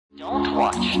Don't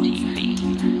watch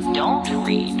TV. Don't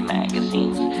read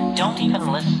magazines. Don't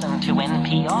even listen to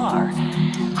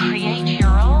NPR. Create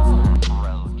your own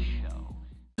roadshow.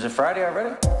 Is it Friday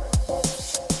already?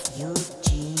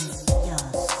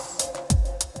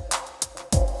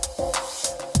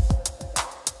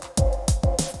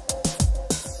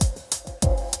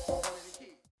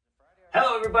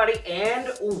 Hello everybody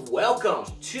and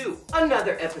welcome to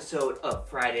another episode of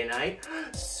Friday Night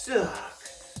Sucks.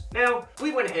 Now,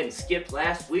 we went ahead and skipped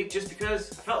last week just because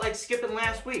I felt like skipping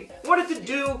last week. I wanted to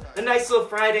do a nice little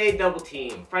Friday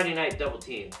night double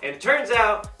team. And it turns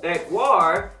out that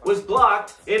Guar was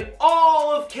blocked in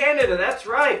all of Canada. That's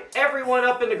right. Everyone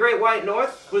up in the Great White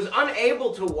North was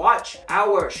unable to watch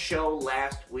our show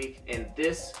last week, and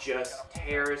this just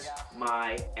tears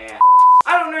my ass.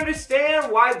 I don't understand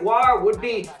why Guar would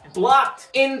be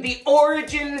blocked in the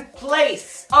origin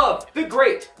place of the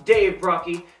great Dave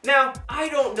Brocky. Now, I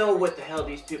don't know what the hell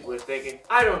these people are thinking.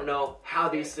 I don't know how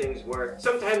these things work.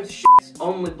 Sometimes shit's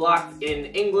only blocked in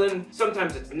England.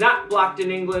 Sometimes it's not blocked in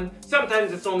England.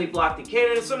 Sometimes it's only blocked in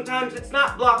Canada. Sometimes it's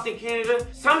not blocked in Canada.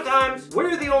 Sometimes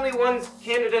we're the only ones,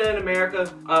 Canada and America,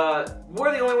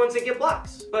 we're the only ones that get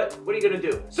blocks. But what are you gonna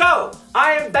do? So,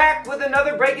 I am back with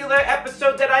another regular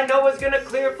episode that I know is gonna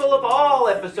clear, full of all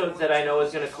episodes that I know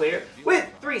is gonna clear, with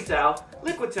 3 South,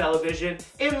 Liquid Television,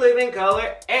 In Living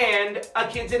Color, and A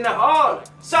Kids in the Hall.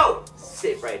 So,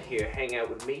 sit right here, hang out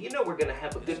with me. You know we're gonna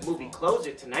have a good movie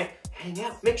closer tonight. Hang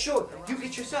out, make sure you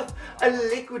get yourself a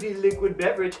liquidy liquid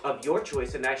beverage of your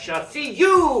choice, and I shall see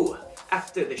you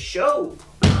after the show.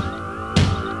 I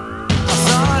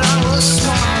thought I was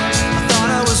smart, I thought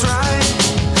I was right,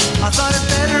 I thought it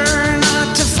better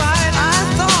not to fight. I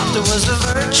thought there was a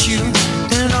virtue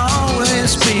in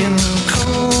always being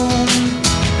cool.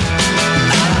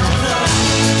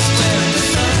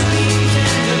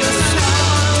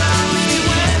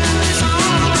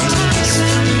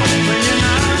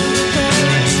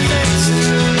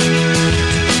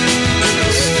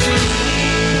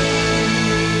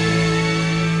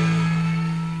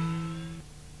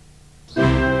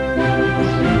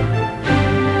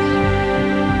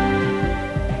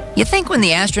 You think when the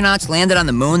astronauts landed on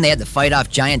the moon, they had to fight off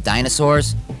giant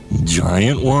dinosaurs?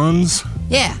 Giant ones?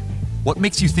 Yeah. What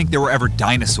makes you think there were ever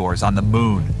dinosaurs on the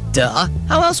moon? Duh.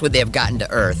 How else would they have gotten to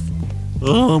Earth?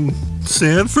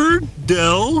 Sanford?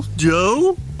 Dell?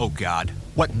 Joe? Oh God,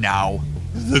 what now?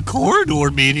 The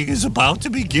corridor meeting is about to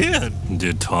begin.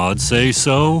 Did Todd say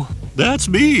so? That's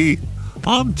me.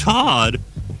 I'm Todd.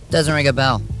 Doesn't ring a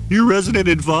bell. Your resident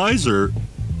advisor.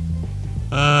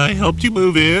 I helped you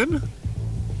move in?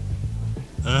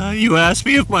 You asked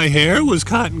me if my hair was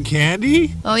cotton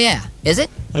candy? Oh yeah. Is it?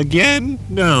 Again,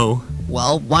 no.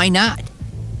 Well, why not?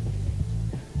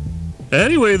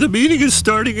 Anyway, the meeting is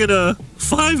starting in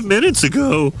 5 minutes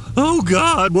ago. Oh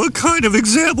God, what kind of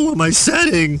example am I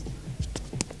setting?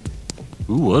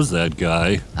 Who was that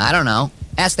guy? I don't know.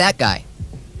 Ask that guy.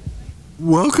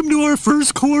 Welcome to our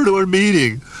first corridor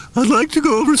meeting. I'd like to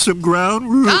go over some ground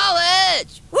rules.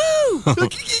 College! Woo!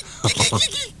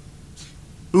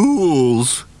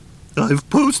 Rules. I've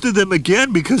posted them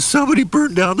again because somebody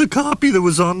burned down the copy that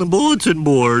was on the bulletin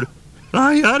board.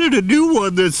 I added a new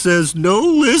one that says no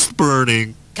list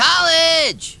burning.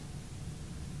 College!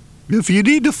 If you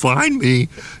need to find me,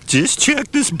 just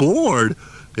check this board.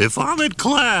 If I'm at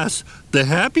class, the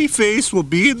happy face will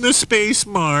be in the space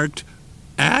marked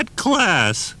at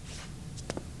class.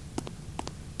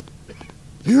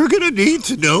 You're gonna need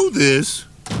to know this.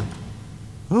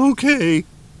 Okay.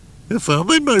 If I'm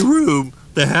in my room,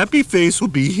 the happy face will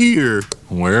be here.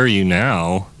 Where are you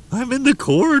now? I'm in the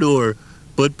corridor,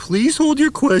 but please hold your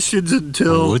questions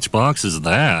until... Which box is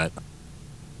that?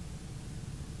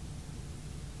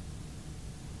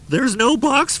 There's no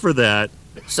box for that.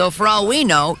 So for all we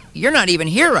know, you're not even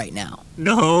here right now.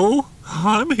 No,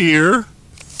 I'm here.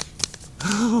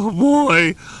 Oh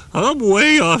boy, I'm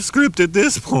way off script at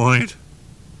this point.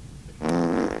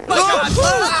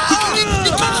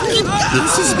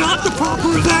 This is not the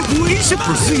proper evacuation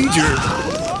procedure.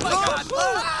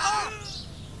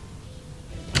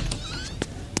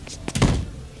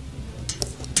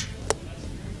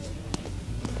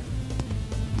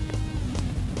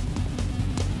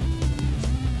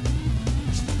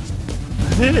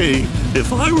 Hey,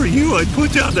 if I were you, I'd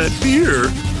put down that beer.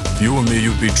 If you were me,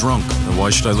 you'd be drunk. And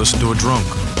why should I listen to a drunk?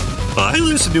 I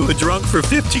listened to a drunk for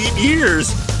 15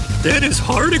 years. Then his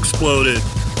heart exploded.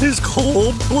 His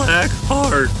cold, black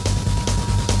heart.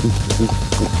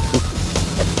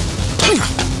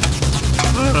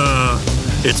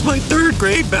 It's my 3rd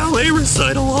grade ballet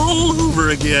recital all over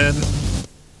again.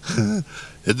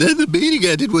 And then the meeting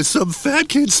ended with some fat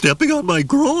kid stepping on my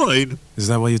groin. Is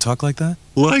that why you talk like that?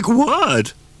 Like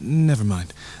what? Never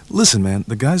mind. Listen, man,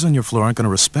 the guys on your floor aren't going to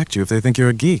respect you if they think you're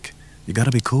a geek. You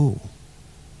gotta be cool.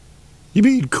 You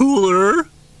mean cooler?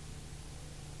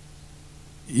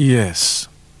 Yes.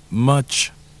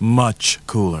 Much, much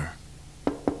cooler.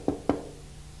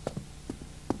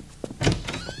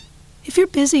 If you're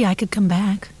busy, I could come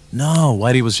back. No,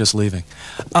 Whitey was just leaving.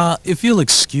 If you'll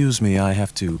excuse me, I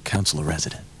have to counsel a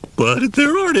resident. But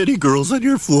there aren't any girls on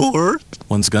your floor.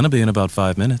 One's gonna be in about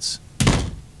 5 minutes.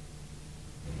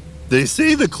 They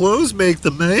say the clothes make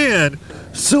the man,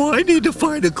 so I need to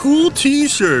find a cool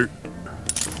t-shirt.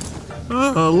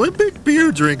 Olympic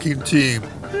beer drinking team.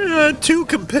 Too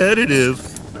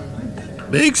competitive.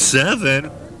 Make 7.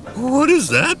 What does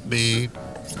that mean?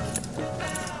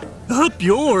 Up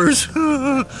yours.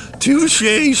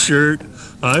 Touche shirt.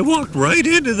 I walked right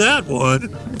into that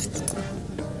one.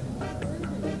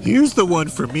 Here's the one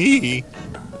for me.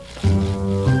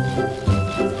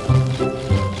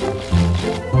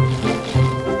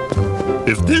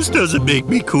 If this doesn't make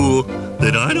me cool,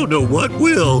 then I don't know what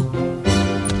will.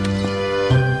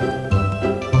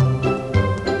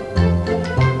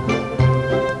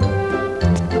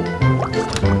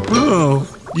 Oh,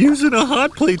 using a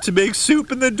hot plate to make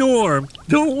soup in the dorm.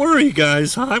 Don't worry,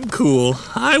 guys, I'm cool.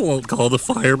 I won't call the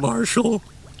fire marshal.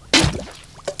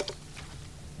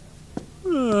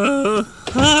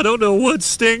 I don't know what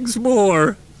stings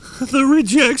more. The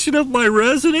rejection of my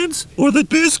residence or the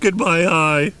bisque in my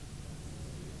eye.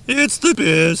 It's the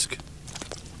bisque.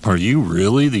 Are you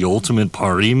really the ultimate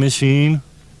party machine?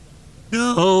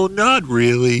 No, not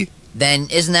really. Then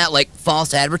isn't that like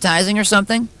false advertising or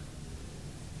something?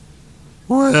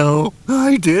 Well,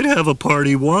 I did have a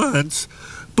party once,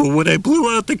 but when I blew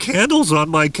out the candles on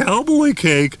my cowboy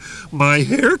cake, my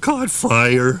hair caught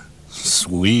fire.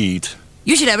 Sweet.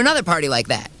 You should have another party like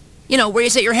that. You know, where you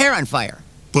set your hair on fire.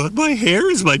 But my hair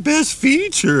is my best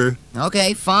feature.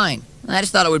 Okay, fine. I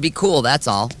just thought it would be cool, that's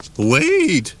all.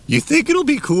 Wait, you think it'll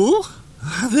be cool?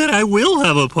 Then I will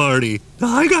have a party.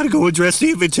 I gotta go address the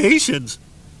invitations.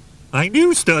 I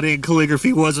knew studying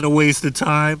calligraphy wasn't a waste of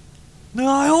time.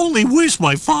 I only wish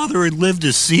my father had lived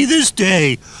to see this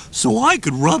day so I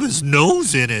could rub his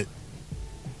nose in it.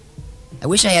 I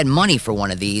wish I had money for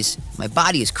one of these. My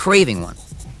body is craving one.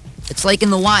 It's like in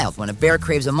the wild when a bear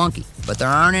craves a monkey, but there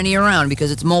aren't any around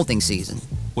because it's molting season.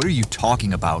 What are you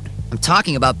talking about? I'm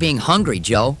talking about being hungry,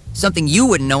 Joe. Something you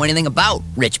wouldn't know anything about,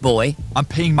 rich boy. I'm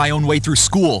paying my own way through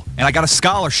school, and I got a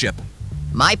scholarship.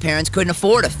 My parents couldn't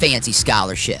afford a fancy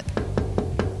scholarship.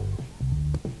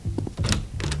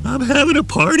 I'm having a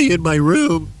party in my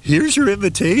room. Here's your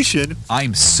invitation.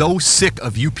 I'm so sick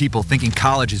of you people thinking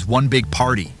college is one big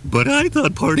party. But I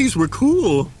thought parties were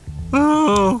cool.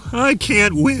 Oh, I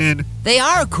can't win. They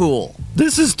are cool.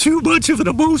 This is too much of an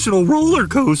emotional roller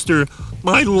coaster.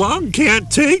 My lung can't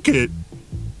take it.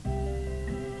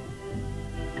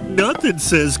 Nothing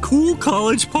says cool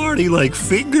college party like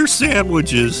finger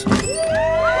sandwiches. Party!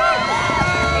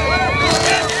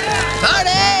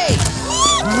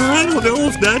 I don't know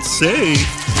if that's safe.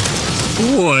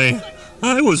 Boy,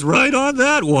 I was right on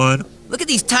that one. Look at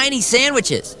these tiny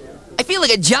sandwiches. I feel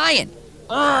like a giant.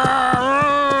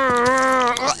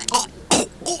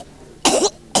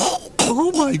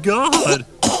 Oh my God!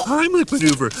 Heimlich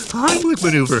maneuver! Heimlich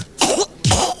maneuver!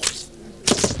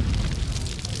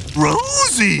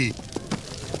 Rosie!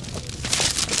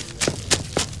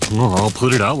 Well, I'll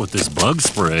put it out with this bug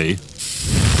spray.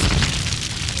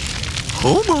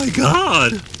 Oh my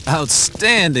God!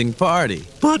 Outstanding party.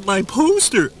 But my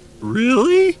poster...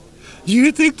 Really?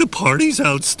 You think the party's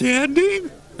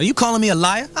outstanding? Are you calling me a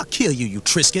liar? I'll kill you, you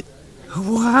Trisket.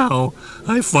 Wow,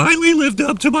 I finally lived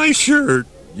up to my shirt.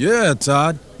 Yeah,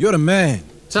 Todd, you're the man.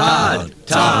 Todd.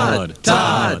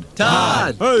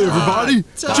 Hey, everybody,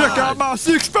 check out my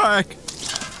six-pack.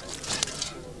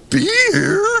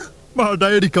 Beer? My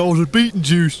daddy calls it beeting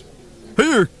juice.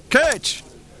 Here, catch.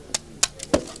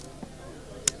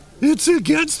 It's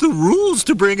against the rules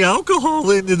to bring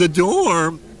alcohol into the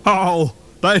dorm. Oh,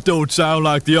 that don't sound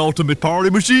like the ultimate party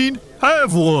machine.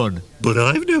 Have one. But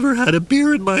I've never had a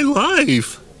beer in my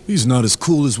life. He's not as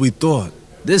cool as we thought.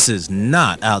 This is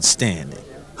not outstanding.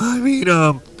 I mean,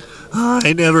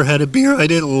 I never had a beer I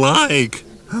didn't like.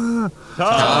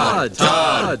 Todd.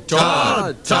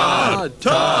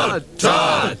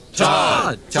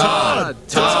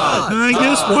 I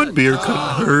guess one beer couldn't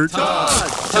hurt.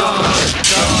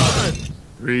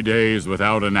 3 days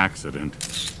without an accident.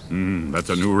 That's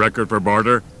a new record for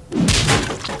Barter.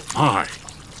 My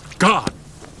God!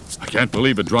 I can't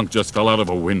believe a drunk just fell out of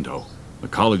a window. The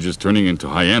college is turning into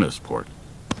Hyannisport.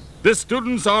 This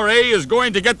student's RA is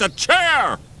going to get the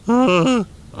chair!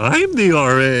 I'm the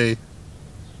RA.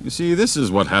 You see, this is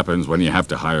what happens when you have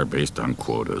to hire based on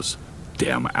quotas.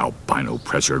 Damn albino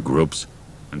pressure groups.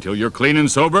 Until you're clean and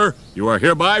sober, you are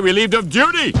hereby relieved of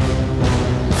duty!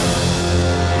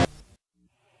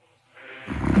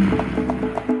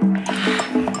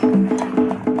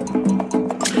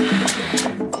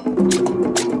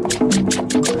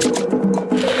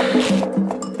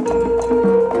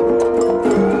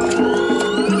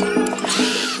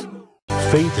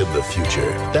 Faith in the future,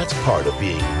 that's part of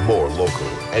being more local.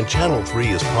 And Channel 3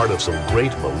 is part of some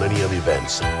great Millennium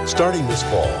events. Starting this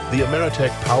fall, the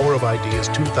Ameritech Power of Ideas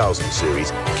 2000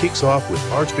 series kicks off with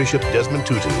Archbishop Desmond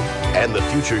Tutu. And the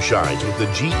future shines with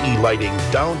the GE Lighting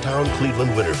Downtown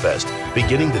Cleveland Winterfest,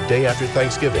 beginning the day after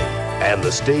Thanksgiving. And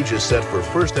the stage is set for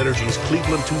First Energy's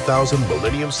Cleveland 2000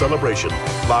 Millennium Celebration,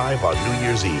 live on New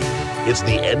Year's Eve. It's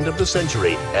the end of the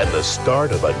century and the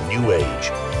start of a new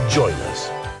age. Join us.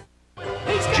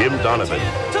 Jim Donovan,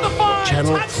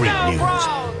 Channel 3 News.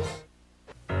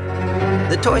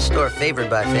 The toy store favored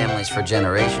by families for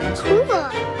generations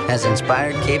has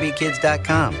inspired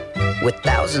KBKids.com with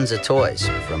thousands of toys,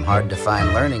 from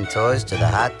hard-to-find learning toys to the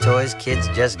hot toys kids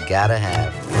just gotta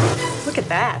have. Look at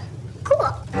that. Cool.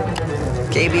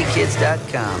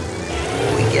 KBKids.com.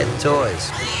 We get toys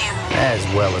as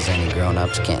well as any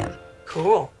grown-ups can.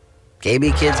 Cool.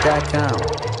 KBKids.com.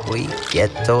 We get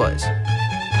toys.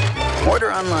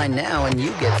 Order online now and you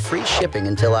get free shipping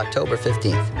until October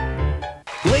 15th.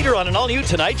 Later on an all-new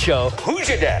Tonight Show, who's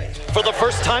your daddy? For the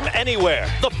first time anywhere,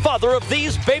 the father of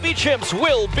these baby chimps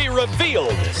will be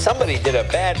revealed. Somebody did a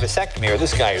bad vasectomy or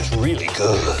this guy is really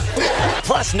good.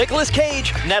 Plus Nicolas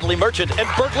Cage, Natalie Merchant, and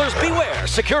burglars beware.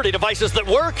 Security devices that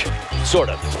work? Sort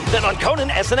of. Then on Conan,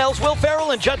 SNL's Will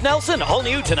Ferrell and Judd Nelson, all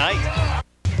new tonight.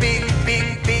 Big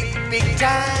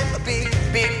time, a big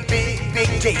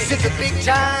taste. It's a big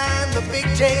time, a big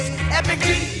taste. Epic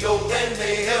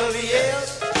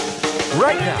G-O-N-A-L-E-S.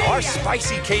 Right now, our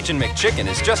spicy Cajun McChicken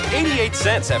is just 88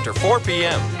 cents after 4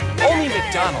 p.m. Only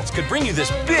McDonald's could bring you this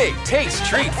big taste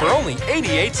treat for only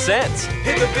 88 cents.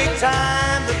 It's a big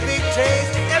time, a big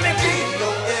taste. Epic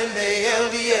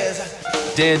G-O-N-A-L-E-S.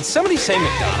 Did somebody say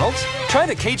McDonald's? Try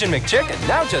the Cajun McChicken,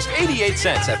 now just 88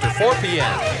 cents after 4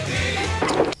 p.m.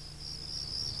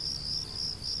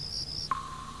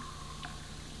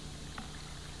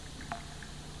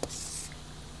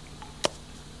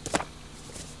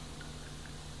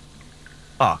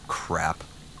 Aw, crap.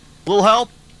 Little help?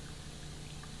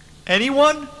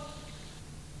 Anyone?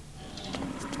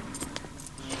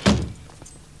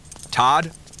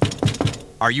 Todd?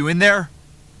 Are you in there?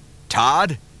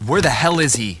 Todd? Where the hell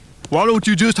is he? Why don't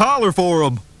you just holler for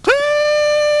him? Hey!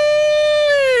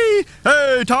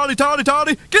 Hey, Toddy, Toddy,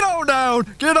 Toddy! Get on down!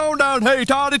 Get on down! Hey,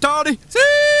 Toddy, Toddy!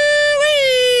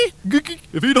 See-wee!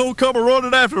 If he don't come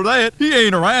a-running after that, he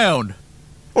ain't around.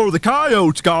 Or the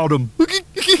coyotes got him.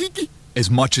 As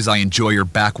much as I enjoy your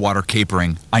backwater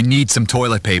capering, I need some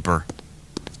toilet paper.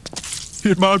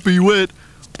 It might be wet,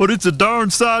 but it's a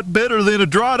darn sight better than a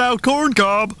dried-out corn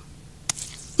cob.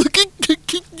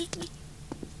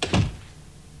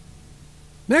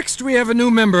 Next, we have a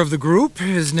new member of the group.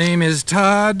 His name is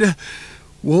Todd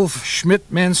Wolf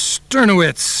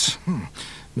Schmidt-Mansternowitz.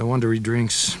 No wonder he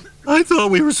drinks. I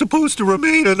thought we were supposed to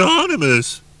remain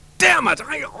anonymous. Damn it!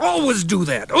 I always do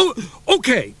that. Oh,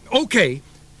 okay.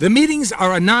 The meetings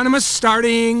are anonymous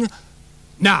starting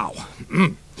now.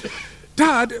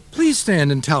 Todd, please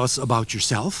stand and tell us about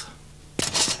yourself.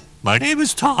 My name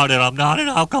is Todd, and I'm not an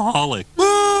alcoholic.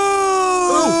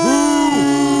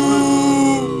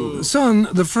 Son,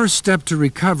 the first step to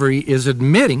recovery is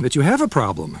admitting that you have a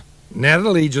problem.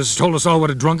 Natalie just told us all what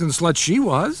a drunken slut she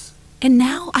was. And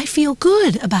now I feel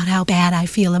good about how bad I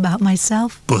feel about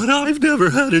myself. But I've never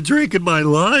had a drink in my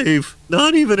life.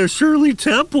 Not even a Shirley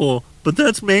Temple. But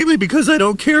that's mainly because I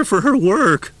don't care for her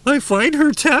work. I find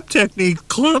her tap technique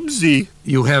clumsy.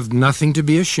 You have nothing to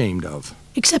be ashamed of.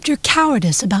 Except your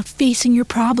cowardice about facing your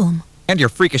problem. And your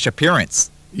freakish appearance.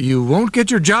 You won't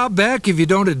get your job back if you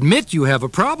don't admit you have a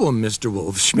problem, Mr.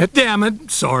 Wolf-Schmidt. Damn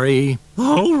it, sorry.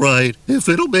 All right, if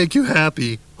it'll make you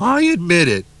happy, I admit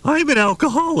it. I'm an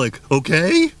alcoholic,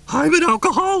 okay? I'm an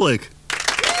alcoholic.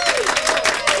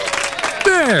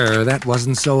 There, that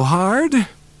wasn't so hard.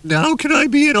 Now can I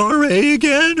be an RA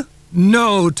again?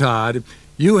 No, Todd.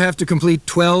 You have to complete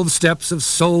 12 steps of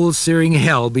soul-searing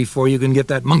hell before you can get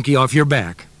that monkey off your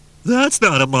back. That's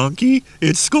not a monkey.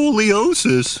 It's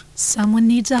scoliosis. Someone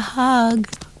needs a hug.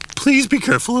 Please be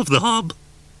careful of the hub.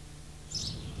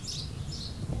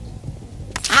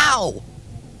 Ow!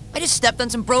 I just stepped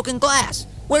on some broken glass.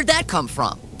 Where'd that come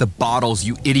from? The bottles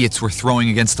you idiots were throwing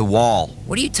against the wall.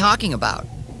 What are you talking about?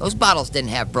 Those bottles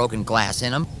didn't have broken glass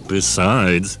in them.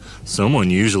 Besides, someone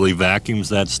usually vacuums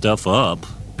that stuff up.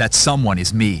 That someone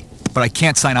is me. But I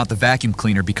can't sign out the vacuum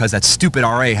cleaner because that stupid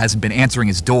RA hasn't been answering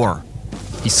his door.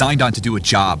 He signed on to do a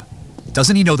job.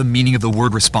 Doesn't he know the meaning of the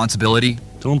word responsibility?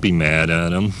 Don't be mad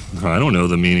at him. I don't know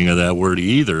the meaning of that word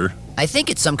either. I think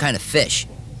it's some kind of fish.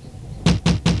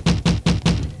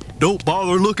 Don't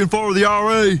bother looking for the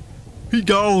RA. He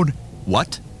gone.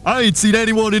 What? I ain't seen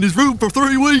anyone in his room for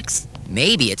 3 weeks.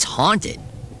 Maybe it's haunted.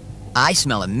 I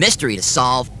smell a mystery to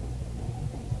solve.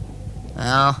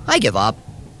 Oh, I give up.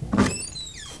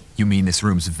 You mean this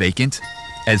room's vacant?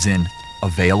 As in,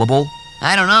 available?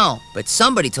 I don't know, but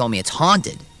somebody told me it's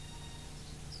haunted.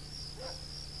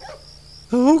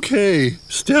 Okay,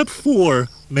 step 4.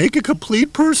 Make a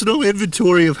complete personal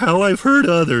inventory of how I've hurt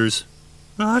others.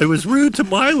 I was rude to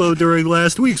Milo during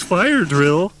last week's fire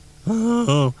drill.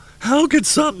 Oh, how could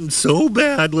something so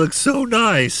bad look so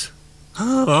nice?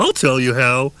 I'll tell you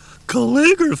how.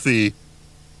 Calligraphy.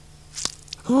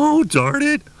 Oh, darn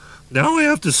it. Now I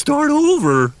have to start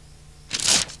over.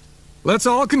 Let's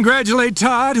all congratulate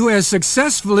Todd, who has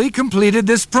successfully completed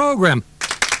this program.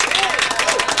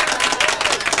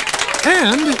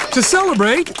 And to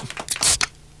celebrate...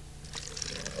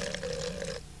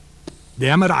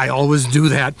 Damn it, I always do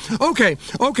that. Okay,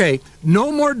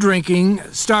 no more drinking,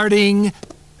 starting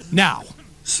now.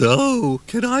 So,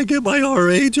 can I get my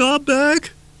RA job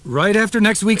back? Right after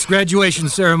next week's graduation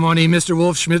ceremony, Mr.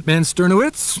 Wolf Schmidtman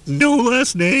Sternowitz. No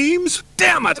last names?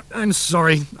 Damn it! I'm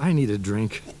sorry, I need a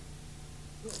drink.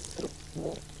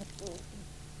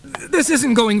 This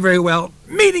isn't going very well.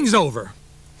 Meeting's over.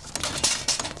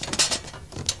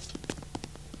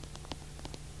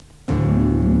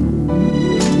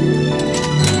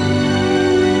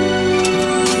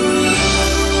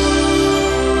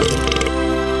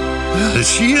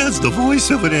 She has the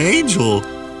voice of an angel.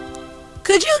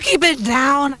 Could you keep it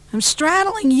down? I'm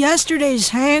straddling yesterday's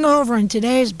hangover and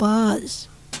today's buzz.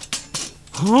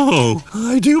 Oh,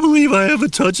 I do believe I have a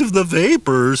touch of the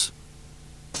vapors.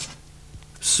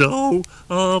 So,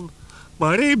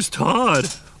 my name's Todd.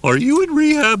 Are you in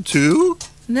rehab too?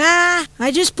 Nah,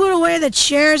 I just put away the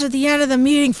chairs at the end of the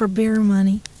meeting for beer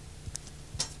money.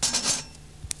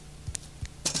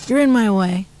 You're in my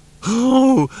way.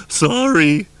 Oh,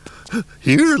 sorry.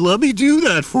 Here, let me do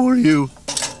that for you.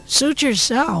 Suit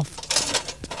yourself.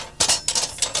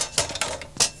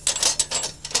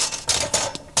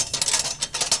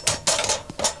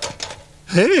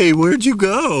 Hey, where'd you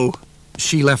go?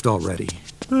 She left already.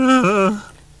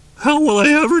 How will I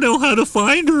ever know how to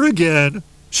find her again?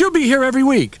 She'll be here every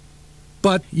week.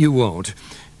 But you won't.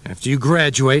 After you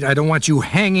graduate, I don't want you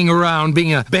hanging around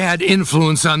being a bad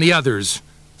influence on the others.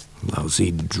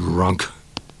 Lousy drunk.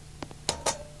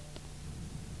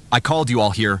 I called you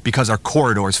all here because our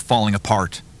corridor's falling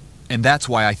apart. And that's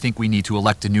why I think we need to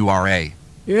elect a new RA.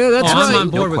 Yeah, that's right. I'm on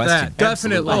board with that.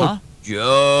 Definitely.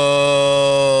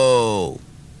 Joe!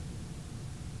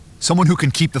 Someone who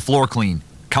can keep the floor clean,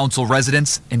 counsel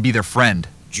residents, and be their friend.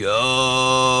 Joe!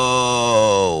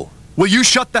 Will you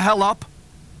shut the hell up?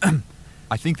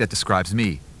 I think that describes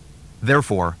me.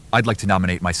 Therefore, I'd like to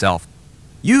nominate myself.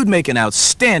 You'd make an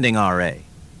outstanding RA.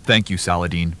 Thank you,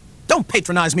 Saladin. Don't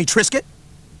patronize me, Trisket.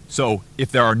 So,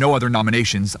 if there are no other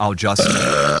nominations, I'll just...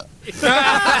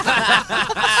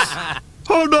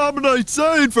 I'll nominate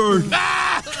Sanford.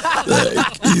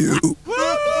 Thank you.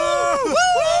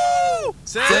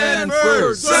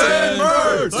 Sanford!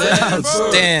 Sanford!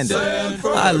 Outstanding.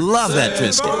 I love that,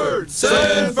 Trisket.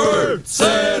 Sanford!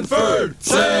 Sanford!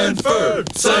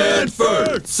 Sanford!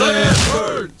 Sanford!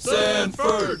 Sanford!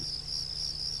 Sanford!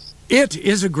 It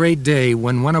is a great day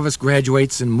when one of us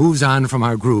graduates and moves on from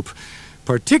our group.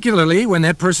 Particularly when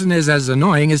that person is as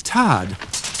annoying as Todd.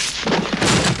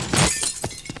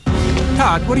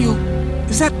 Todd, what are you...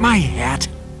 Is that my hat?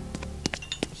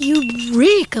 You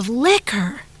reek of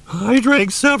liquor. I drank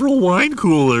several wine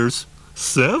coolers.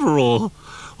 Several.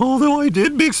 Although I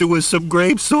did mix it with some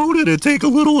grape soda to take a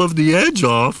little of the edge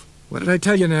off. What did I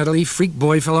tell you, Natalie? Freak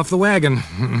boy fell off the wagon.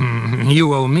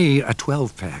 You owe me a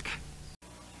 12-pack.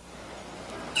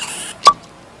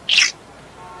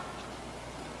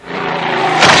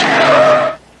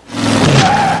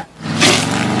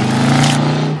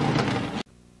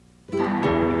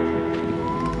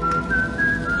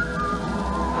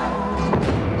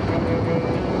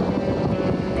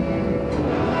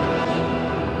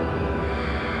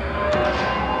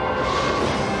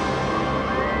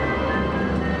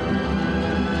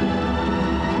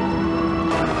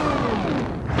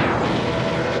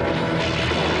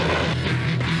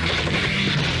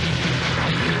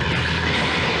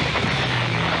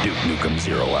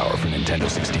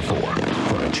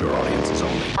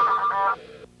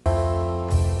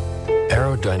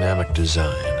 Aerodynamic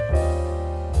design.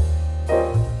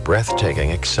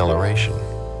 Breathtaking acceleration.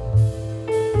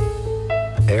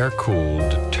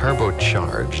 Air-cooled,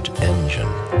 turbocharged engine.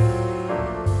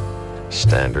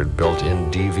 Standard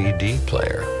built-in DVD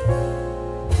player.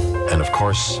 And of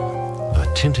course,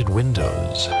 tinted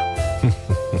windows.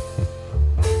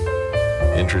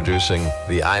 Introducing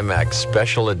the IMAX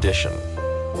Special Edition.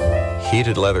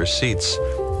 Heated leather seats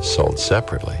sold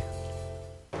separately.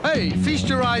 Hey, feast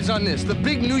your eyes on this. The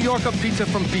big New Yorker pizza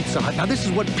from Pizza Hut. Now, this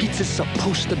is what pizza's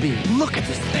supposed to be. Look at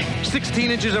this thing.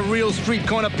 16 inches of real street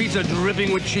corner pizza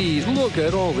dripping with cheese. Look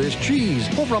at all this cheese.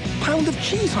 Over a pound of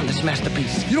cheese on this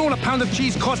masterpiece. You know what a pound of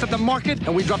cheese costs at the market?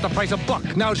 And we dropped the price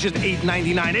 $1. Now it's just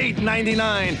 $8.99.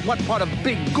 $8.99. What part of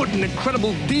big, good, and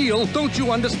incredible deal don't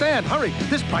you understand? Hurry,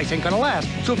 this price ain't gonna last.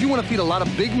 So if you want to feed a lot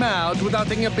of big mouths without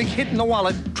taking a big hit in the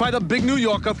wallet, try the big New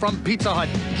Yorker from Pizza Hut.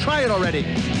 Try it already.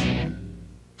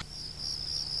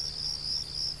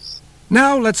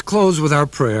 Now let's close with our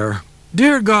prayer.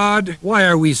 Dear God, why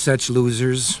are we such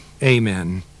losers?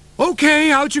 Amen.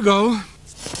 Okay, out you go.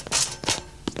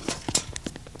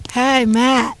 Hey,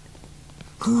 Matt.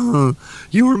 You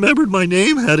remembered my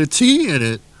name had a T in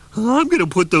it. I'm gonna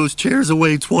put those chairs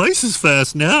away twice as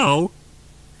fast now.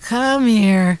 Come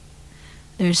here.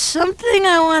 There's something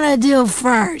I want to do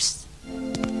first.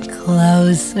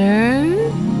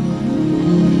 Closer.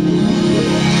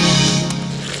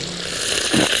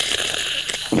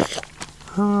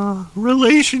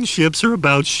 Relationships are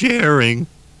about sharing.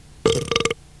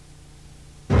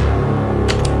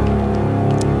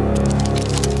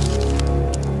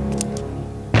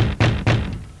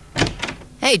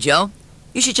 Hey, Joe.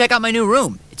 You should check out my new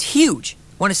room. It's huge.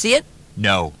 Want to see it?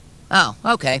 No. Oh,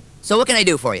 okay. So what can I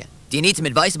do for you? Do you need some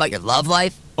advice about your love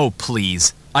life? Oh,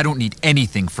 please. I don't need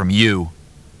anything from you.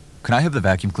 Can I have the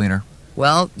vacuum cleaner?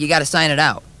 Well, you gotta sign it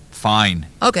out. Fine.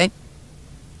 Okay.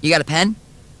 You got a pen?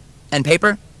 And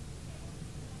paper?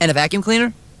 And a vacuum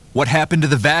cleaner? What happened to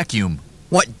the vacuum?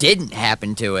 What didn't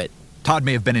happen to it? Todd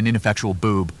may have been an ineffectual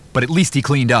boob, but at least he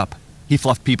cleaned up. He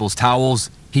fluffed people's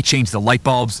towels, he changed the light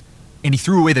bulbs, and he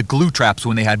threw away the glue traps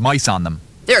when they had mice on them.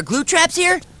 There are glue traps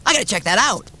here? I gotta check that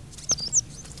out.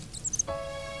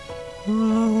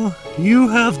 You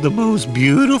have the most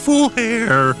beautiful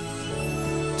hair.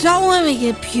 Don't let me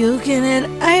get puke in it.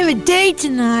 I have a date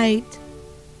tonight.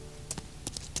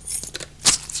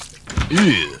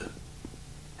 Ew.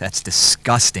 That's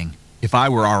disgusting. If I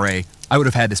were RA, I would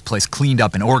have had this place cleaned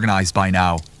up and organized by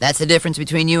now. That's the difference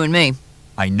between you and me.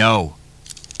 I know.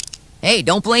 Hey,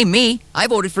 don't blame me. I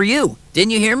voted for you.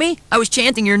 Didn't you hear me? I was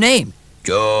chanting your name.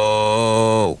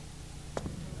 Joe.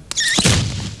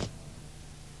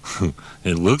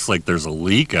 It looks like there's a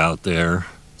leak out there.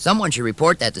 Someone should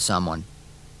report that to someone.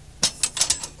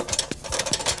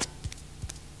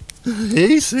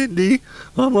 Hey, Cindy.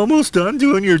 I'm almost done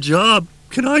doing your job.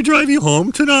 Can I drive you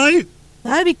home tonight?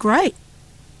 That'd be great.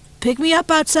 Pick me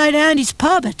up outside Andy's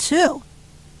pub at 2.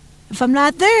 If I'm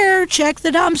not there, check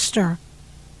the dumpster.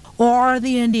 Or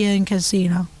the Indian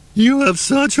casino. You have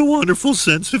such a wonderful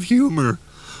sense of humor,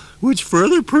 which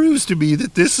further proves to me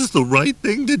that this is the right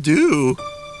thing to do.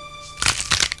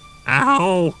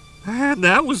 Ow! And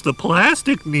that was the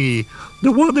plastic knee,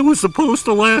 the one that was supposed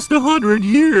to last 100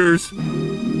 years.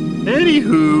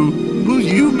 Anywho, will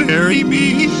you marry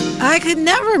me? I could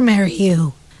never marry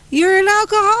you. You're an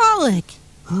alcoholic.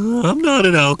 I'm not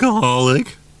an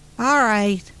alcoholic. All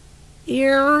right.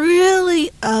 You're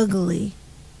really ugly.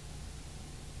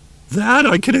 That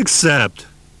I can accept.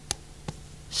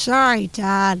 Sorry,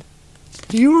 Todd.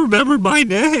 You remembered my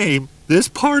name. This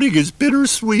parting is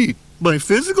bittersweet. My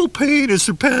physical pain is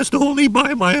surpassed only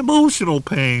by my emotional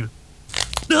pain.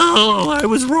 No, I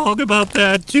was wrong about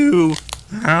that too.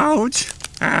 Ouch,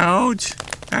 ouch,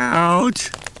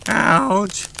 ouch,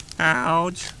 ouch,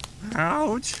 ouch,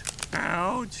 ouch,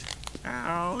 ouch,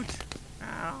 ouch,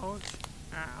 ouch,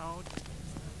 ouch.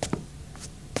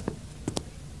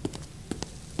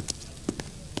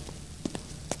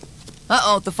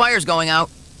 Uh-oh, the fire's going out.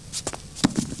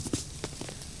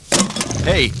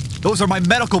 Hey, those are my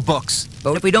medical books.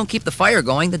 But if we don't keep the fire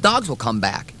going, the dogs will come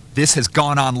back. This has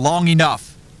gone on long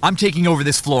enough. I'm taking over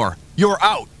this floor. You're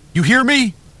out. You hear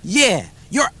me? Yeah,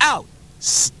 you're out.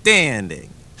 Standing.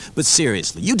 But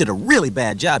seriously, you did a really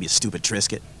bad job, you stupid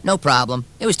Trisket. No problem.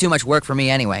 It was too much work for me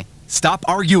anyway. Stop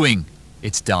arguing.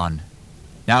 It's done.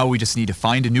 Now we just need to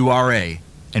find a new RA.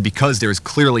 And because there is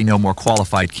clearly no more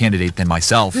qualified candidate than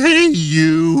myself... Hey,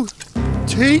 you!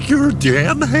 Take your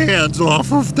damn hands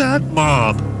off of that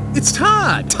mob! It's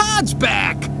Todd! Todd's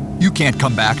back! You can't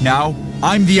come back now.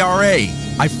 I'm the RA.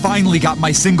 I finally got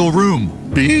my single room.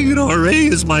 Being an RA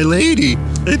is my lady.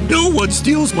 and no one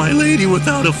steals my lady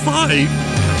without a fight.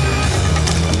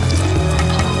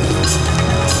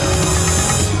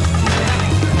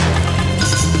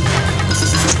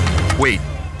 Wait,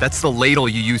 that's the ladle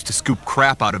you used to scoop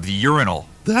crap out of the urinal.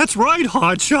 That's right,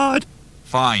 hotshot.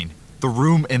 Fine. The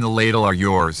room and the ladle are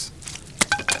yours.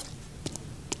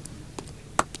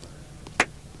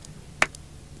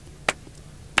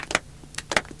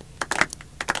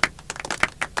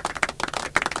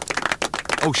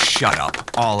 Oh, shut up,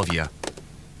 all of you.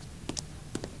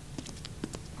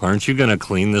 Aren't you gonna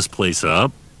clean this place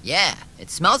up? Yeah, it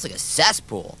smells like a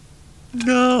cesspool.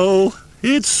 No,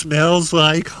 it smells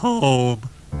like home.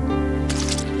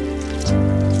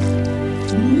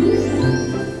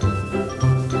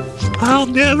 I'll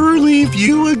never leave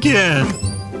you again.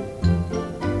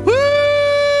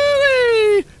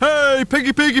 Woo-wee! Hey,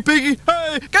 Piggy, Piggy, Piggy!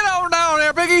 Hey, get on down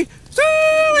there, Piggy!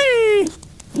 Soo-wee!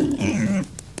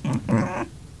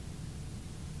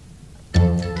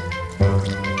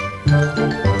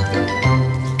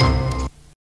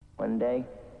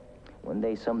 One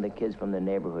day some of the kids from the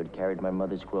neighborhood carried my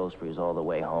mother's groceries all the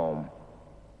way home.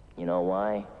 You know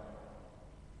why?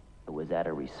 It was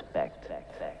out of respect.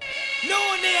 No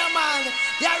name, man.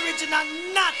 The original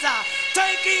nutter.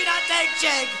 Take in and take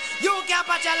check. You can't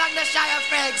patch along the shy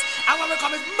effects. And when we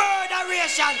come is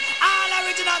murderation. All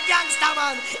original gangster,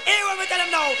 man. Here when we tell them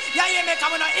no. Yeah, hear me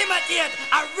coming out imitate.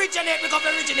 Originate, we come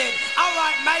to originate.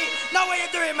 Alright, mate. Now what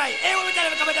you doing, mate? Here when we tell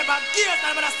them we come to about gears,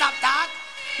 and I'm gonna stop that.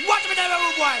 Watch me tell them,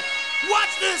 rude boy.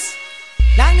 Watch this.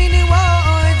 Nanini wo,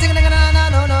 zing na na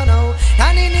no no no.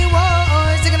 Nanini wo,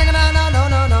 zing na na no no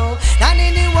no no.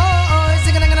 Nanini wo,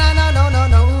 zing na na no no no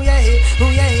no. Yeah,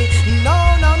 yeah. No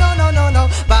no no no no no.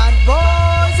 Bad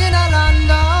boys in a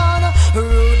London,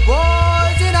 rude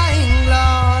boys in a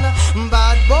England,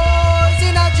 bad boys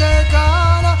in a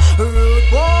Jamaica, rude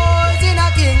boys in a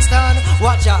Kingston.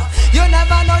 Watch out, you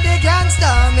never know the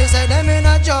gangster. Me say them in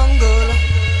a jungle.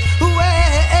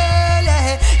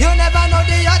 You never know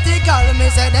the article, me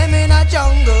say them in a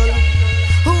jungle.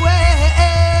 Well,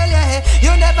 yeah.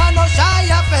 You never know shy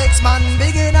effects, man,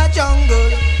 big in a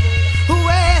jungle.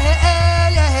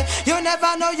 Well, yeah. You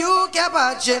never know you can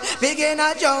patch it, big in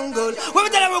a jungle. We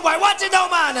tell every boy, watch it now,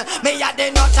 man. Me a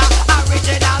the nutter,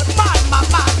 original man,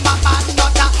 nutter, original man,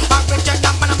 nutter,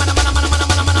 original man, nutter,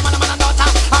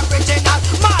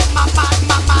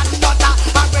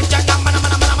 original man.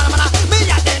 Me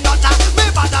a the nutter, me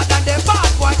better than the bad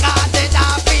boy, 'cause they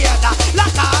don't fear that.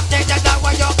 Lock off the jet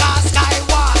where you can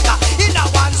skywalker. In a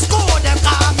one school, them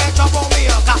call me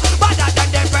troublemaker. Better than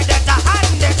the predator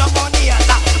and the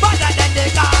dominator. Better than the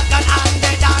gargan and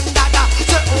the dandada.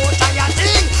 So who try a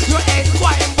thing, you ain't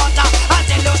quite butter.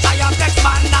 Until you try a flex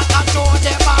man, not control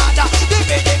the border.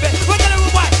 Dibby, we tell you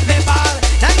why, me ball.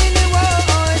 And in the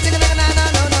world, sing na na na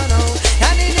no no no.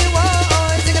 And in the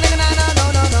world, sing na na na no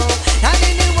no no. And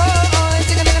in the world,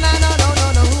 sing na na no no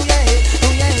no no.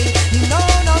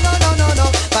 No.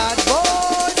 Bad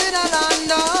boys in a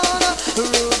London,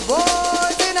 rude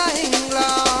boys in a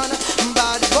England,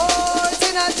 bad boys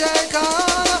in a Jamaica,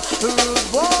 rude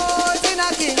boys in a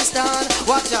Kingston.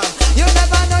 Watch out, you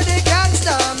never know the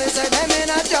gangster. Me say them in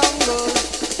a jungle.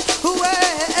 Well,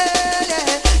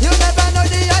 yeah. You never know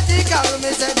the article.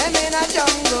 Me say them in a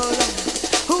jungle.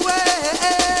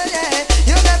 Well, yeah.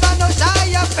 You never know shy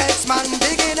effects, man,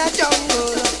 big in a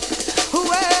jungle.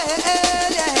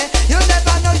 Well, yeah. You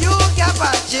never know you can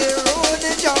patch it through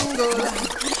the jungle.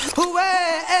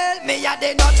 Well, me a the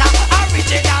nutter,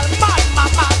 original man,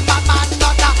 nutter, original man,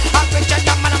 nutter,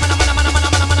 original man, nutter,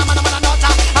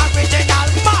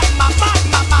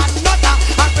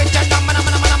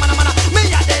 original man. Me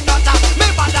a the nutter, me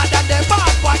better than the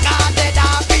bad boy, 'cause they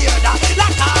don't fear that.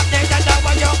 Lock off the jet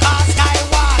where you call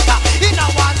skywalker. In a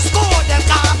one school, them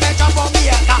call me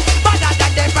troublemaker. Better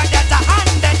than the predator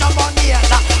and the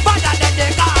dominator. Better than the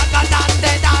gargan and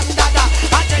the dandada.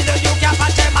 I tell you can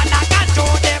patch him and I can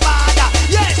throw the border.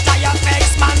 Yes, I am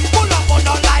face man, pull up on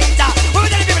no lighter. We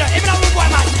tell people, even a rude boy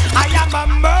man, I am a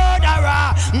murderer.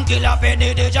 Kill up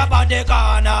any DJ on the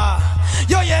corner.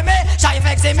 You hear me? Shy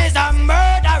effects him is a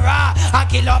murderer. I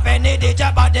kill up any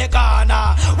DJ on the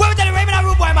corner. We tell you, even a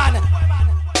rude boy man.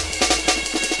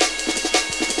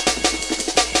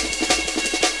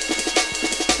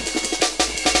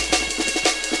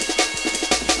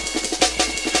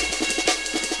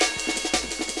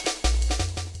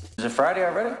 Is it Friday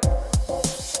already?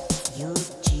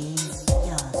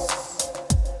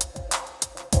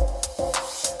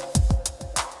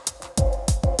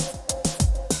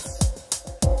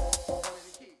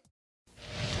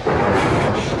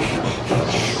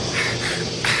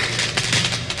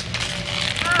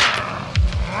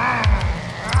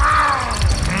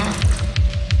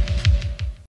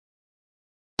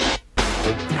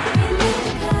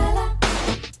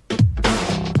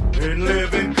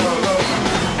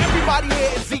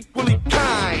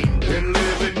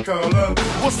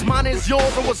 What's mine is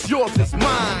yours and what's yours is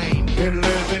mine. In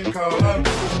living color.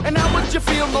 And how would you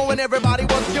feel knowing everybody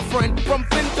was your friend? From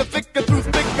thin to thick and through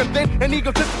thick and thin, and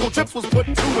egotistical trips was put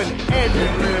to an end.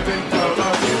 In living color.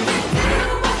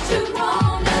 What you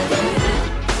wanna do.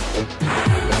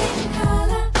 Living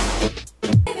color.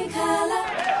 Living color.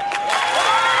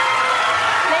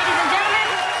 Ladies and gentlemen,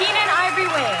 Keenan Ivory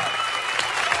Wayans.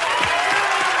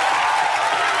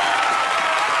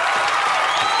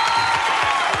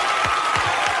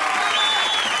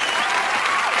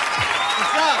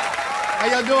 How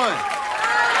y'all doing? All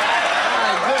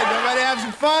right, good. Y'all ready to have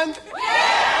some fun?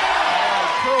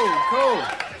 Yeah! Cool.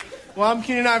 Well, I'm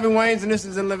Keenan Ivory Wayans, and this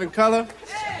is In Living Color.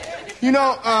 You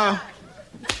know, I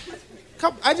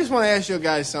just want to ask you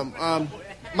guys something.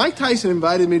 Mike Tyson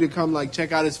invited me to come,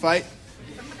 check out his fight.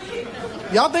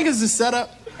 Y'all think it's a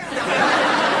setup?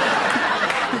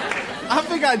 I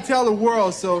think I'd tell the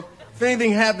world, so if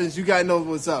anything happens, you guys know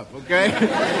what's up, okay?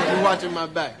 You're watching my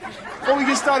back. Before we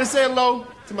get started, say hello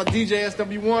to my DJ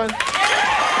SW1.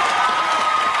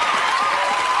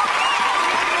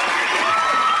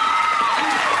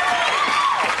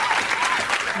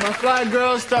 My fly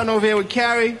girls, starting over here with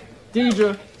Carrie,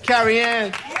 Deidre, Carrie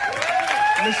Ann,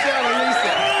 Michelle, and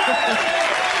Lisa.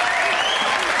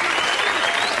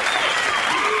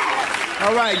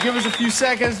 All right, give us a few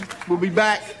seconds. We'll be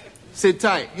back. Sit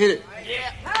tight. Hit it.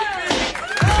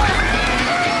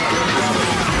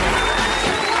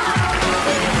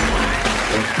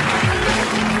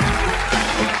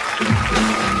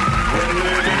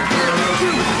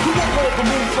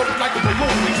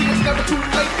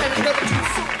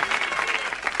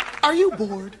 Are you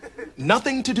bored?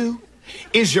 Nothing to do?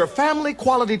 Is your family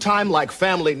quality time like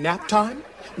family nap time?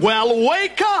 Well,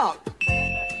 wake up!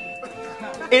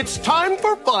 It's time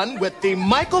for fun with the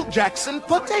Michael Jackson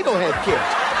Potato Head Kit.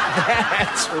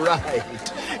 That's right.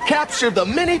 Capture the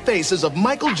many faces of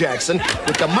Michael Jackson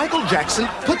with the Michael Jackson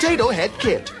Potato Head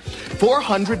Kit.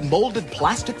 400 molded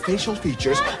plastic facial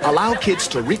features allow kids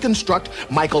to reconstruct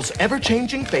Michael's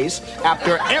ever-changing face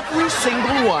after every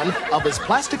single one of his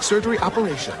plastic surgery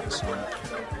operations.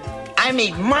 I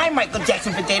made my Michael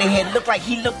Jackson potato head look like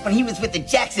he looked when he was with the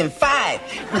Jackson 5,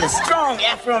 with a strong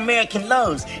Afro-American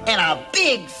nose and a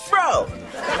big fro.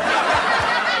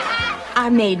 I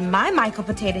made my Michael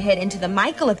potato head into the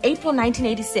Michael of April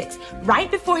 1986, right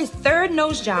before his third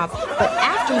nose job, but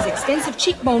after his extensive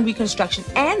cheekbone reconstruction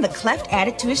and the cleft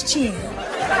added to his chin.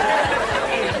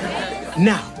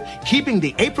 Now, keeping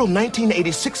the April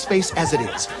 1986 face as it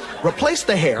is, replace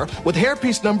the hair with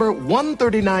hairpiece number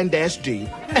 139-D,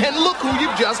 and look who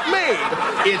you've just made.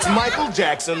 It's Michael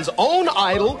Jackson's own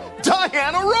idol,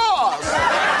 Diana Ross.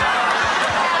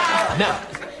 Now,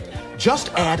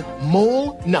 just add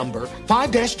mole number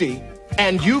 5-D,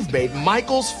 and you've made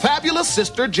Michael's fabulous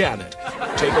sister, Janet.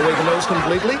 Take away the nose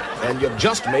completely, and you've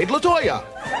just made LaToya.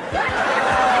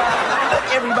 Look,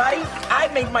 everybody,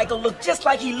 I made Michael look just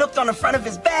like he looked on the front of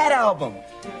his Bad album.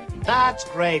 That's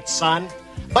great, son.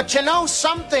 But you know,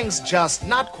 something's just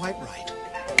not quite right.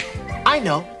 I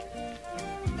know.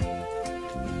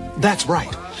 That's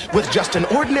right. With just an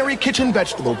ordinary kitchen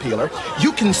vegetable peeler,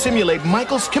 you can simulate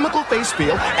Michael's chemical face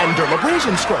peel and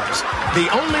dermabrasion scrubs. The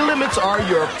only limits are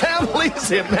your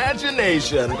family's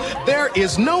imagination. There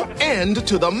is no end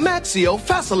to the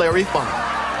maxio-facillary fun.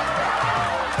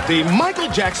 The Michael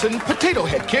Jackson Potato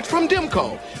Head Kit from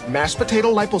Dimco. Mashed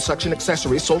potato liposuction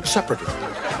accessories sold separately.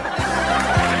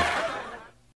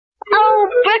 Oh,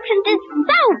 breakfast is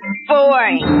so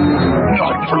boring.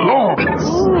 Not for long.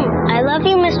 I love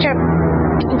you, Mr.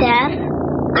 Dad.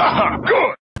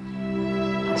 Good.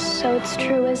 So it's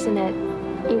true, isn't it?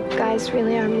 You guys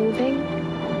really are moving?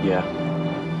 Yeah.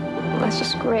 That's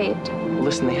just great.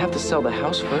 Listen, they have to sell the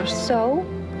house first. So?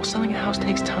 Well, selling a house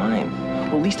takes time.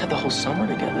 We'll at least have the whole summer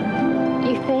together.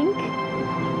 You think?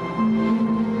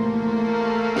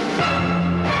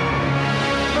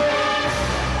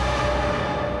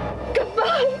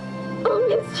 Goodbye. I'll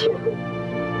miss you.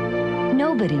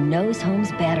 Nobody knows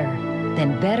homes better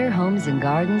than Better Homes and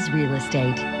Gardens Real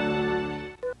Estate.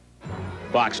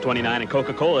 Fox 29 and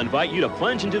Coca-Cola invite you to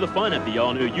plunge into the fun at the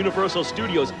all-new Universal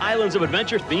Studios Islands of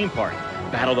Adventure theme park.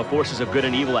 Battle the forces of good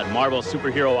and evil at Marvel's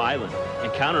Superhero Island.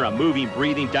 Encounter a moving,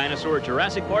 breathing dinosaur at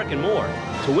Jurassic Park and more.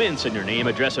 To win, send your name,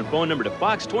 address, and phone number to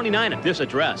Fox 29 at this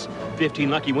address. 15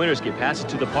 lucky winners get passes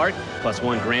to the park, plus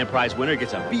one grand prize winner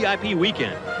gets a VIP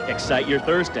weekend. Excite your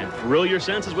thirst and thrill your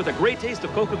senses with a great taste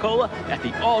of Coca-Cola at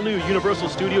the all-new Universal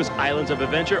Studios Islands of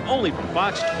Adventure, only from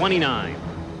Fox 29.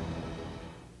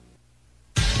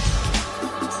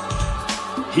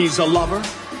 He's a lover.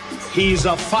 He's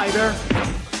a fighter.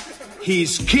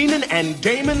 He's Keenan and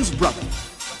Damon's brother.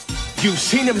 You've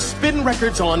seen him spin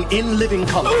records on In Living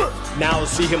Color. Now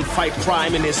see him fight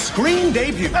crime in his screen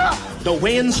debut. The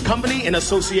Wayans Company, in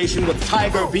association with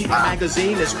Tiger Beat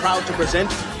Magazine, is proud to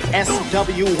present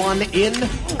SW1 in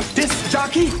Disc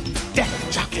Jockey,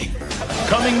 Death Jockey.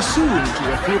 Coming soon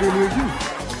to a theater near you.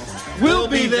 We'll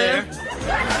be there.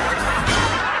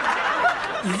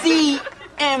 The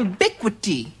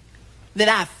ambiguity that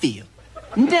I feel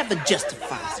never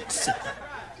justifies itself.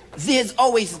 There's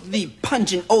always the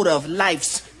pungent odor of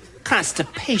life's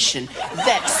constipation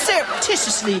that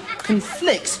surreptitiously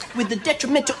conflicts with the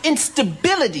detrimental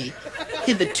instability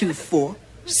hitherto for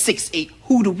 6'8".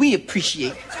 Who do we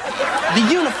appreciate? The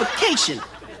unification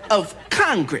of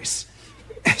Congress.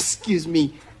 Excuse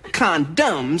me,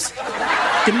 condoms.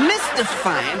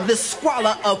 Demystifying the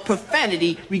squalor of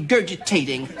profanity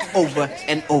regurgitating over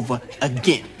and over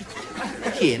again.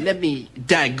 Here, let me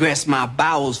digress my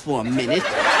bowels for a minute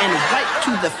and right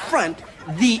to the front.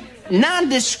 The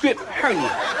nondescript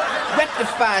hernia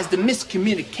rectifies the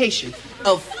miscommunication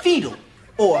of fetal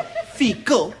or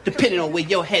fecal, depending on where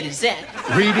your head is at.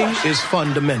 Reading is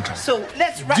fundamental. So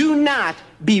do not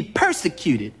be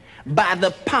persecuted by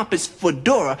the pompous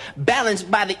fedora balanced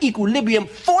by the equilibrium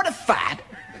fortified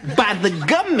by the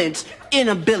government's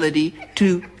inability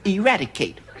to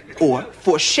eradicate or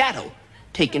foreshadow,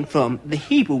 taken from the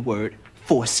Hebrew word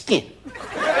for skin.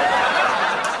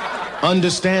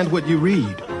 Understand what you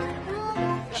read.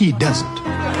 He doesn't.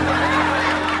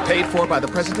 Paid for by the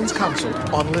President's Council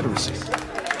on Literacy.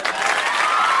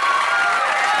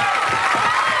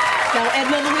 Now,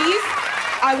 Edna Louise,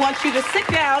 I want you to sit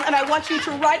down and I want you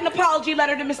to write an apology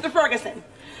letter to Mr. Ferguson.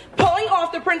 Pulling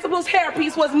off the principal's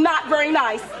hairpiece was not very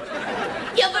nice.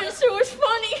 Yeah, but it sure was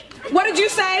funny. What did you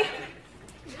say?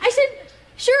 I said,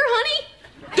 sure, honey.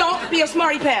 Don't be a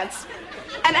smarty pants.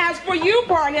 And as for you,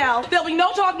 Parnell, there'll be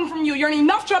no talking from you. You're in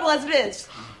enough trouble as it is.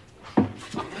 Hey,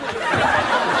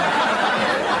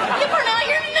 Parnell,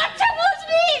 you're in enough trouble as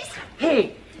it is.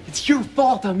 Hey, it's your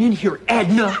fault I'm in here,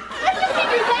 Edna. How do you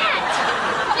figure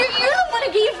that? You're the one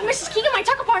who gave Mrs. Keegan my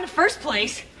tucker bar in the first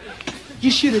place.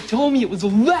 You should have told me it was a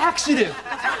laxative.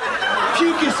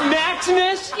 Pucus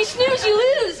maximus. You snooze, you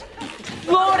lose.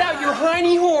 Blow it out your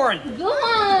hiney horn. Go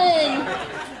on.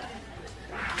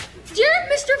 Dear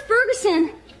Mr.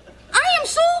 Ferguson, I am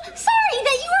so sorry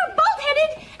that you are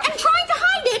bald-headed and trying to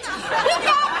hide it with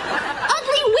that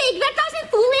ugly wig that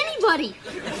doesn't fool anybody.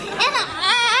 And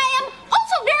I am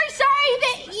also very sorry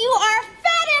that you are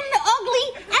fat and ugly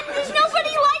and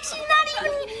nobody likes you, not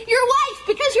even your wife,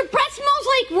 because your breath smells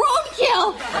like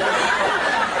roadkill.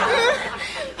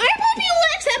 I hope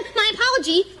you'll accept my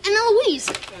apology, and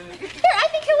Louise. Here, I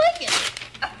think you'll like it.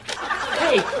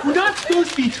 Hey, we're not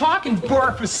supposed to be talking,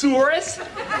 Barfosaurus.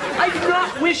 I do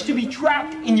not wish to be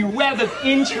trapped in your web of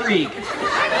intrigue.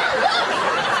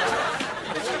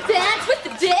 Dance with the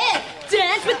dead!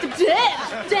 Dance with the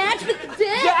dead! Dance with the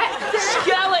dead! That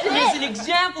skeleton is an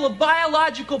example of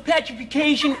biological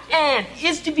petrification and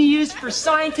is to be used for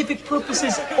scientific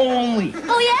purposes only.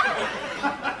 Oh, yeah?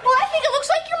 Well, I think it looks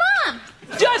like your mom.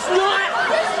 Does not!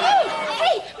 Does you?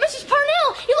 Hey, Mrs.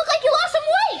 Parnell, you look like you lost some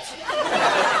weight.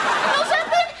 You know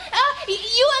something?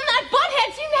 You and that butthead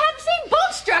seem to have the same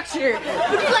bone structure.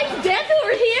 Would you like to dance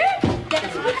over here?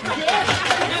 Dance with the dead.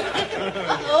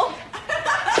 Uh-oh.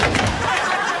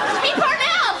 Hey,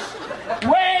 Parnell!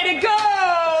 Way to go!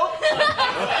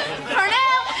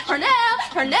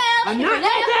 Parnell! I'm not.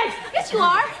 Yes, you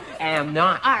are. Am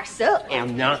not. Are so.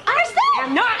 Am not. Are so.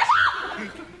 Am not.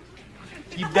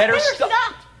 You better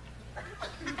stop.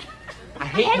 I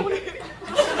hate you.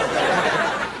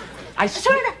 I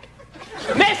swear.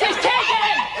 Mrs.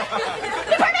 Taken!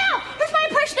 Hey, Parnell! Here's my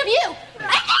impression of you.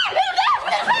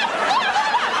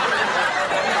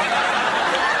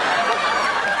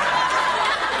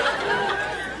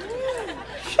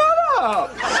 Shut up!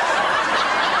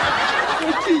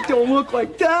 My teeth don't look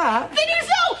like that. They do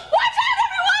so! Watch out,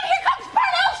 everyone! Here comes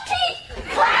Parnell's teeth!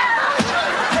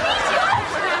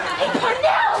 Hey,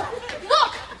 Parnell!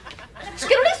 Look!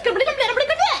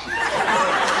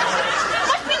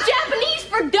 Must be Japanese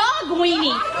for dog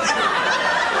weenie.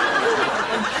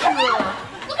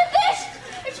 Look at this!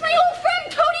 It's my old friend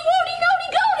Toady Woody Nody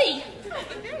Goody!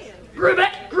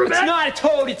 Gribbet! It's not a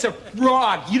toad, it's a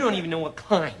frog. You don't even know what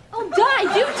kind. Oh, duh, I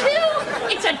do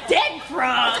too! It's a dead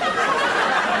frog!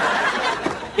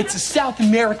 It's a South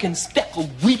American speckled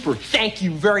weeper. Thank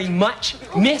you very much,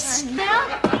 miss.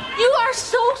 Parnell, you are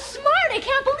so smart, I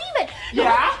can't believe it.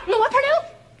 Yeah? You know what, Parnell?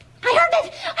 I heard that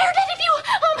if you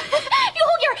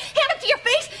hold your hand up to your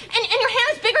face and your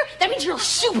hand is bigger, that means you're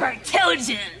super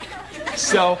intelligent.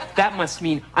 So, that must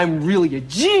mean I'm really a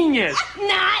genius.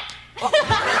 Not.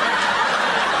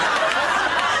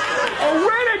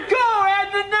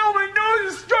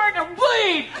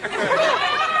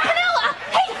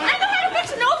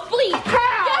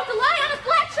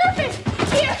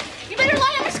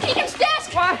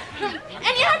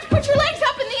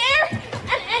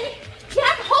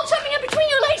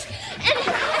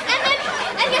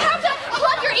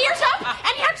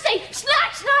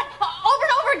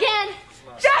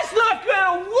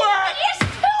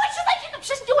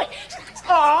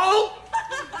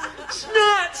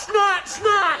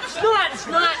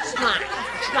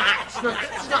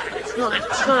 What's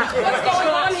going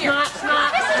on here? Mrs.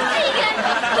 Keegan,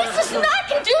 this is not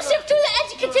conducive to the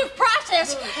educative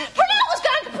process. Purnell has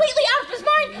gone completely out of his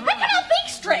mind. I cannot think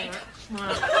straight.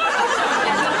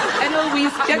 And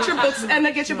Louise, get your books.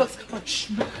 Emma, get your books. Shh.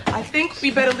 I think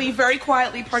we better leave very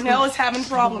quietly. Parnell is having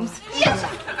problems. Yes.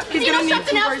 He's You gonna know need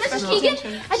something some else, very Mrs. special Keegan?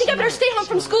 attention. I think I better stay home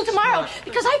from school tomorrow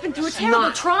because I've been through a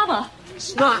terrible trauma.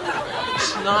 Snot.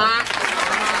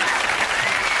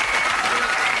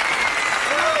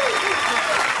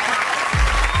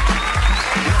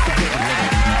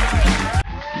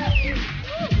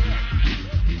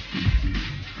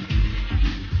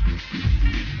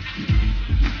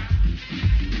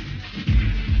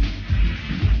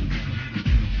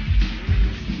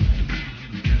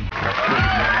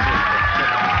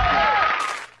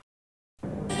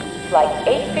 Flight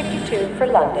 852 for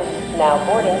London, now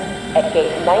boarding at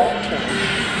gate 19.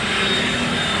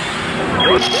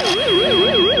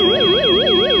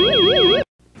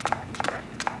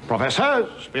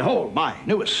 Professors, behold my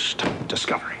newest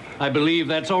discovery. I believe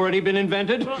that's already been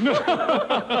invented. But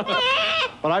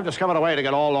I've discovered a way to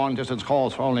get all long-distance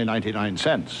calls for only 99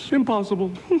 cents.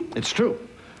 Impossible. It's true.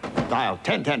 Dial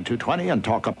 10-10-220 and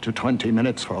talk up to 20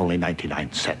 minutes for only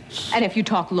 99 cents. And if you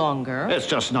talk longer? It's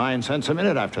just 9 cents a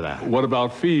minute after that. What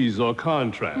about fees or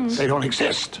contracts? They don't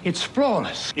exist. It's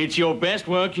flawless. It's your best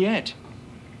work yet.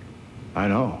 I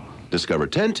know. Discover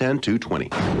 10-10-220.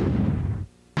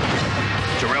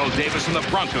 Terrell Davis and the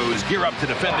Broncos gear up to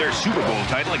defend their Super Bowl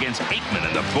title against Aikman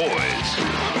and the boys.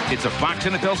 It's a Fox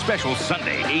NFL special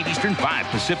Sunday, 8 Eastern, 5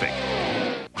 Pacific.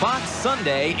 Fox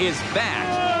Sunday is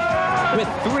back with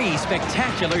 3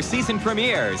 spectacular season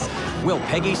premieres. Will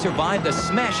Peggy survive the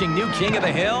smashing new King of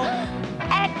the Hill?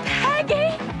 And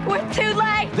Peggy with 2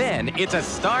 legs. Then it's a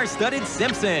star-studded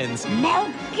Simpsons.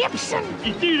 Mel Gibson.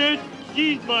 You see that?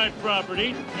 She's my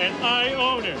property, and I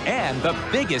own her. And the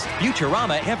biggest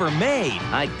Futurama ever made.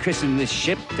 I christened this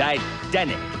ship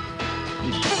Titanic.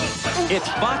 It's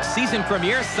Fox season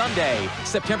premiere Sunday,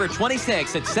 September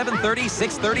 26th at 7:30,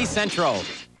 6:30 Central.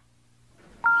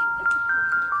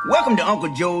 Welcome to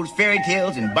Uncle Joe's Fairy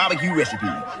Tales and Barbecue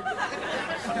Recipes.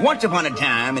 Once upon a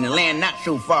time, in a land not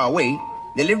so far away,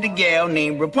 there lived a gal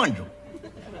named Rapunzel.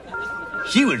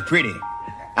 She was pretty.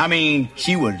 I mean,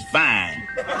 she was fine.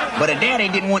 But her daddy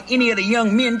didn't want any of the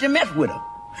young men to mess with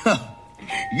her.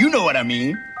 You know what I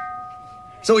mean.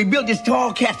 So he built this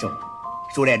tall castle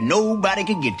so that nobody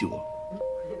could get to her.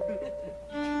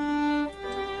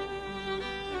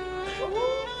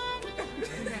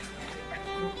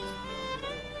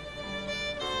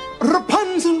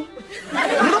 Rapunzel,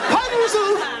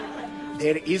 Rapunzel,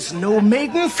 there is no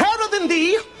maiden fairer than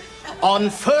thee. On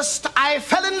first I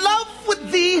fell in love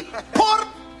with thee.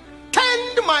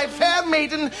 Portend, my fair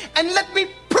maiden, and let me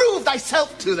prove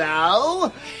thyself to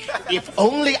thou. If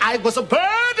only I was a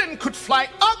bird and could fly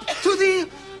up to thee,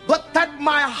 but that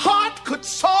my heart could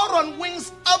soar on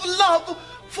wings of love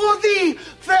for thee,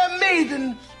 fair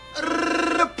maiden,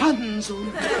 Rapunzel.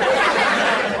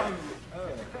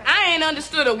 I ain't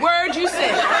understood a word you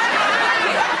said.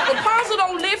 Rapunzel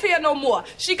don't live here no more.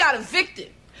 She got evicted.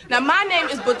 Now, my name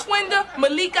is Betwinda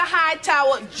Malika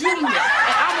Hightower Jr., and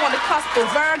I'm on the cusp of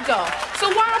Virgo. So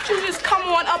why don't you just come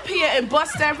on up here and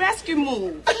bust that rescue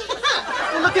move?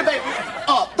 Well, look here, baby.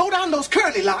 Throw down those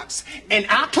curly locks, and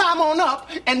I'll climb on up,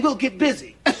 and we'll get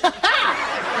busy.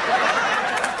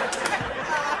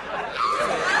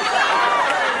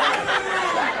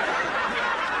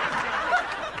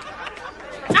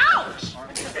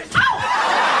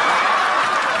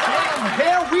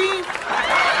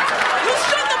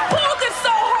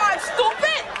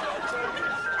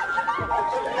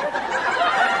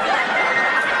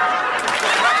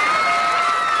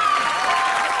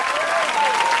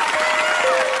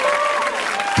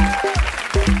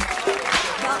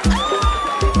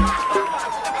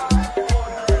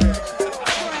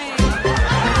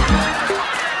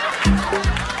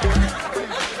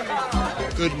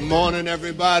 Good morning,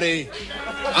 everybody.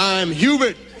 I'm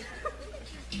Hubert.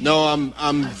 No,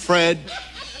 I'm Fred.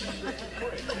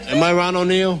 Am I Ron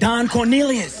O'Neill? Don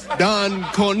Cornelius. Don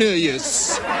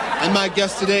Cornelius. And my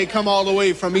guest today come all the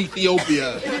way from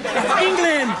Ethiopia.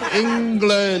 England.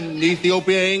 England.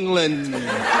 Ethiopia, England.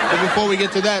 But before we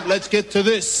get to that, let's get to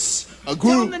this. A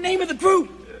group. Tell them the name of the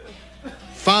group.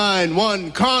 Fine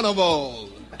One Carnival.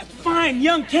 Fine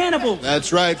Young Cannibals.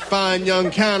 That's right, Fine Young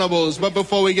Cannibals. But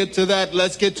before we get to that,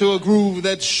 let's get to a groove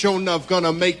that's sure enough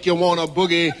gonna make you wanna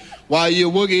boogie while you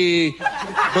boogie. On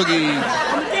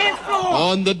the dance floor.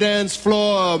 On the dance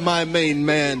floor, my main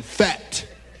man, Fat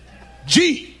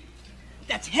G.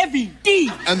 That's Heavy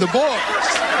D. And the boys.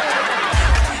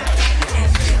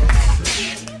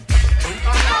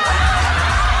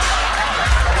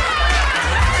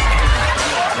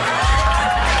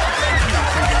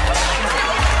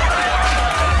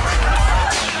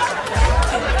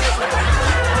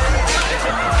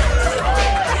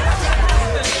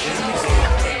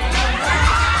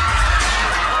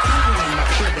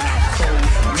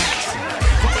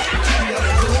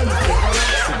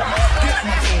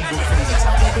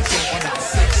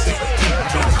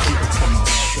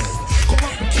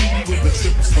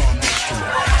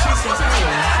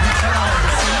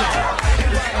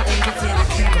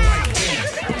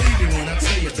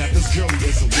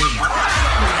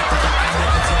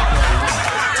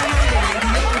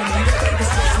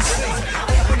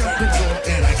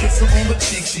 So on the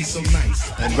cheek, she's so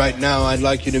nice. And right now, I'd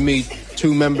like you to meet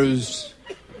two members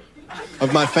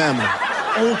of my family.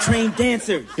 Old trained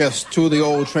dancers. Yes, two of the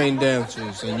old trained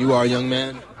dancers. And you are, young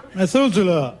man?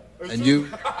 Ursula. And you?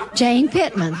 Jane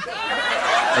Pittman.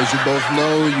 As you both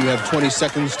know, you have 20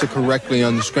 seconds to correctly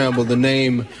unscramble the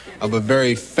name of a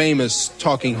very famous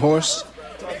talking horse.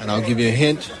 And I'll give you a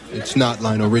hint, it's not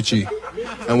Lionel Richie.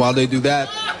 And while they do that,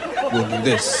 we'll do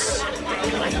this.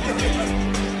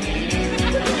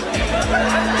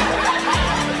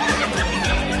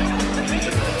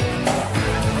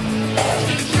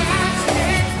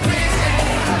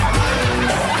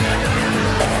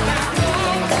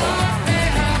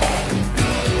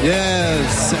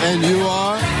 Yes, and you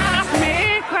are?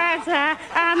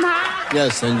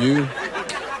 Yes, and you?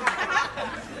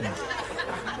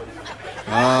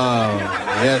 Oh,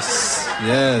 yes,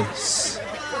 yes.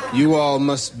 You all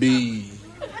must be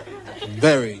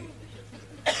very,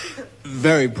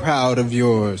 very proud of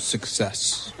your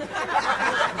success.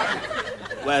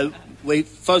 Well, we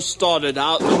first started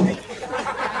out. Will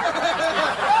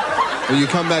you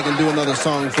come back and do another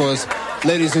song for us?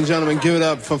 Ladies and gentlemen, give it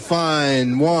up for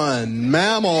Fine One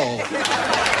Mammal.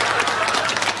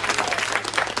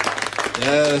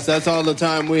 Yes, that's all the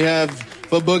time we have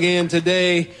for Boogieing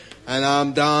today. And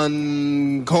I'm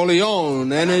Don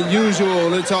Corleone. And as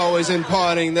usual, it's always in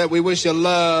parting that we wish you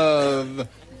love,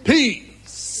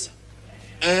 peace,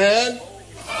 and...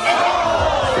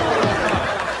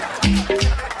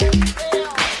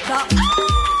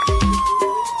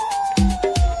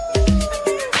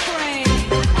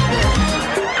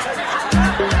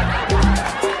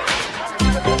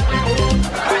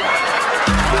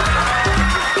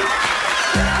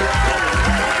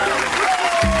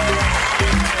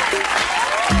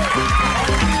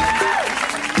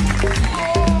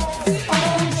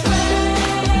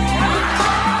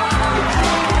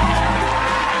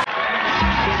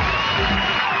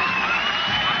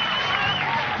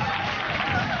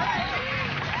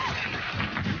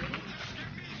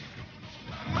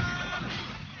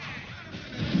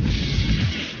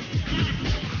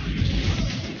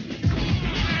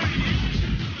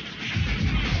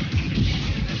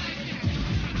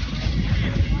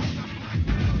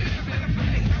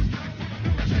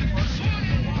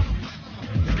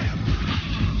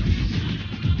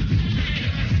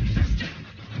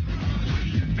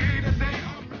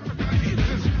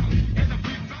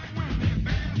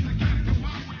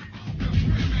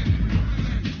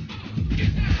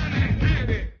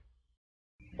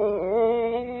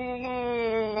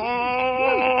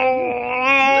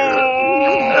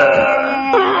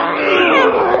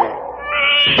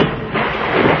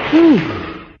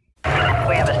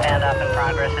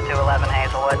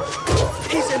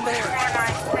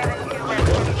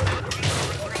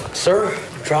 Sir,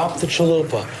 drop the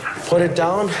chalupa. Put it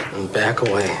down and back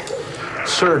away.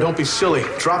 Sir, don't be silly.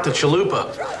 Drop the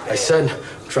chalupa. I said,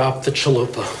 drop the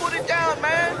chalupa. Put it down,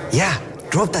 man. Yeah,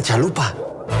 drop the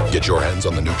chalupa. Get your hands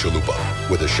on the new chalupa.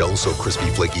 With a shell so crispy,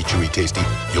 flaky, chewy, tasty,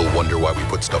 you'll wonder why we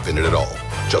put stuff in it at all.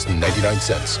 Just 99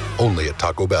 cents, only at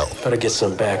Taco Bell. Better get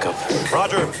some backup.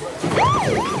 Roger.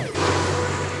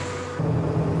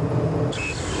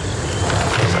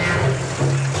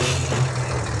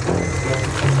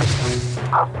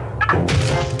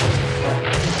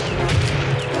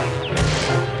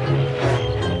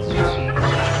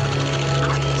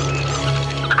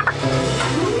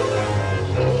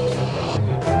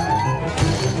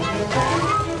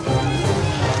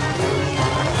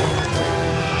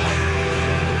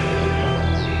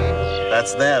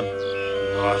 That's them.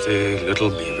 Naughty little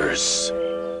beavers.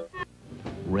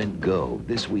 Rent Go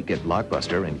this week at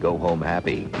Blockbuster and go home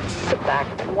happy. Back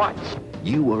once.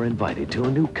 You are invited to a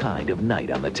new kind of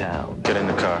night on the town. Get in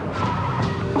the car.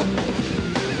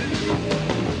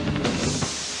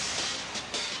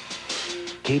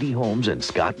 Katie Holmes and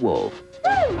Scott Wolf.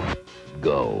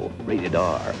 Go. Rated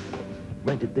R.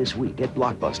 Rented this week at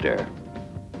Blockbuster.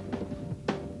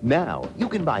 Now, you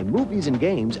can buy movies and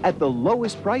games at the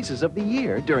lowest prices of the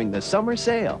year during the summer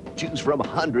sale. Choose from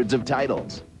hundreds of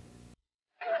titles.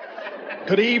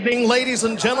 Good evening, ladies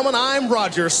and gentlemen. I'm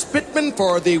Roger Spitman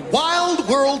for the Wild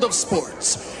World of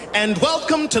Sports. And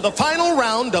welcome to the final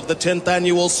round of the 10th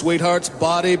Annual Sweethearts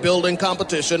Bodybuilding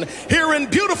Competition here in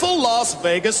beautiful Las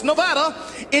Vegas, Nevada.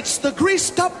 It's the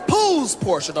greased up pose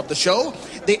portion of the show.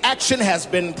 The action has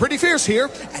been pretty fierce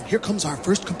here, and here comes our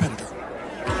first competitor.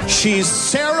 She's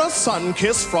Sarah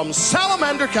Sunkiss from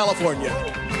Salamander, California.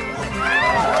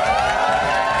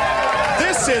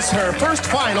 This is her first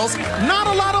finals. Not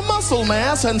a lot of muscle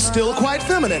mass and still quite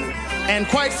feminine. And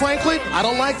quite frankly, I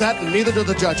don't like that, and neither do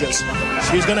the judges.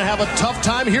 She's gonna have a tough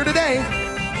time here today.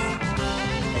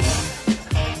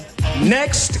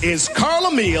 Next is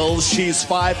Carla Meals. She's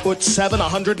 5'7",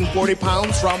 140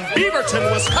 pounds from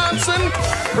Beaverton, Wisconsin.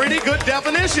 Pretty good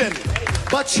definition.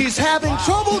 But she's having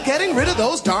trouble getting rid of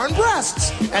those darn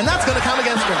breasts. And that's going to come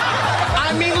against her.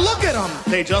 I mean, look at them.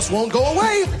 They just won't go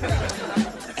away.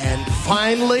 And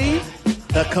finally,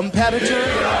 the competitor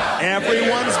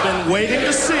everyone's been waiting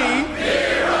to see.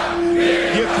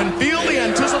 You can feel the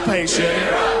anticipation.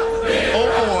 Oh,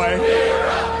 boy.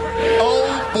 Oh,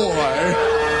 boy.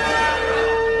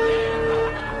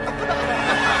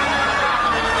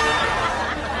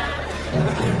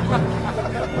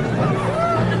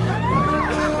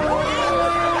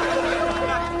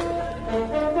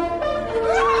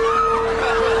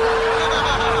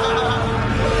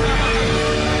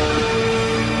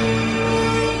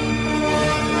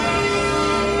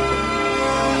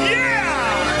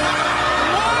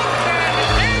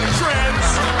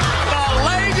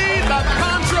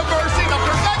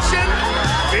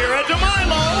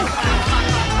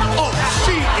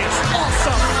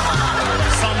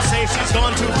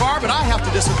 Gone too far, but I have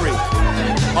to disagree.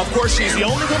 Of course, she's the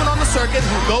only woman on the circuit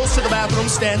who goes to the bathroom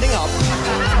standing up.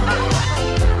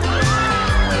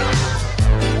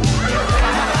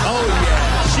 Oh,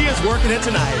 yeah. She is working it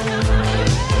tonight.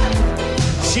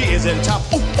 She is in top.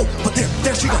 Oh, but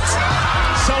there she goes.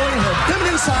 Showing her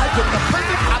feminine side with the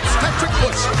perfect obstetric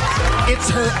push.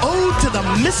 It's her ode to the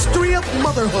mystery of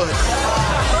motherhood.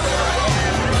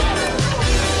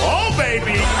 Oh,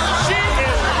 baby. She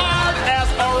is hard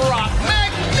as a rock.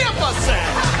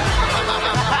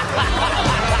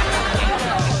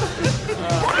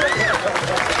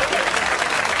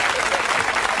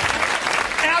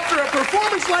 After a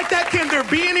performance like that, can there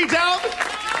be any doubt?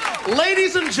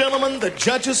 Ladies and gentlemen, the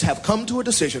judges have come to a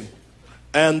decision.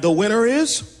 And the winner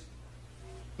is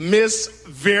Miss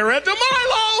Vera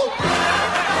DeMilo.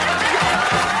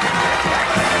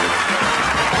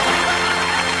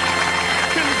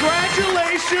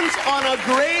 Congratulations on a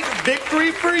great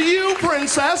victory for you,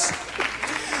 Princess.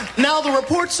 Now, the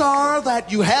reports are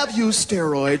that you have used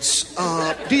steroids.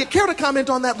 Do you care to comment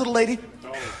on that, little lady?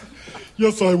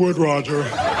 Yes, I would, Roger.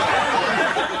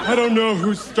 I don't know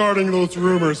who's starting those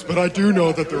rumors, but I do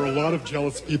know that there are a lot of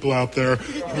jealous people out there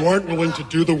who aren't willing to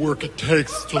do the work it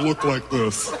takes to look like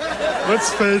this.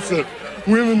 Let's face it,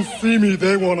 women see me,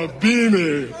 they want to be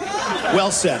me.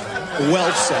 Well said.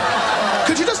 Well said.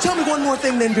 Could you just tell me one more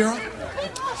thing then, Vera?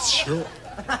 Sure.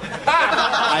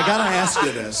 I gotta ask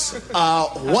you this.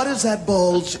 What is that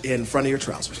bulge in front of your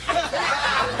trousers?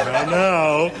 Well,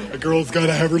 now, a girl's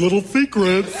gotta have her little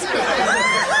secrets.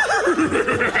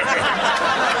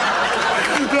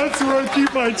 That's where I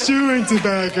keep my chewing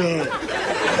tobacco.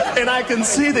 And I can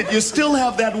see that you still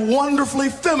have that wonderfully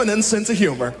feminine sense of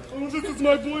humor. Oh, this is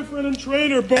my boyfriend and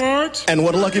trainer, Bart. And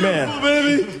what a lucky man. Oh,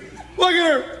 baby. Look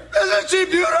at her. Isn't she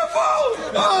beautiful?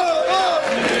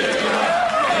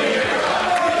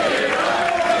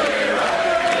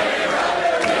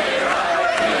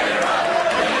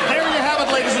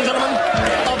 Ladies and gentlemen,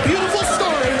 a beautiful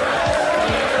story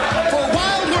for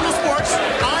Wild World of Sports.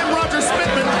 I'm Roger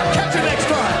Spitman. Catch you next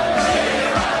time.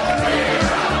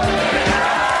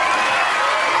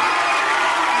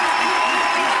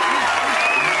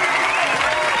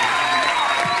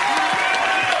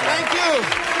 Thank you.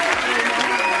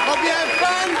 Hope you had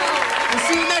fun. We'll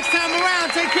see you next time around.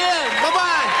 Take care. Bye-bye.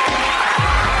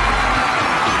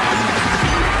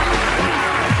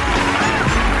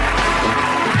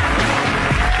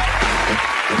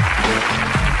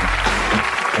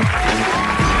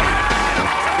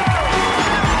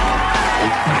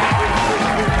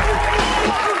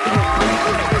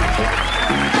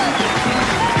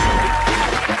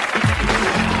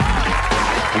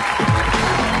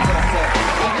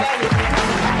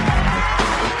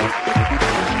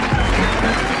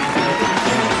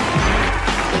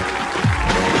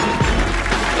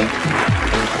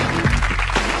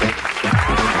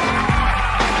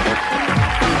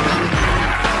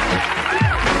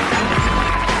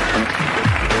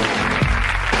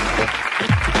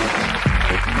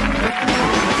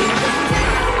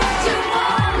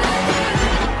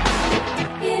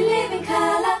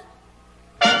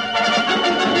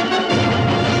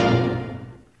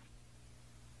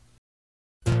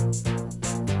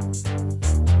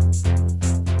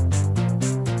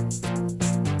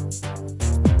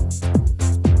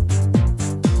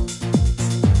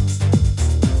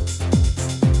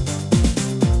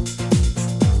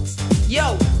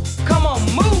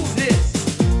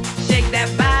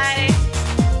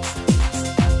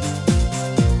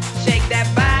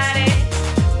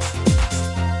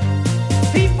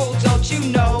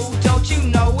 Don't you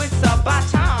know it's about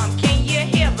time? Can you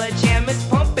hear the jam is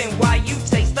pumping while you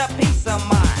taste a piece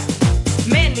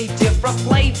different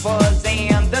flavors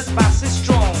and the spice is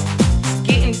strong.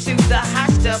 Getting to the hot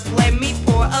stuff, let me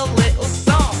pour a little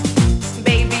song.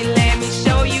 Baby, let me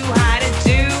show you how to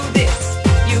do this.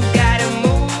 You gotta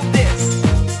move this.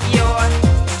 You're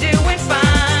doing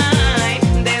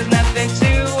fine. There's nothing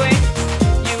to it.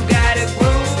 You gotta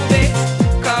groove it.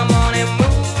 Come on and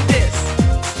move this.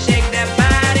 Shake that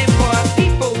body for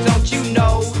people. Don't you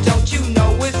know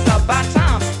it's about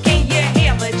time? Can you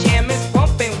hear the jam is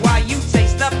pumping while you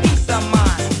taste a piece of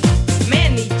mine?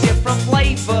 Many different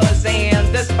flavors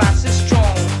and the spice is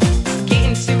strong.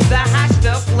 Getting to the hot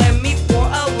stuff, let me pour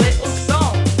a little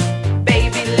song.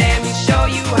 Baby, let me show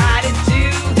you how to do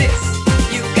this.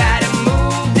 You gotta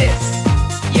move this.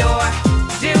 You're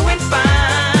doing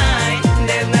fine.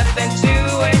 There's nothing to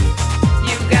it.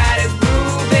 You gotta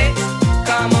groove it.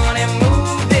 Come on and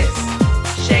move this.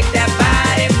 Shake that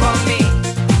body for me.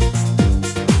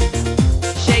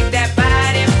 Shake that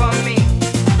body for me.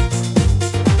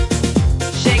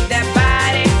 Shake that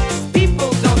body.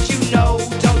 People, don't you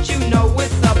know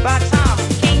it's about time?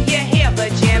 Can you hear the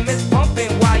jam is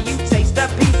pumping while you taste a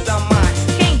piece of mine?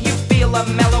 Can you feel a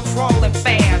mellow crawling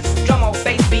fast? Drum on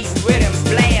bass beat, rhythm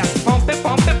blast. Pump it,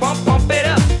 pump it, pump it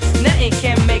up. Nothing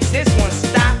can make this one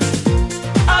stop.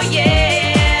 Oh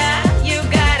yeah, you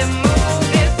gotta move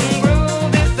this and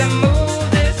groove this and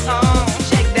move this on.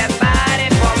 Shake that body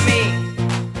for me.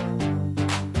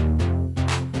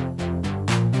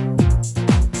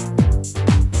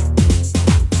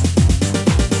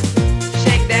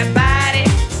 Shake that body,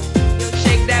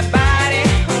 shake that body,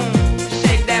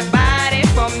 shake that body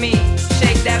for me.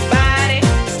 Shake that body.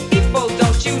 People,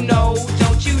 don't you know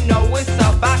it's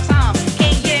about time?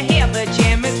 Can you hear the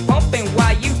jam is pumping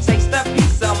while you taste a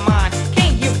piece of mine?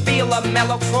 Can you feel a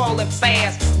mellow crawling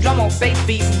fast? Drum on bass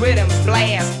beat, rhythm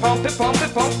blast. Pump it, pump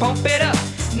it, pump it up.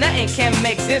 Nothing can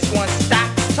make this one stop.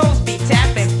 Toes be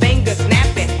tapping, fingers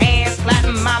snapping, hands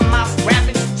clapping, my mouth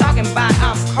rapping, talking about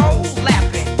I'm cold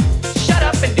laughing. Shut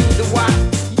up and do the why.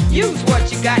 Use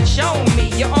what you got, show me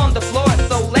you're on the floor,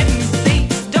 so let me see.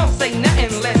 Don't say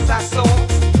nothing unless I saw.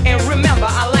 And remember,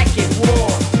 I like it raw.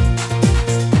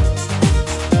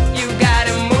 You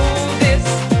gotta move this.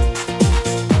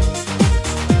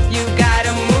 You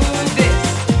gotta move this.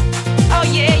 Oh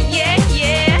yeah, yeah,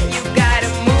 yeah. You gotta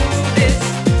move this.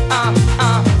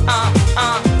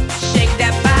 Shake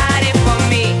that body for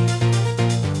me.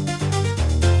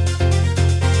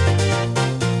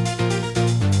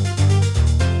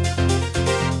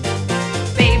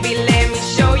 Baby, let me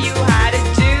show you how to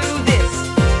do this.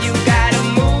 You gotta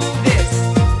move this.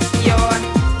 You're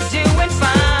doing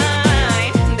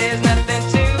fine. There's nothing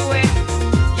to it.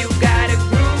 You gotta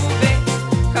groove it.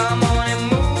 Come on and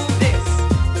move this.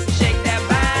 Shake that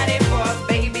body for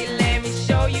baby. Let me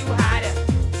show you how to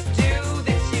do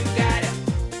this. You gotta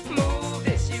move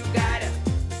this. You gotta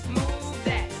move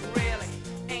that. Really,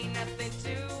 ain't nothing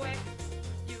to it.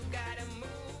 You gotta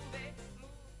move it.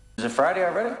 Is it Friday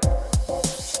already?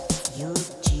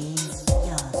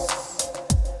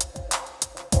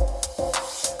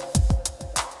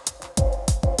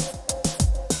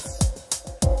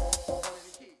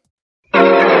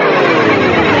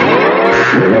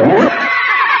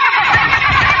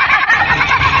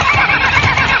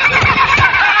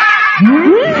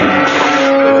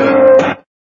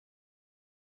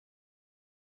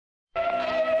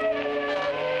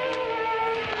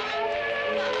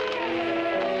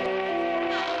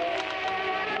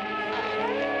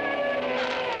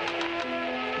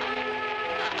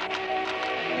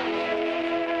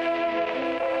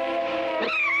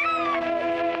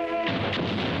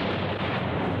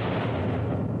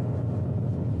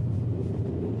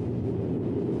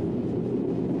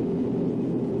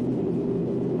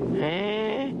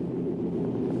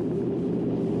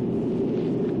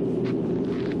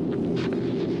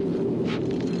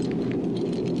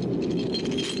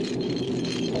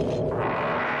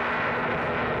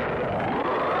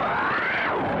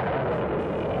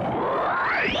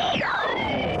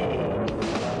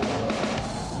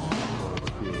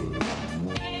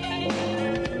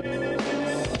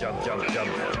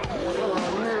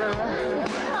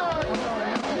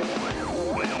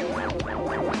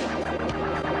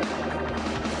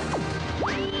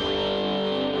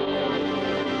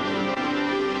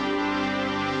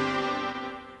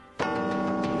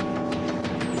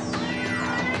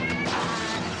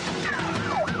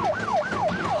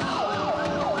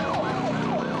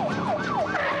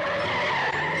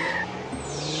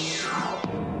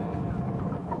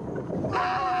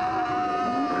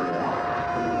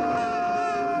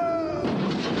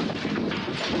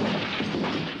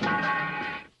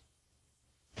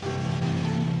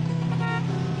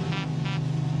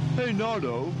 Hey,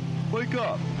 Nardo, Wake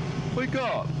up! Wake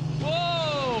up!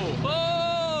 Whoa!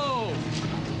 Whoa!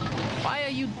 Why are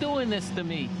you doing this to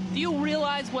me? Do you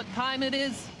realize what time it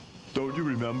is? Don't you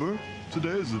remember? Today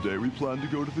is the day we plan to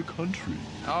go to the country.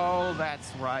 Oh,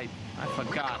 that's right. I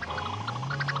forgot.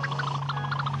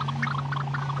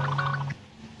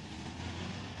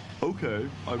 Okay,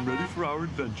 I'm ready for our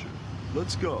adventure.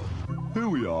 Let's go. Here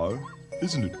we are.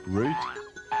 Isn't it great?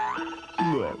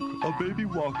 Look, a baby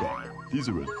waka. These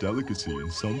are a delicacy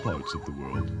in some parts of the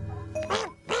world.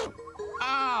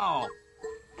 Ow!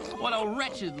 What a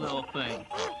wretched little thing.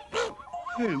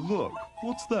 Hey, look.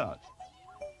 What's that?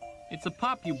 It's a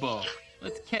popubo.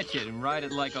 Let's catch it and ride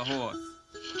it like a horse.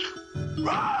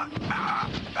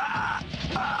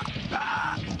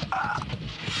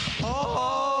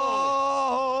 Oh!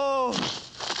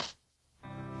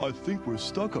 I think we're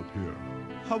stuck up here.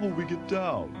 How will we get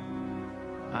down?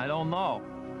 I don't know.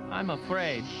 I'm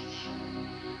afraid.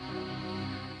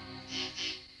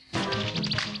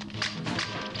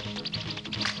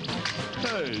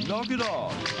 Hey, knock it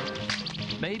off.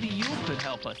 Maybe you could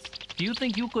help us. Do you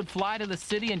think you could fly to the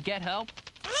city and get help?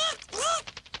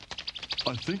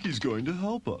 I think he's going to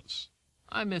help us.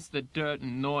 I miss the dirt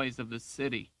and noise of the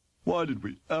city. Why did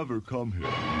we ever come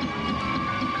here?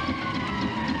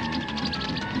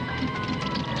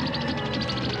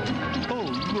 Oh,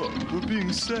 look, we're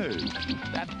being saved.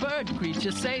 That bird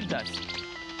creature saved us.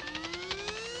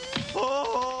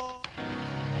 Oh!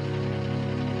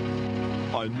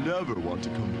 I never want to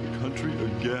come to the country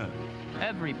again.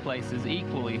 Every place is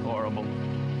equally horrible.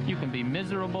 You can be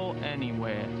miserable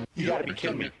anywhere. You gotta be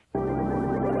kidding me.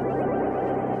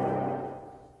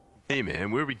 Hey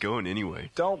man, where are we going anyway?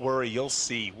 Don't worry, you'll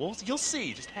see. You'll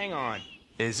see. Just hang on.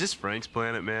 Is this Frank's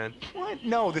planet, man? What?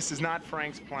 No, this is not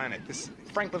Frank's planet.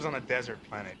 Frank lives on a desert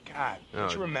planet. God,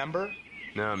 don't you remember?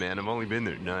 No, man, I've only been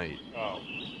there at night. Oh.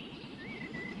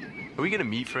 Are we gonna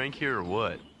meet Frank here or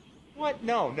what? What?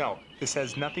 No. This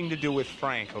has nothing to do with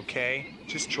Frank, okay?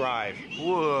 Just drive.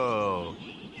 Whoa.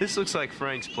 This looks like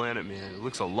Frank's planet, man. It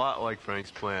looks a lot like Frank's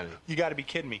planet. You gotta be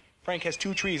kidding me. Frank has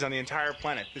 2 trees on the entire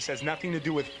planet. This has nothing to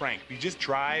do with Frank. You just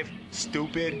drive,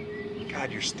 stupid.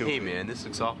 God, you're stupid. Hey, man, this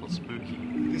looks awful spooky.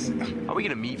 Are we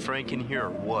gonna meet Frank in here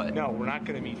or what? No, we're not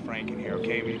gonna meet Frank in here,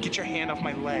 okay? Get your hand off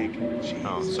my leg. Jeez.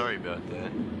 Oh, sorry about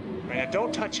that. Right, now,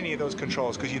 don't touch any of those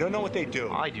controls, because you don't know what they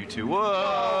do. I do too. Whoa!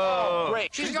 Oh,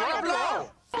 great. She's gonna blow!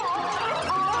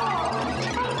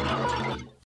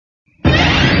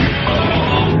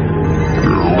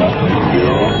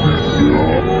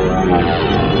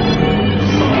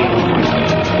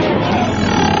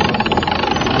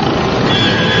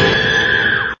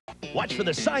 Watch for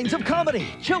the signs of comedy.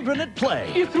 Children at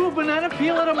play. You threw a banana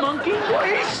peel at a monkey? Well,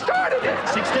 he started it.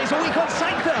 6 days a week on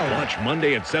Seinfeld. Watch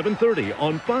Monday at 7:30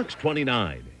 on Fox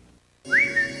 29.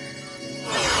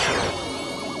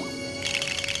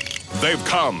 They've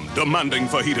come, demanding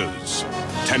fajitas.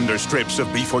 Tender strips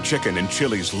of beef or chicken in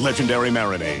Chili's legendary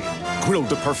marinade. Grilled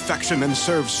to perfection and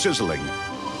served sizzling.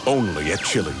 Only at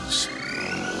Chili's.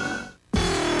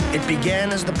 It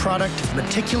began as the product of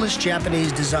meticulous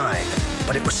Japanese design,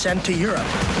 but it was sent to Europe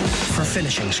for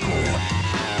finishing school.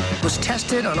 It was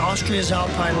tested on Austria's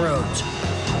Alpine roads,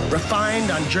 refined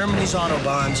on Germany's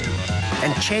autobahns,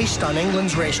 and chased on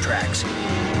England's racetracks.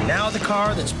 Now the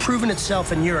car that's proven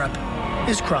itself in Europe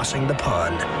is crossing the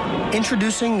pond.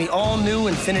 Introducing the all-new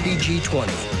Infiniti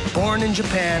G20. Born in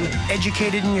Japan,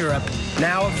 educated in Europe,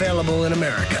 now available in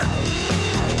America.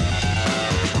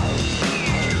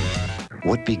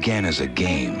 What began as a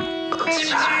game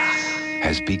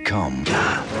has become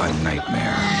a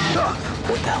nightmare.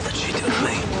 What the hell did she do to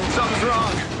me? Something's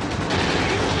wrong.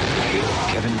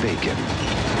 Kevin Bacon.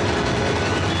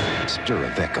 Stir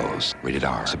of Echoes. Rated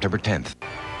R. September 10th.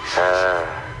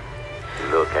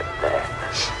 Look at that.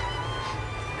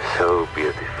 So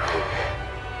beautiful.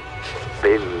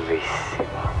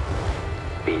 Bellissimo.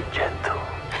 Be gentle.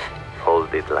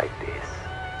 Hold it like this.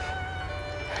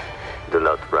 Do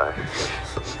not rush.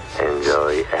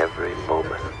 Enjoy every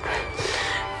moment.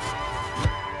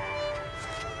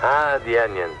 Ah, the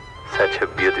onion. Such a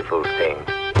beautiful thing.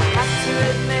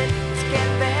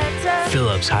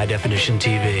 Philips High Definition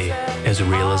TV. As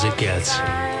real as it gets.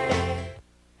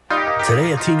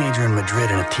 Today, a teenager in Madrid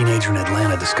and a teenager in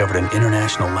Atlanta discovered an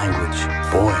international language,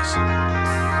 boys.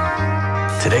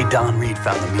 Today, Don Reed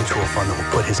found the mutual fund that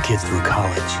will put his kids through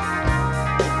college.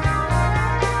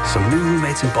 Some new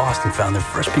roommates in Boston found their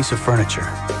first piece of furniture.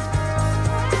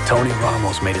 Tony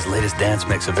Ramos made his latest dance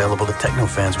mix available to techno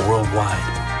fans worldwide.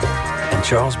 And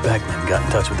Charles Beckman got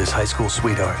in touch with his high school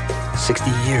sweetheart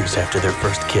 60 years after their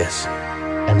first kiss.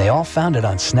 And they all found it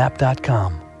on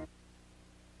Snap.com.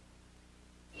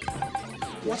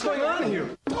 What's going on here?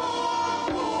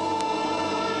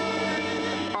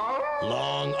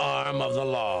 Long arm of the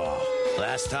law.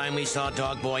 Last time we saw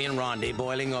Dog Boy and Rondi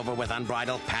boiling over with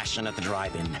unbridled passion at the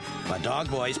drive-in. But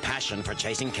Dog Boy's passion for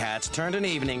chasing cats turned an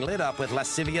evening lit up with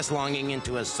lascivious longing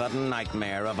into a sudden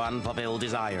nightmare of unfulfilled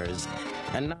desires.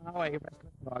 And now a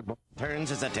restless Dog Boy turns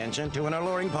his attention to an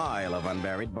alluring pile of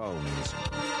unburied bones.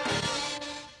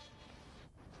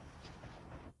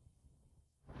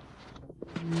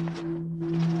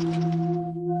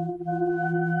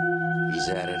 He's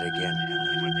at it again,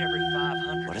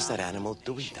 Helen. What is that animal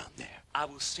doing down there? I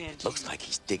will send Looks like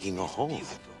he's digging a hole.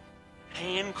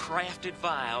 handcrafted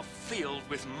vial filled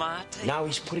with my taste. Now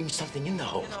he's putting something in the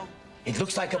hole. It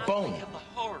looks like a bone.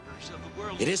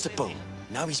 It is a bone.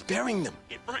 Now he's burying them.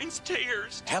 It brings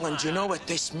tears. Helen, do you know what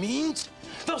this means?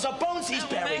 Those are bones he's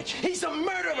burying. He's a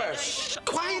murderer.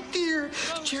 Quiet, dear.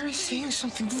 Jerry's saying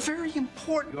something very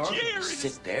important. You're going to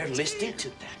sit there listening to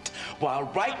that, while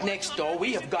right next door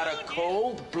we have got a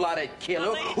cold-blooded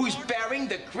killer who's burying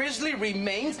the grisly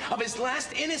remains of his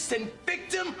last innocent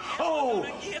victim.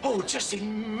 Oh, just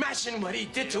imagine what he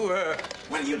did to her.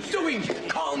 What are you doing?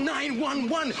 Call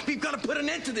 911. We've got to put an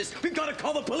end to this. We've got to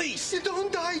call the police.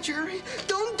 Don't die, Jerry.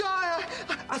 Don't die.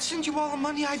 I'll send you all the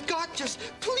money I've got. Just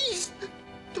please,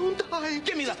 don't die.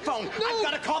 Give me the phone. No. I've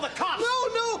got to call the cops.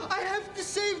 No. I have to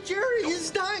save Jerry.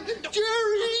 He's dying.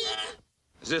 Jerry!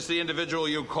 Is this the individual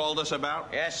you called us about?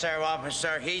 Yes, sir,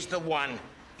 officer. He's the one.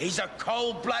 He's a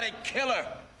cold-blooded killer.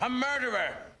 A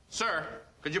murderer. Sir,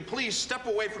 could you please step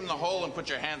away from the hole and put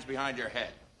your hands behind your head?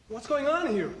 What's going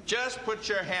on here? Just put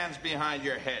your hands behind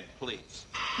your head, please.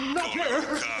 Not here.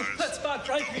 That's not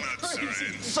driving me crazy.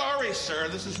 Sorry, sir.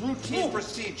 This is routine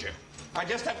procedure. I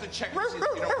just have to check to see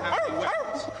if you don't have any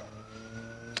weapons.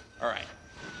 All right.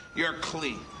 You're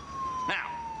clean. Now,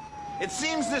 it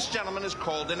seems this gentleman has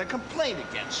called in a complaint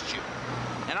against you.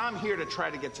 And I'm here to try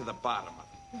to get to the bottom of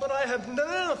it. But I haven't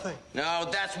done anything. No,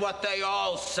 that's what they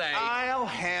all say. I'll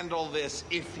handle this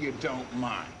if you don't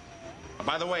mind.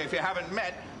 By the way, if you haven't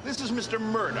met, this is Mr.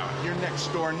 Murdoch, your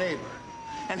next-door neighbor.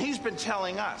 And he's been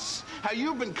telling us how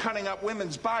you've been cutting up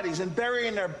women's bodies and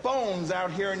burying their bones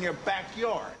out here in your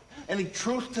backyard. Any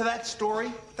truth to that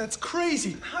story? That's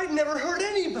crazy. I've never hurt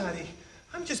anybody.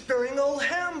 I'm just burying old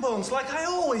ham bones like I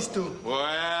always do. Well,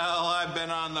 I've been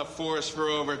on the force for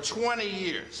over 20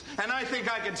 years, and I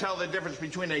think I can tell the difference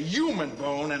between a human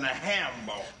bone and a ham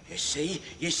bone. You see,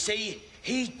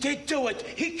 he did do it.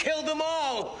 He killed them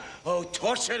all. Oh,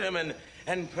 tortured them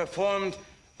and performed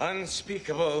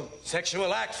unspeakable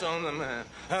sexual acts on them,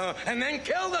 and then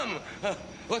killed them.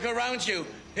 Look around you.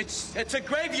 It's a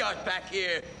graveyard back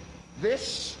here.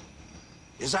 This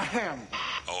is a ham.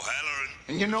 O'Halloran.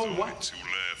 And you know what?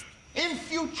 In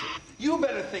future, you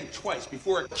better think twice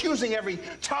before accusing every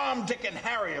Tom, Dick, and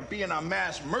Harry of being a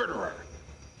mass murderer.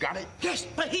 Got it? Yes,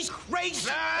 but he's crazy.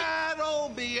 That'll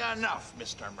be enough,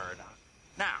 Mr. Murdoch.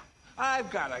 Now, I've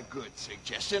got a good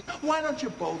suggestion. Why don't you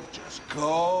both just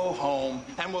go home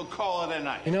and we'll call it a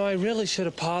night? You know, I really should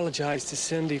apologize to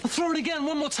Cindy. Throw it again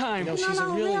one more time. You know, she's a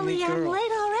really neat girl. I'm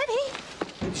late already.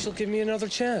 Maybe she'll give me another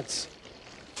chance.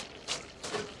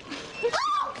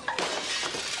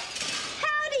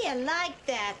 How do you like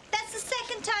that? That's the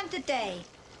second time today.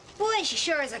 Boy, she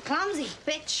sure is a clumsy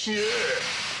bitch. Yeah.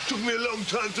 Took me a long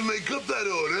time to make up that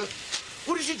order.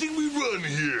 What does you think we run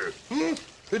here?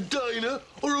 A diner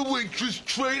or a waitress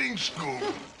training school?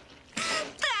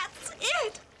 That's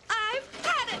it. I've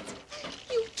had it.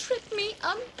 You tricked me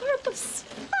on purpose.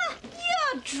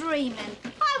 You're dreaming.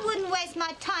 I wouldn't waste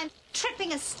my time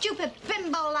tripping a stupid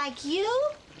bimbo like you.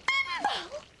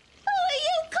 Bimbo? Who are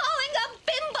you calling a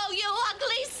bimbo, you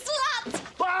ugly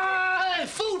slut? Bye!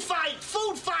 Food fight!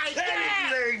 Food fight!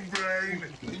 Hey, brain!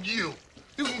 You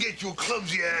can get your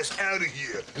clumsy ass out of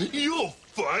here. You're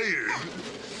fired.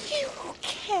 You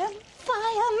can't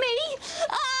fire me.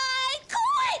 I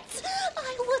quit.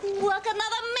 I wouldn't work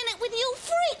another minute with you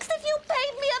freaks if you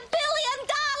paid me $1 billion.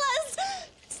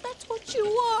 'Cause that's what you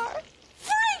are.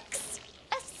 Freaks.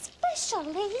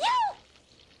 Especially you.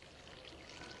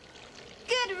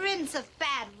 Good riddance of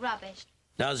bad rubbish.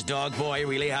 Does Dog Boy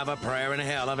really have a prayer in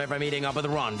hell of ever meeting up with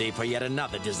Rondi for yet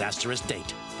another disastrous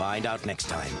date? Find out next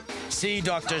time. See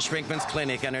Dr. Shrinkman's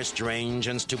clinic and her strange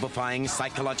and stupefying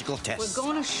psychological tests. We're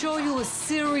going to show you a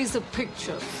series of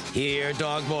pictures. Hear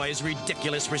Dog Boy's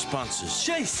ridiculous responses.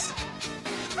 Chase!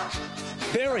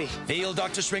 Barry! Feel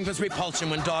Dr. Shrinkman's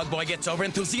repulsion when Dog Boy gets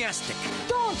over-enthusiastic.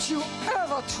 Don't you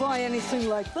ever try anything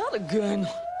like that again.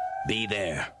 Be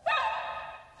there.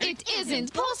 It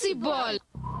isn't possible.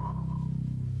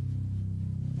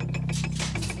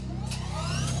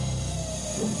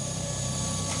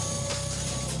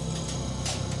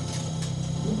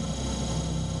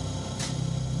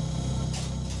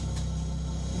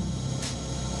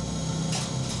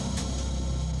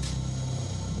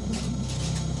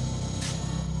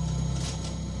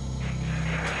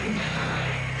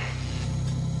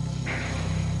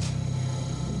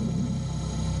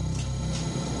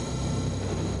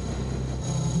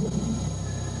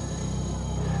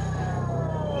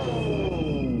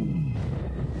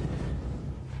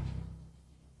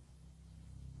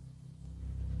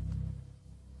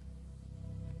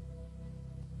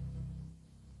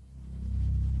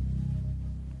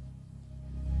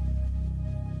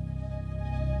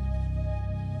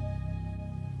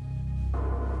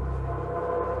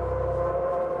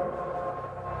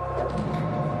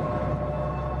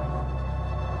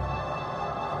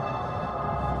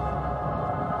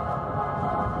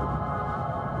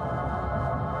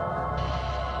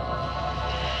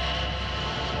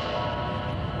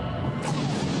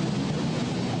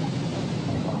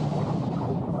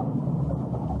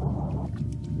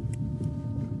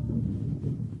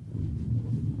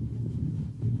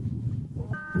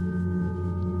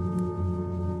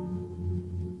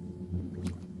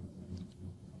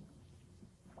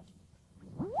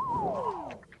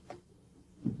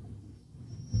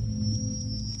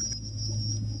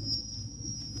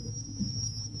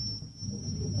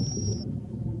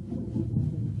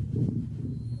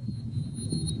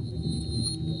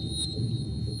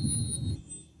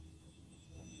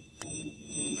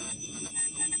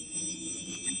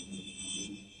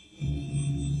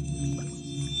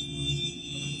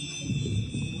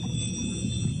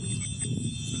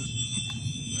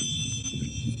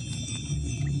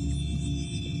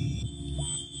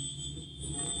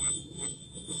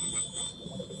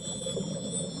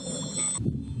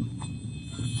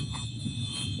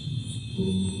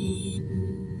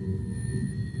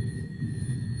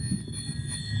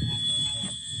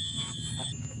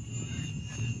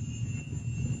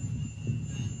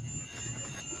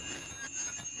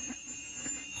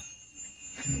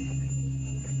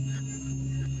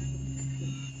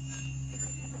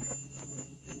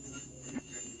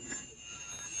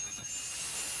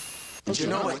 Do you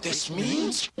know what this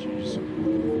means?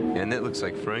 And that looks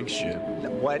like Frank's ship.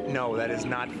 What? No, that is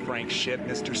not Frank's ship,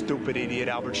 Mr. Stupid Idiot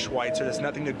Albert Schweitzer. That's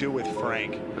nothing to do with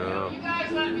Frank. Oh. You guys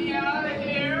let me out of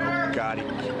here! Oh, God,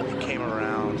 he came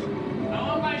around. I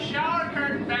want my shower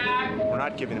curtain back! We're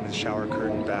not giving him his shower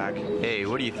curtain back. Hey,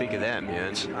 what do you think of that,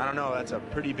 man? I don't know. That's a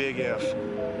pretty big if.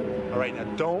 All right, now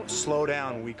don't slow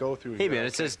down when we go through Hey, here. man,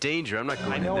 it says danger. I'm not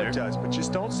going in there. I know it does, but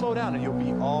just don't slow down and you'll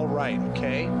be all right,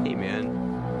 okay? Hey, man.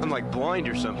 I'm like blind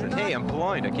or something. Hey, I'm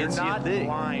blind. I can't see a thing. You're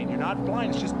not blind. You're not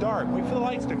blind. It's just dark. Wait for the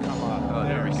lights to come up. Oh,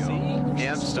 there we go. See?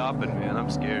 Yeah, I'm stopping, man. I'm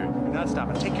scared. You're not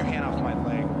stopping. Take your hand off my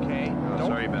leg, okay? Oh,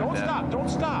 sorry about that. Don't stop. Don't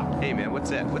stop. Hey, man,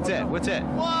 what's that? What's that? What's that?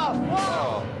 Whoa!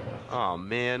 Whoa! Oh,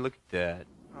 man, look at that.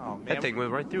 Oh, man. That thing went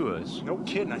right through us. No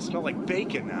kidding. I smell like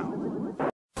bacon now.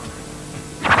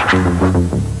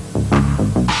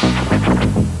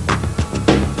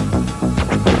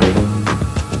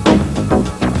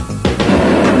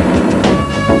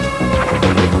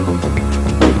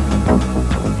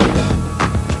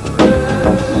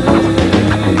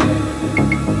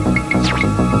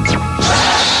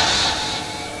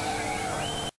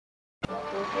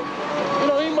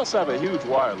 Have a huge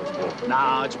wireless bill.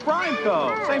 Nah, it's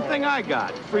Primeco. Same thing I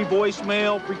got. Free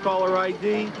voicemail, free caller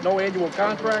ID, no annual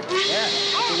contract. Yeah.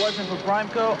 If it wasn't for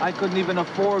Primeco, I couldn't even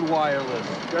afford wireless.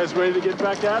 You guys ready to get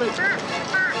back at it?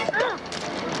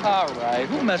 All right.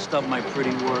 Who messed up my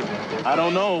pretty work? I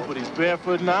don't know, but he's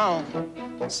barefoot now.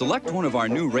 Select one of our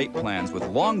new rate plans with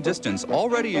long distance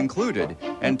already included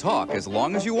and talk as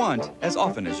long as you want, as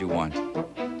often as you want.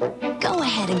 Go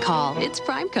ahead and call. It's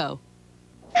Primeco.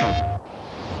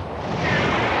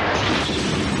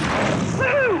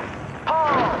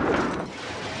 Paul!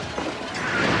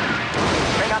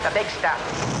 Bring out the big stuff.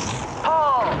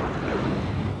 Paul!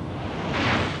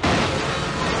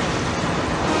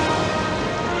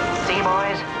 See,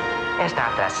 boys? It's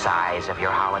not the size of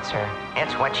your howitzer.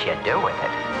 It's what you do with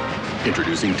it.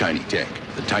 Introducing Tiny Tank,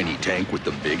 the tiny tank with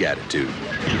the big attitude.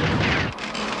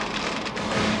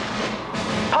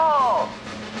 Paul!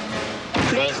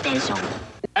 PlayStation.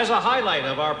 As a highlight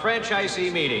of our franchisee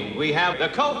meeting, we have the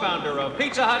co-founder of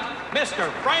Pizza Hut,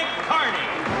 Mr. Frank Carney.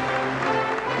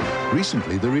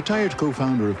 Recently, the retired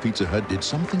co-founder of Pizza Hut did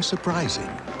something surprising.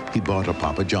 He bought a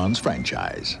Papa John's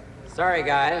franchise. Sorry,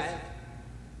 guys.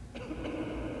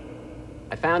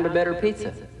 I found a better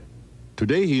pizza.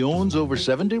 Today, he owns over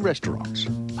 70 restaurants.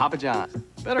 Papa John's.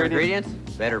 Better ingredients,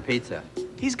 better pizza.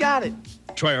 He's got it.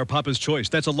 Try our Papa's Choice.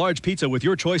 That's a large pizza with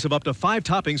your choice of up to 5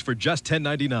 toppings for just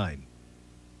 $10.99.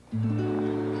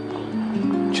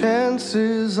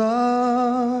 Chances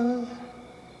are,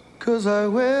 'cause I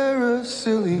wear a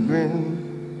silly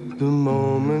grin the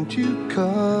moment you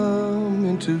come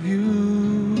into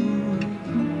view.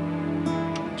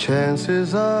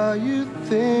 Chances are you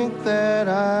think that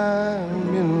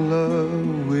I'm in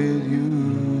love with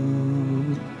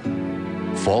you.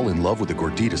 Fall in love with the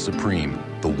Gordita Supreme.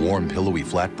 The warm, pillowy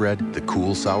flatbread, the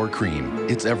cool sour cream.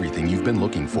 It's everything you've been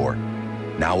looking for.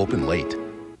 Now open late.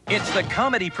 It's the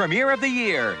comedy premiere of the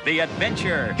year, The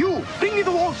Adventure. You, bring me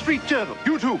the Wall Street Journal.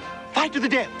 You two, fight to the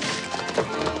death.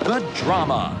 The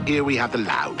drama. Here we have the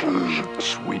loud.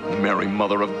 Sweet Mary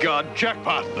Mother of God,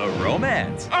 jackpot. The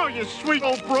romance. Oh, you sweet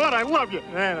old broad, I love you.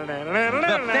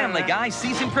 The Family Guy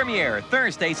season premiere,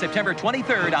 Thursday, September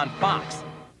 23rd on Fox.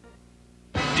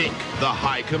 Dick, the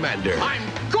High Commander. I'm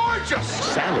gorgeous!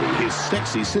 Sally, his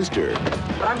sexy sister.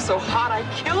 But I'm so hot I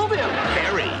killed him.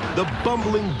 Harry, the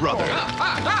bumbling brother.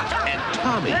 And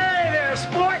Tommy. Hey there,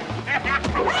 sport!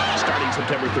 Starting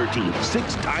September 13th,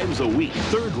 6 times a week.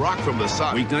 Third Rock from the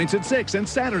Sun. Weeknights at 6 and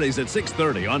Saturdays at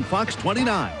 6:30 on Fox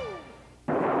 29.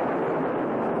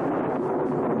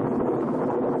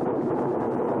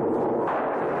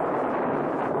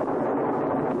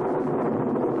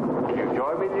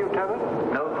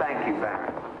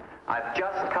 I've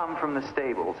just come from the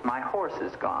stables. My horse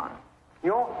is gone.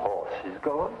 Your horse is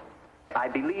gone? I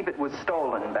believe it was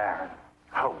stolen, Baron.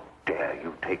 How dare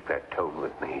you take that tone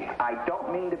with me? I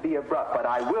don't mean to be abrupt, but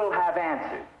I will have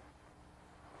answers.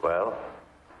 Well?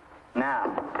 Now,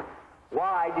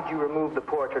 why did you remove the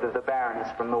portrait of the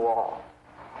Baroness from the wall?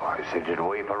 I sent it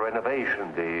away for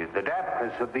renovation. The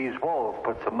dampness of these walls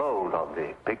puts a mold on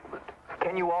the pigment.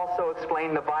 Can you also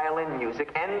explain the violin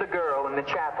music and the girl in the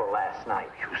chapel last night?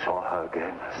 You saw her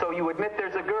again. So you admit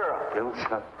there's a girl?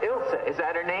 Ilsa. Ilsa, is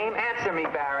that her name? Answer me,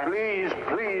 Baron. Please,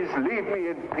 please, leave me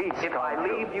in peace. If I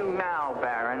leave you now,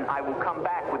 Baron, I will come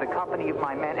back with a company of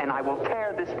my men and I will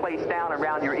tear this place down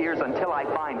around your ears until I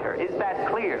find her. Is that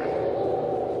clear?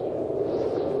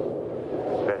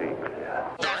 Very clear.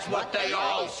 That's what they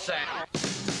all say.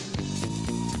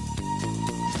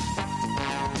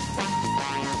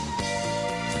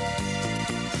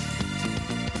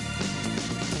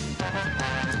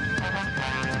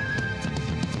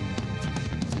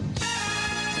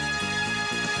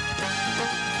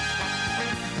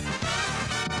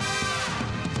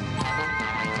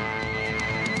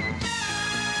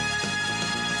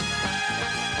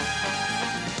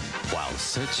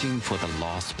 searching for the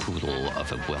lost poodle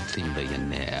of a wealthy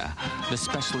millionaire, the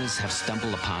specialists have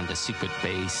stumbled upon the secret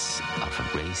base of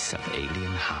a race of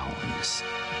alien hounds.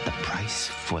 The price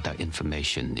for the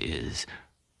information is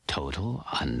total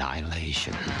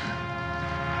annihilation.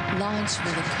 Launch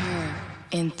will occur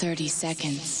in 30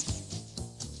 seconds.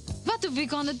 What are we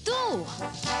gonna do?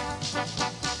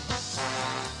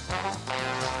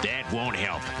 That won't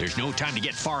help. There's no time to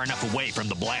get far enough away from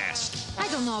the blast. I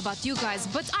don't know about you guys,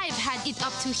 but I've had it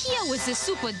up to here with this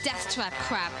super death trap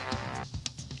crap.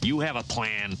 You have a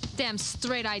plan? Damn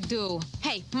straight I do.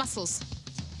 Hey, muscles.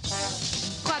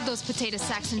 Grab those potato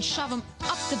sacks and shove them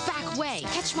up the back way.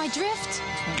 Catch my drift?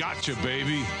 Gotcha,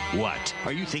 baby. What?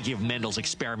 Are you thinking of Mendel's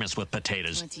experiments with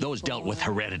potatoes? Those dealt with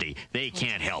heredity. They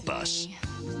can't help us.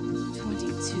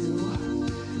 22,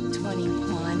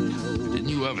 21. Didn't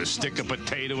you ever stick a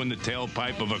potato in the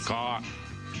tailpipe of a car?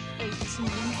 18,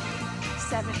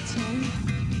 17,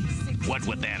 16. What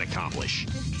would that accomplish?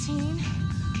 15,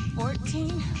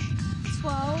 14,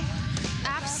 12.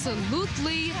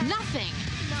 Absolutely nothing.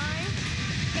 9,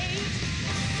 8,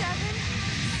 7,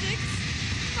 6,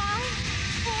 5,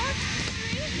 4,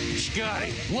 3.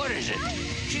 Scotty, what is it?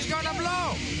 She's gonna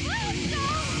blow.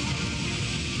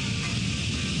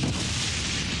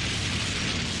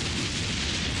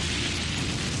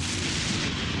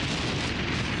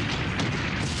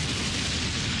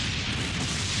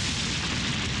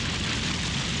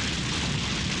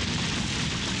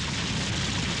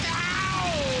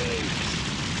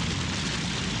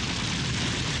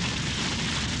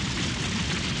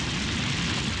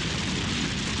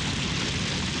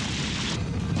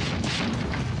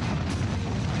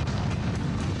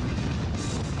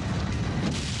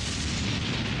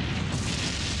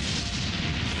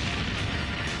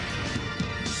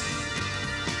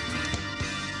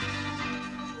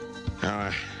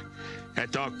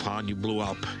 That dog pond you blew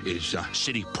up is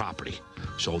city property.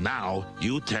 So now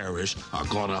you terrorists are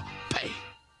gonna pay.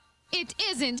 It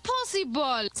isn't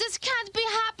possible. This can't be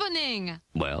happening.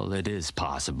 Well, it is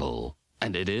possible,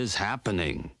 and it is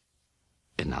happening.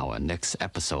 In our next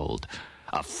episode,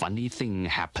 a funny thing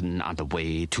happened on the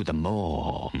way to the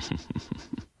mall.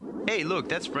 Hey, look,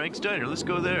 that's Frank's Diner. Let's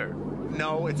go there.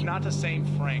 No, it's not the same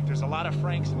Frank. There's a lot of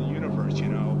Franks in the universe, you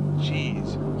know.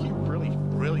 Jeez, you're really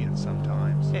brilliant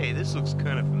sometimes. Hey, this looks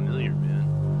kind of familiar,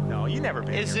 man. No, you never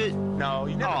been Is here. it? No,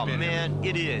 you never been here. Oh, man,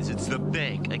 it is. It's the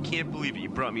bank. I can't believe it. You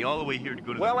brought me all the way here to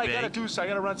go to Well, the I bank. gotta do so. I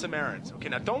gotta run some errands. Okay,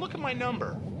 now don't look at my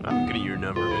number. I'm looking at your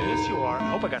number, man. Yes, you are.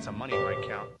 I hope I got some money in my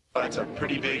account. That's a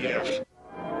pretty big if.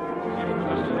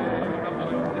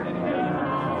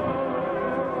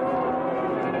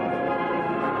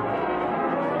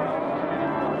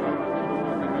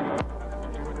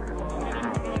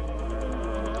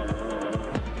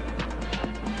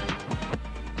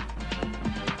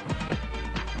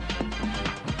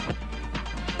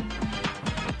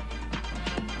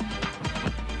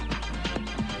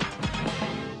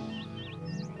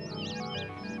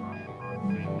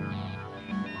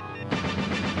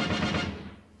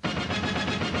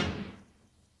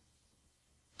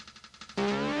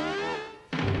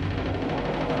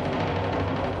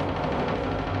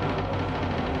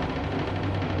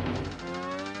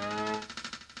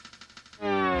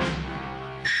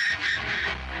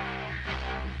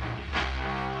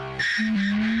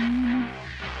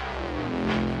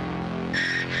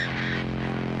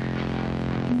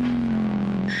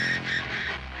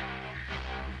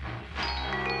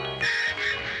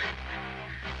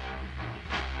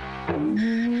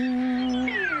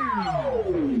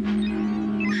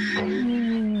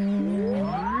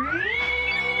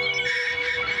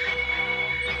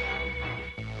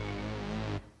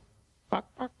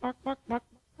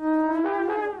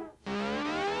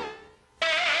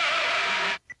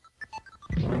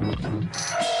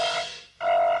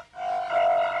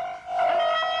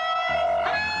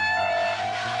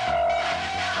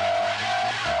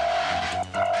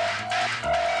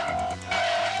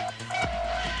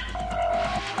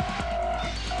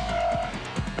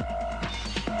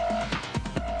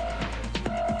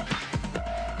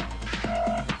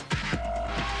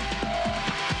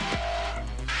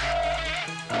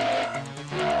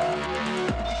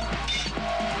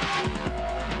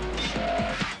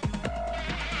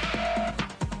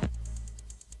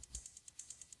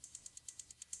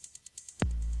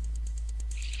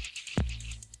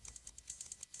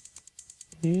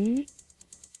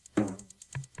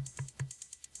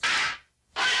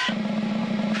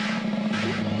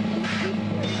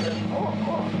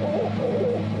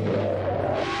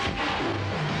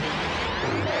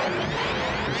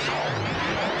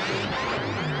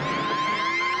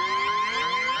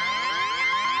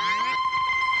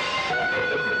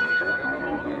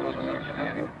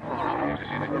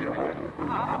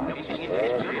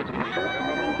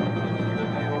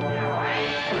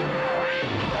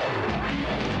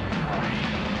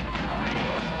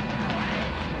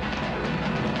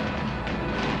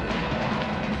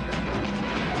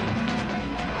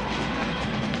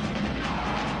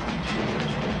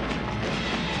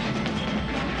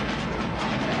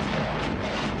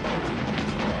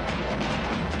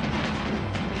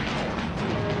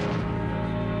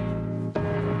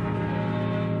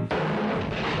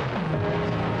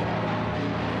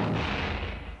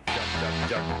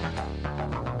 We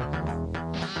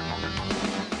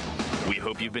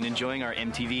hope you've been enjoying our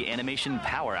MTV Animation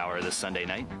Power Hour this Sunday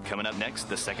night. Coming up next,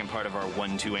 the second part of our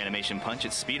 1-2 animation punch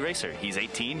at Speed Racer. He's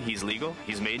 18, he's legal,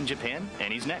 he's made in Japan,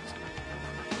 and he's next.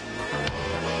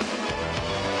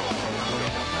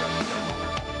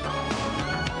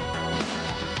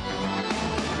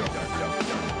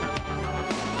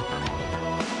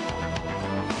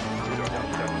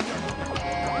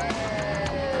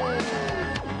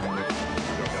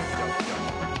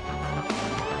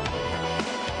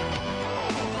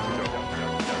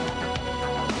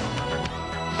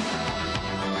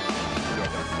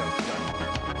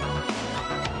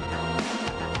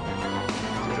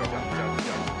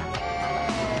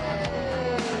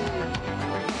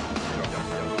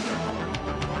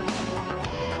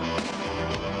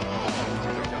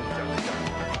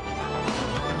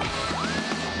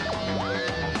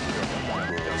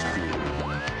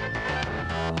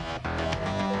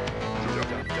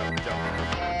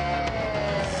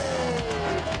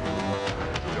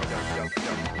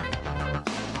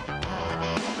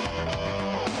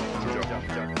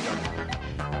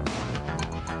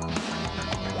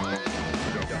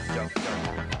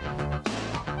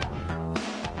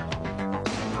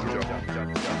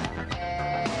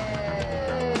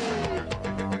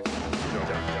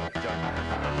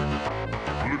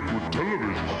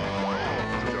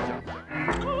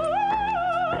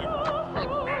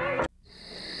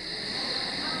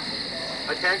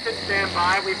 Attention, stand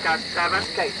by. We've got 7.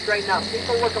 Okay, straighten up.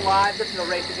 People look alive. This is a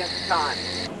race against time.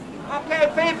 Okay,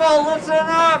 people, listen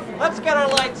up. Let's get our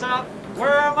lights up.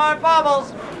 Where are my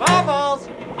bubbles? Bubbles!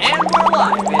 And we're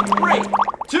live in 3,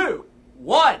 2,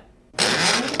 1.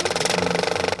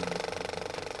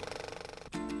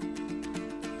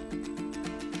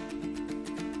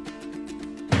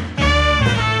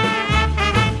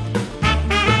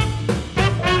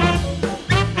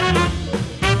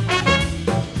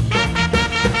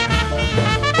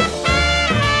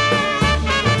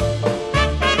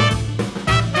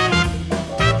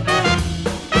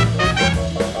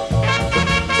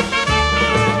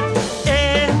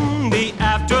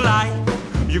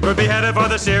 Be headed for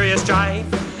the serious strife.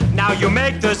 Now you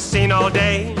make the scene all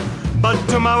day, but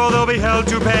tomorrow they'll be held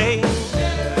to pay. In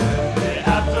the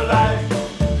afterlife,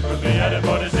 could be headed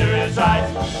for the serious strife.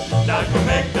 Now you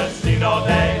make the scene all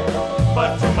day,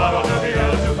 but tomorrow they'll be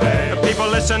held to pay. The people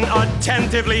listen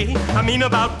attentively. I mean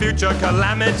about future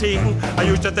calamity. I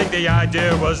used to think the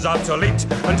idea was obsolete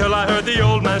until I heard the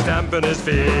old man stamping his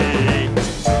feet.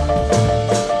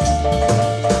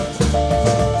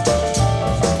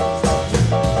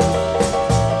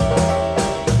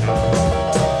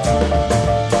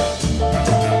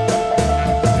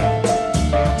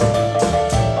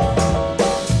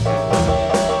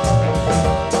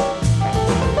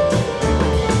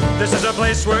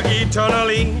 Where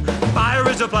eternally fire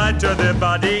is applied to the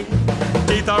body.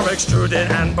 Teeth are extruded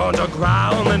and bones are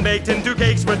ground and baked into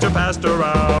cakes which are passed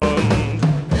around. In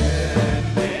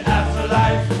the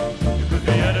afterlife, you could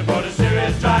be headed for the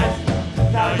serious strife.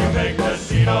 Now you make the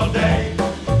scene all day,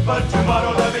 but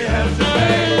tomorrow they'll be held to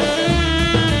pay.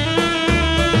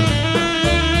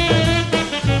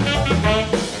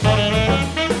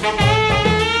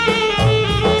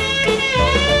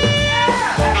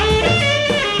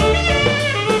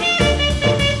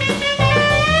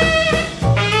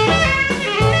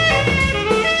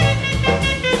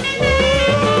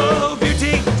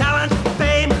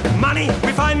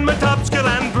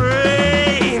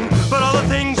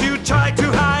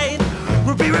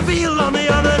 Revealed on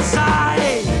the other side.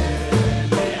 In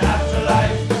the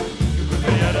afterlife, you could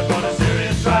be headed for the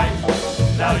serious strife.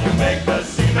 Now you make the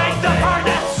scene all day,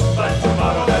 but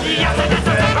tomorrow they'll be held to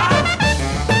pay.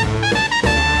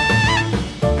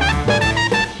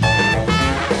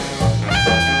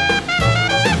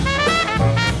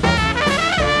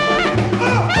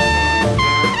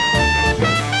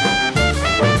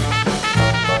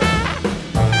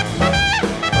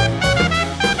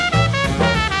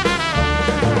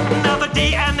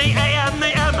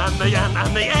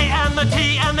 And the A and the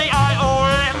T and the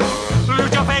I-O-N.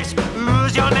 Lose your face,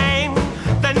 lose your name,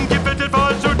 then give it for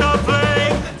to the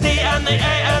flame. D and the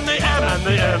A and the M and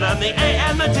the N and the A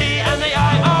and the T and the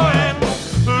I-O-N.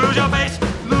 Lose your face,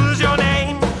 lose your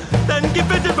name, then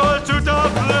give it for to the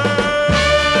flame.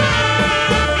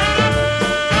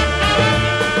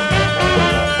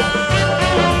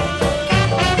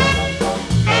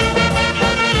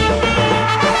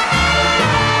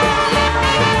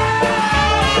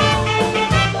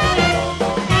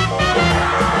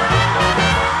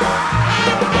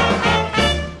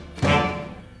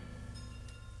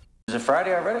 Is it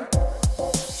Friday already?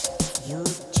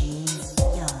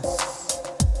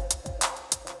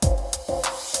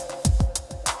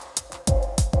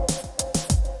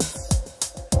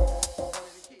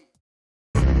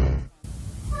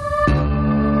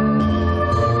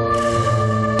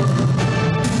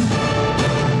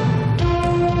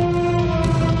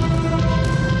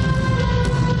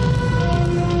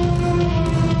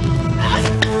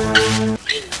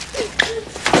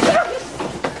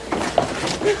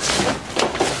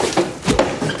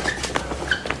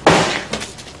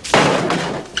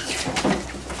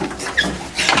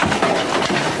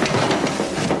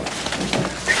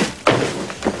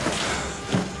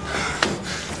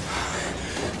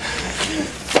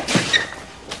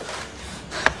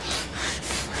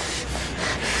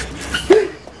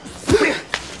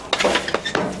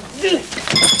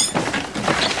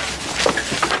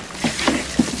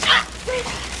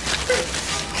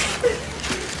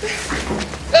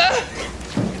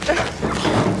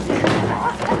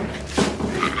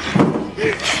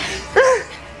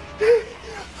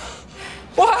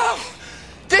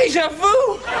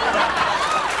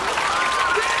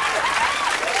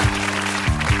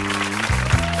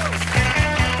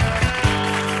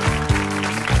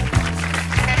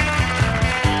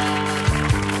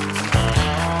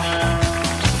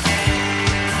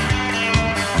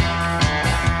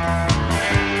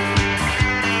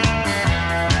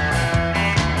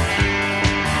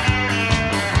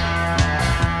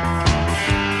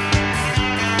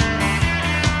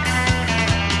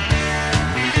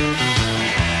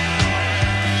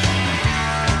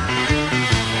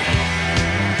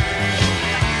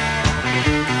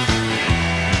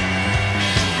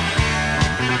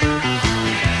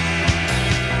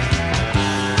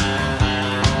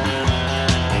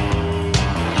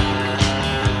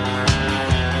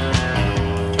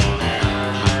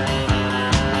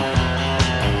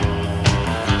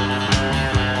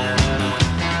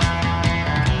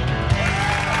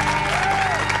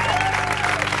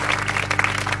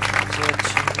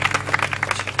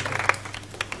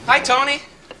 Tony.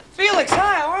 Felix,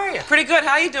 hi, how are you? Pretty good.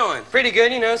 How you doing? Pretty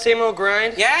good, you know, same old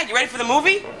grind. Yeah, you ready for the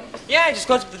movie? Yeah, I just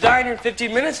closed up the diner in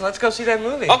 15 minutes. Let's go see that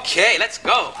movie. Okay, let's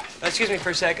go. Excuse me for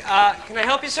a sec. Can I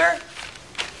help you, sir?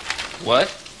 What?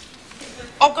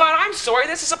 Oh, God, I'm sorry.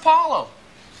 This is Apollo.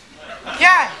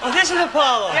 Yeah. Oh, this is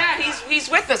Apollo. Yeah, he's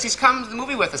with us. He's come to the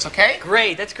movie with us, okay?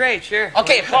 Great, that's great, sure.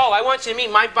 Okay, Paul, I want you to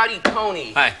meet my buddy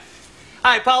Tony. Hi.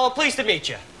 Hi, Apollo, pleased to meet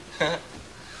you.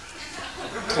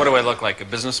 What do I look like, a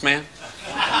businessman?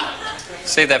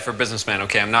 Save that for businessman,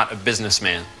 okay? I'm not a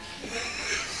businessman.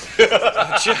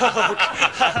 Joke.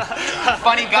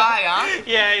 Funny guy, huh?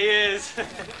 Yeah, he is.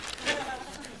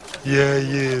 Yeah,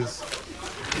 he is.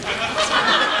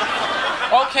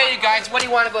 Okay, you guys, what do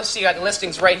you want to go see? I got the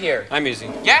listings right here. I'm easy.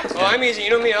 Yeah? Oh, I'm easy. You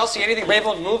know me, I'll see anything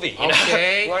labeled movie. You know?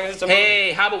 Okay. As long as it's a movie.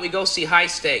 Hey, how about we go see High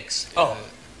Stakes? Oh,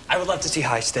 I would love to see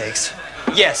High Stakes.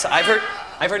 Yes, I've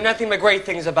heard nothing but great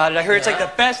things about it. I heard it's like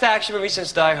the best action movie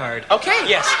since Die Hard. Okay.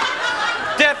 Yes.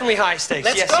 Definitely High Stakes.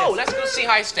 Let's yes, go. Yes. Let's go see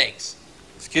High Stakes.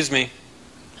 Excuse me.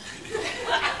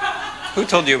 Who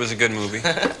told you it was a good movie?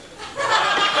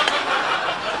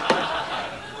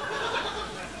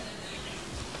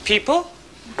 People?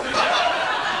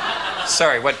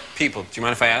 Sorry, what people? Do you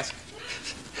mind if I ask?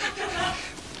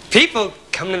 People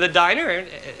come to the diner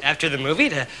after the movie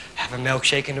to have a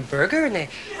milkshake and a burger, and they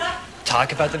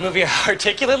talk about the movie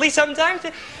articulately sometimes.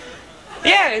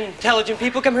 Yeah, intelligent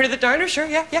people come here to the diner, sure,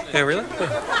 yeah. Yeah, really?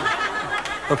 Well,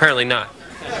 apparently not.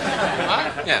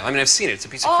 What? Yeah, I mean, I've seen it. It's a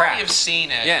piece of Oh, crap. you've seen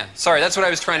it. Yeah, sorry, that's what I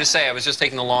was trying to say. I was just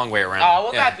taking the long way around. Oh,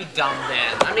 well, yeah. that'd be dumb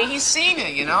then. I mean, he's seen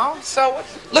it, you know? So,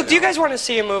 Look, do you guys want to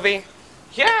see a movie?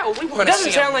 yeah, well, we want It to see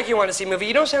doesn't sound like you want to see a movie.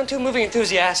 You don't sound too movie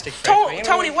enthusiastic, frankly. You know?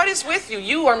 Tony, what is with you?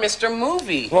 You are Mr.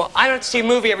 Movie. Well, I don't see a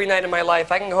movie every night of my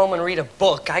life. I can go home and read a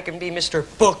book. I can be Mr.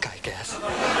 Book, I guess.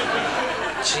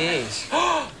 Jeez.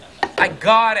 I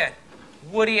got it.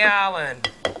 Woody Allen.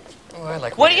 Oh, I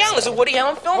like Woody Allen. There's a Woody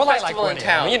Allen film Well, I festival like in Woody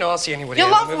town. Allen. You know, I'll see any Woody You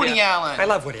Allen love movie. Woody Allen. I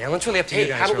love Woody Allen. It's really up to Hey, you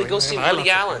guys. how about we really. go see I love Woody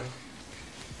Allen?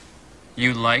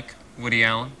 You like Woody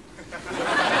Allen?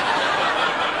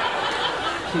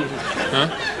 Huh?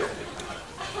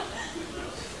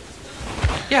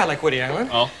 Yeah, I like Woody Allen.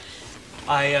 Oh?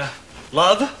 I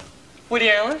love Woody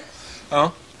Allen.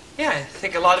 Oh? Yeah, I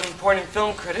think a lot of important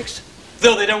film critics,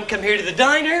 though they don't come here to the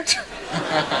diner,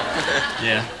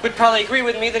 Yeah. would probably agree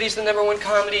with me that he's the #1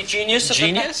 comedy genius.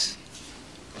 Genius?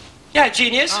 Yeah,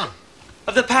 genius. Oh.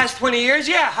 Of the past 20 years,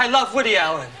 yeah, I love Woody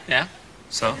Allen. Yeah?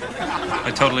 So?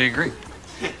 I totally agree.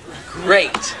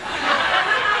 Great.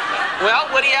 Well,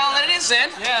 Woody Allen it is then.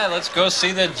 Yeah, let's go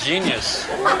see the genius.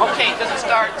 Okay, it doesn't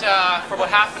start for about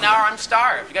half an hour. I'm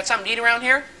starved. You got something to eat around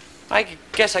here? I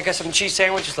guess I got some cheese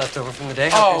sandwiches left over from the day.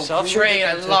 Help Oh, yourself. Sure, great. get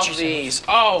I into love cheese these.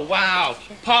 Oh, wow.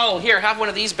 Paul, here, have one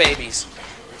of these babies.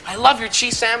 I love your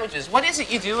cheese sandwiches. What is it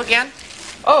you do again?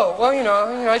 Oh, well, you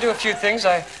know, I do a few things.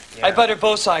 I butter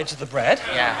both sides of the bread.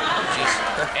 Yeah.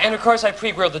 Jeez. And, of course, I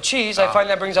pre-grill the cheese. I find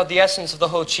that brings out the essence of the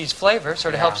whole cheese flavor.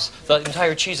 Sort of helps the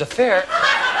entire cheese affair.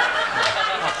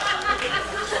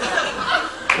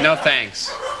 No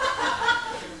thanks.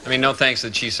 I mean, no thanks to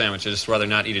the cheese sandwich. I'd just rather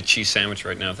not eat a cheese sandwich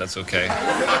right now, if that's okay.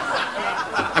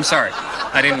 I'm sorry.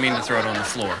 I didn't mean to throw it on the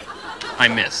floor. I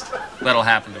missed. That'll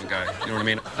happen to a guy. You know what I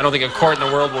mean? I don't think a court in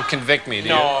the world will convict me, do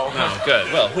you? No. No,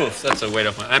 good. Well, oof, that's a weight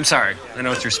off my... I'm sorry. I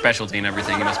know it's your specialty and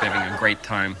everything. You must be having a great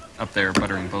time up there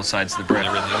buttering both sides of the bread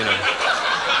and everything, you know.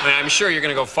 I mean, I'm sure you're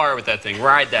going to go far with that thing.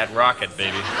 Ride that rocket,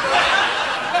 baby.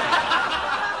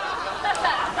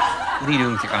 What are you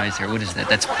doing with your eyes there? What is that?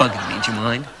 That's bugging me. Do you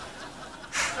mind?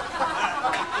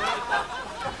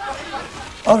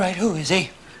 All right, who is he?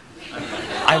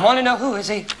 I want to know who is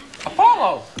he.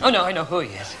 Apollo. Oh, no, I know who he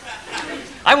is.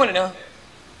 I want to know,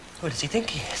 who does he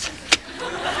think he is?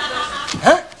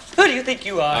 Huh? Who do you think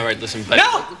you are? All right, listen, buddy.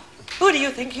 No! Who do you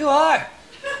think you are?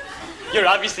 You're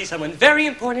obviously someone very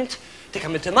important to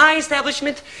come into my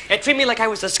establishment and treat me like I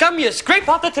was the scummiest scrape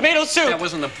off the tomato soup. That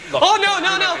wasn't the... Oh,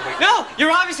 no.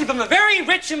 You're obviously from a very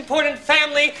rich, important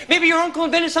family. Maybe your uncle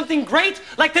invented something great,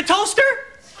 like the toaster?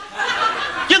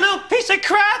 You little piece of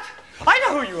crap. I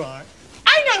know who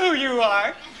you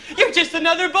are. You're just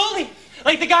another bully.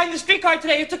 Like the guy in the streetcar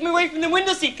today who took me away from the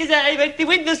window seat because I like the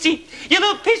window seat. You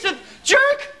little piece of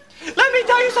jerk. Let me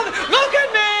tell you something. Look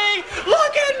at me.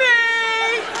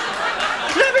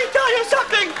 Let me tell you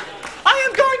something. I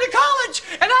am going to college,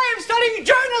 and I am studying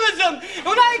journalism.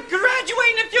 When I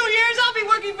graduate in a few years, I'll be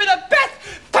working for the best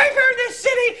paper in this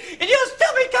city, and you'll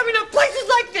still be coming to places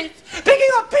like this,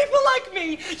 picking up people like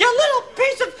me, you little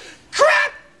piece of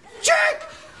crap, jerk,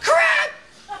 crap.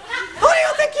 Who do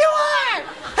you think you are?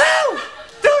 Who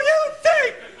do you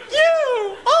think you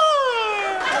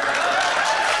are?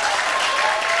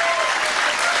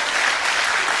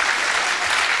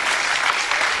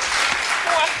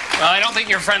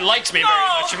 your friend likes me very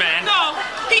much, man. No,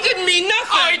 he didn't mean nothing.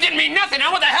 Oh, he didn't mean nothing.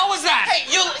 Now what the hell was that? Hey,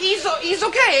 he's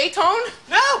okay, eh, Tone?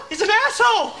 No, he's an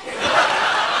asshole.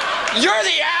 You're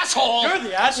the asshole. You're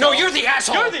the asshole. No, you're the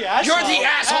asshole. You're the asshole. You're the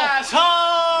asshole. Asshole.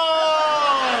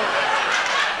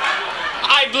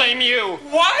 I blame you.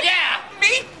 What? Yeah.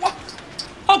 Me? What?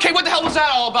 Okay, what the hell was that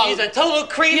all about? He's a total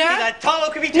creep. Yeah? He's a total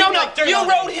creep. No, you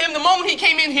wrote him the moment he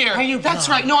came in here. That's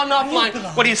right. No, I'm not blind.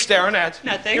 What are you staring at?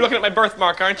 Nothing. You're looking at my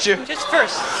birthmark, aren't you? Just for a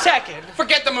second.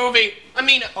 Forget the movie. I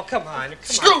mean, oh, come on.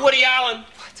 Screw Woody Allen.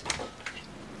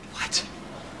 What?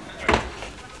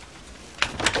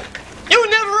 You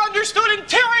never understood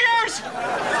interiors!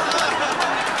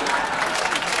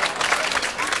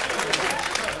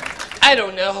 I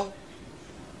don't know.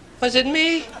 Was it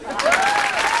me?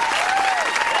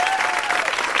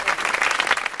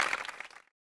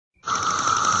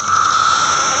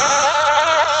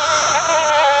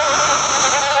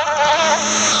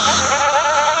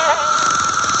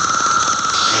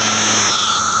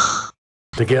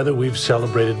 Together we've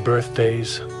celebrated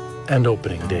birthdays and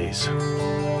opening days,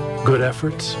 good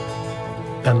efforts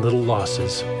and little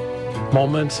losses,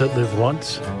 moments that live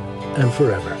once and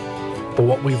forever. But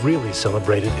what we've really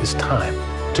celebrated is time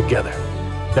together.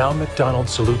 Now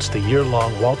McDonald's salutes the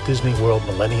year-long Walt Disney World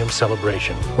Millennium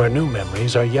Celebration, where new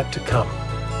memories are yet to come.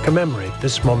 Commemorate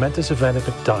this momentous event at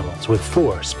McDonald's with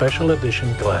 4 special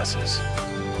edition glasses.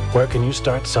 Where can you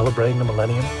start celebrating the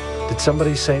millennium? Did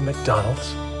somebody say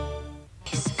McDonald's?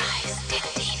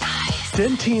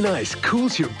 Dentine Ice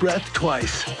cools your breath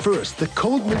twice. First, the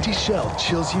cold minty shell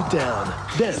chills you down.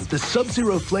 Then, the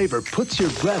Sub-Zero flavor puts your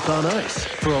breath on ice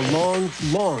for a long,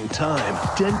 long time.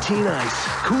 Dentine Ice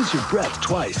cools your breath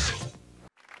twice.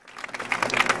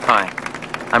 Hi,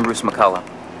 I'm Bruce McCullough.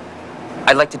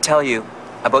 I'd like to tell you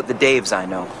about the Daves I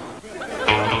know.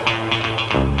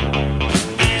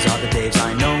 These are the Daves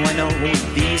I know, I know.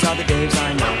 These are the Daves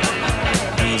I know.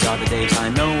 These are the Daves I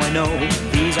know, I know.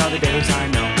 These are the Daves I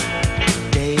know.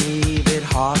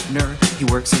 Hoffner, he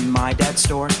works in my dad's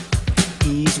store.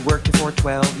 He's worked here for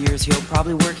 12 years, he'll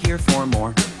probably work here for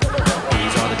more. These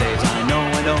are the Daves I know,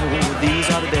 I know. These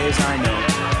are the Daves I know.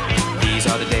 These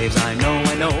are the Daves I know,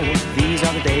 I know. These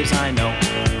are the Daves I know.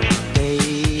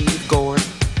 Dave Gord,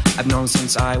 I've known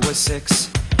since I was 6.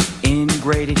 In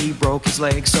grade 8 he broke his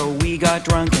leg, so we got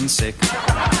drunk and sick. These are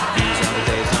the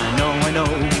Daves I know, I know.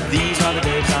 These are the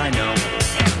Daves I know.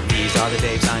 These are the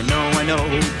Daves I know, I know.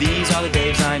 These are the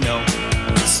Daves I know.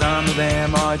 Some of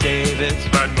them are Davids,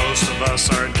 but most of us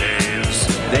are Daves.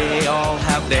 They all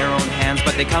have their own hands,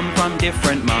 but they come from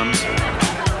different moms.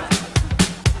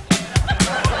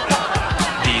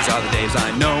 These are the Daves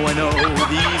I know, I know.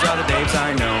 These are the Daves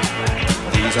I know.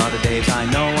 These are the Daves I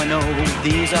know, I know.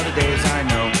 These are the Daves I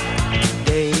know.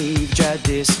 Dave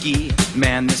Jadisky,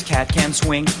 man, this cat can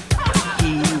swing.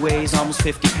 He weighs almost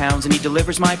 50 pounds and he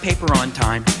delivers my paper on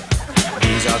time.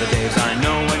 These are the Daves I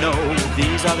know, I know.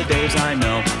 These are the Daves I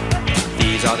know.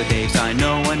 These are the Daves I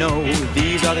know, I know.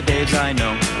 These are the Daves I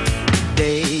know.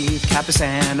 Dave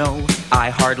Capisano, I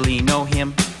hardly know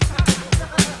him.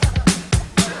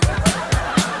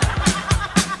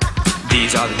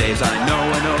 These are the Daves I know,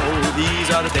 I know. These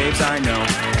are the Daves I know.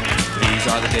 These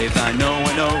are the Daves I know,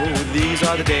 I know. These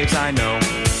are the Daves I know.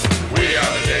 We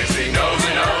are the Daves he knows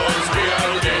he knows. We are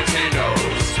the Daves he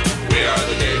knows. We are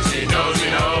the Daves he knows he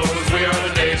knows. We are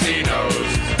the Daves he knows.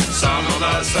 Some of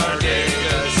us are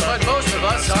Daves, but most of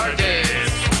us are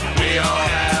Daves. We all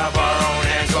have our own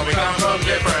hands, but we come from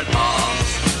different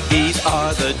moms. These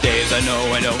are the Daves I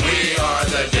know, I know. We are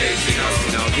the Daves he knows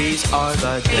he knows. These are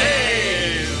the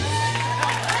Daves.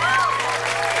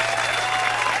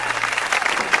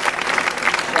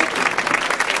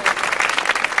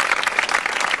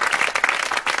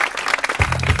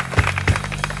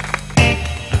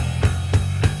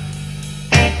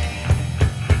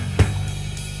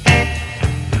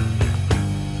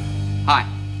 Hi,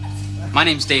 my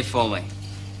name's Dave Foley,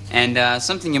 and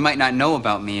something you might not know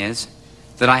about me is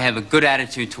that I have a good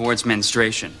attitude towards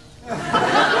menstruation.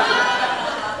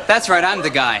 That's right, I'm the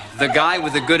guy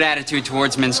with a good attitude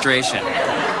towards menstruation.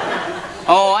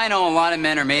 Oh, I know a lot of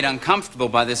men are made uncomfortable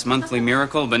by this monthly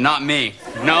miracle, but not me.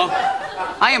 No,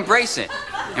 I embrace it.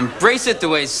 Embrace it the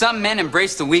way some men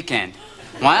embrace the weekend.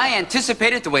 Why, I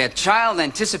anticipate it the way a child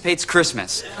anticipates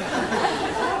Christmas.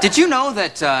 Did you know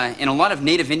that in a lot of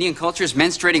native Indian cultures,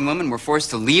 menstruating women were forced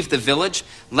to leave the village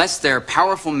lest their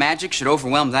powerful magic should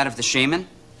overwhelm that of the shaman?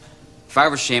 If I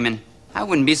were shaman, I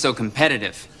wouldn't be so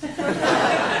competitive.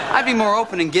 I'd be more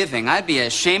open and giving. I'd be a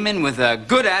shaman with a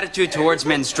good attitude towards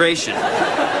menstruation.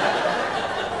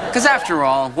 Because after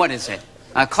all, what is it?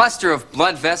 A cluster of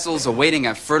blood vessels awaiting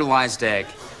a fertilized egg.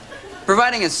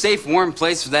 providing a safe, warm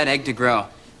place for that egg to grow.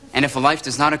 And if a life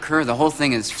does not occur, the whole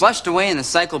thing is flushed away and the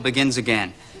cycle begins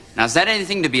again. Now, is that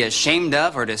anything to be ashamed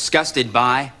of or disgusted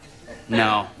by?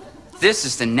 No. This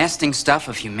is the nesting stuff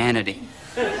of humanity.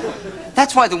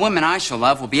 That's why the woman I shall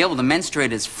love will be able to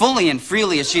menstruate as fully and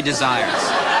freely as she desires.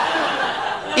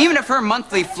 Even if her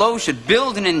monthly flow should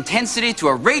build in intensity to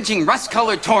a raging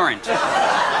rust-colored torrent.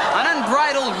 An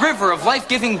unbridled river of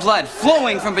life-giving blood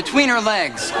flowing from between her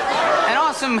legs. An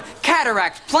awesome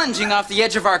cataract plunging off the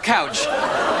edge of our couch.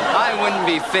 I wouldn't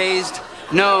be fazed.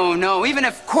 No, no, even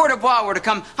if Coeur d'Ivoire were to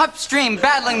come upstream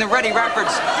battling the Ready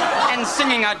Rapids and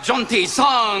singing a jaunty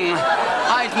song,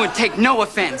 I would take no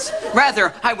offense.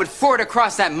 Rather, I would ford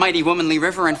across that mighty womanly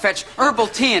river and fetch herbal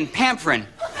tea and pamprin.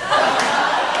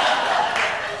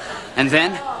 And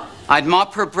then, I'd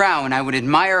mop her brow and I would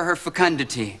admire her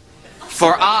fecundity.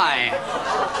 For I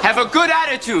have a good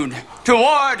attitude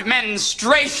toward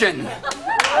menstruation.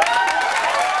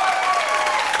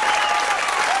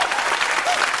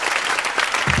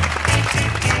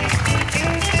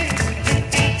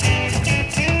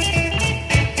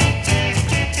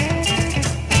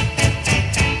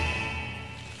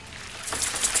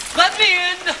 Let me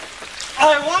in!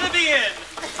 I want to be in!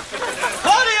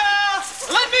 Claudia!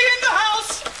 Let me in the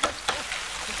house!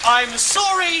 I'm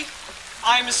sorry.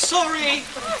 I'm sorry.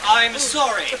 I'm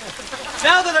sorry.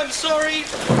 Now that I'm sorry,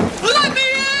 let me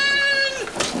in!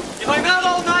 If I'm out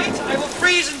all night, I will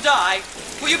freeze and die.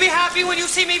 Will you be happy when you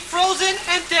see me frozen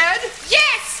and dead?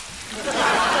 Yes!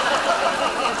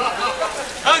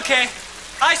 Okay,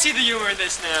 I see the humor in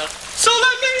this now. So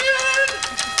let me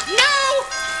in! No!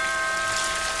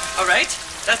 All right,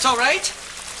 that's all right.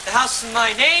 The house is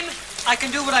my name. I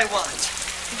can do what I want.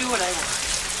 I can do what I want.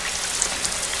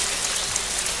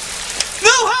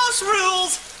 No house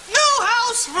rules! No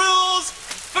house rules!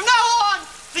 From now on,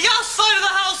 the outside of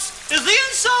the house is the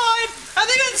inside, and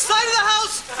the inside of the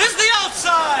house is the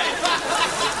outside!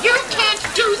 You can't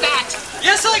do that!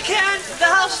 Yes, I can! The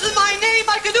house is my name.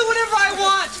 I can do whatever I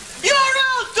want! You're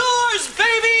outdoors,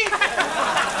 baby!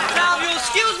 Now, if you'll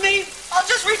excuse me, I'll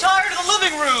just retire to the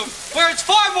living room, where it's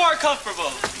far more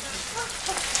comfortable.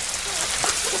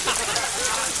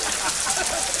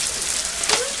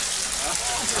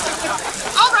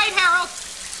 All right, Harold.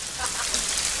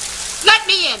 Let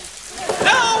me in.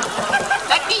 No!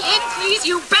 Let me in, please,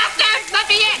 you bastard! Let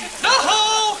me in!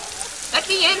 No! Let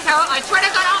me in, Harold. I swear to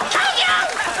God, I'll kill you!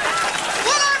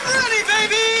 When I'm ready,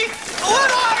 baby!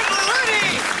 When I'm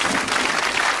ready!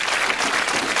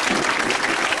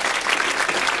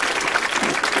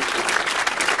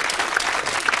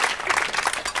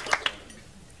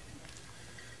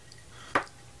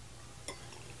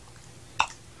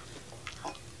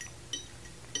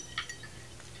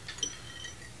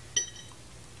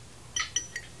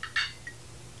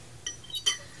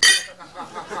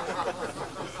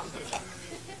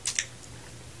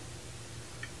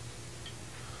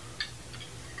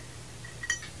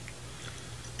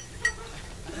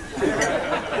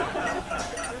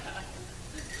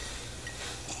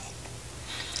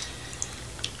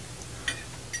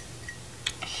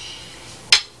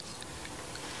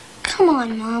 Come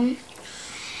on, Mom.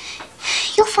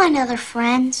 You'll find other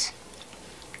friends.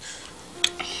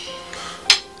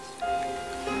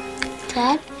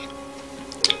 Dad,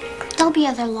 there'll be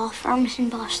other law firms in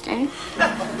Boston.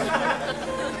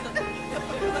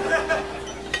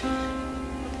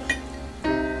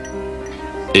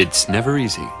 It's never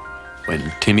easy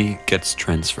when Timmy gets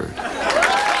transferred.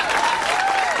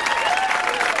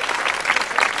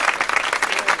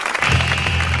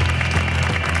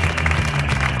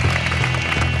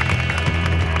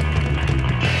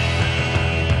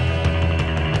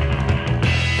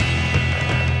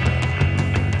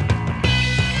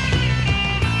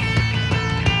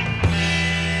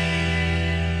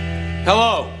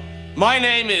 Hello, my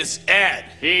name is Ed.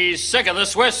 He's sick of the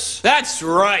Swiss. That's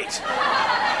right.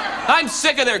 I'm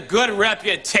sick of their good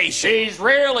reputation. He's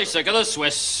really sick of the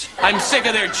Swiss. I'm sick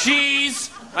of their cheese.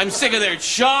 I'm sick of their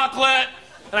chocolate.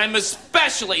 And I'm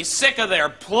especially sick of their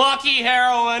plucky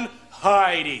heroine,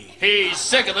 Heidi. He's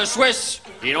sick of the Swiss.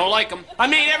 He don't like them. I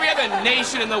mean, every other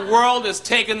nation in the world has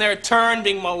taken their turn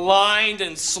being maligned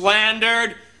and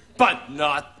slandered. But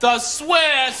not the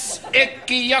Swiss.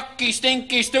 Icky, yucky,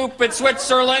 stinky, stupid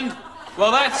Switzerland.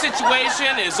 Well, that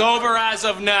situation is over as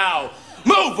of now.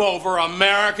 Move over,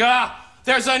 America.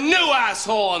 There's a new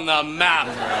asshole on the map.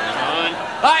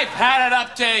 I've had it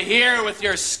up to here with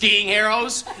your skiing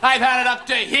heroes. I've had it up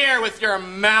to here with your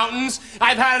mountains.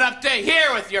 I've had it up to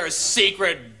here with your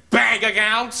secret bank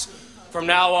accounts. From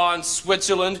now on,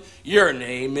 Switzerland, your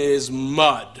name is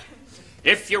Mud.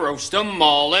 If you roast them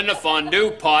all in a fondue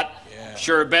pot. Yeah.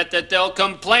 Sure bet that they'll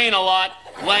complain a lot.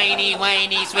 Whiny,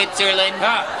 whiny Switzerland.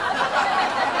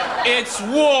 It's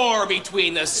war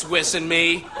between the Swiss and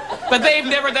me. But they've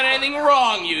never done anything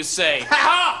wrong, you say.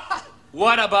 Ha!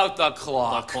 What about the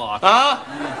clock? The clock.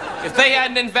 Huh? If they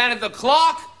hadn't invented the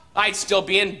clock, I'd still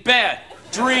be in bed,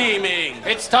 dreaming.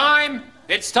 It's time.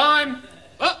 It's time.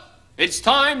 It's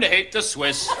time to hate the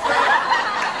Swiss.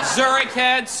 Zurich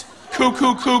heads,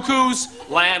 cuckoos,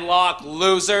 landlocked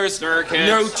losers,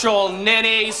 neutral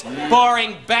ninnies,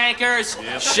 boring bankers,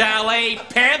 chalet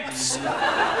pimps.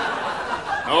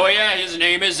 Oh, yeah, his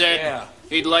name is Ed. Yeah.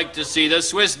 He'd like to see the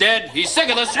Swiss dead. He's sick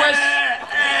of the Swiss.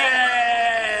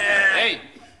 Hey,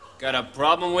 got a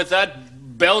problem with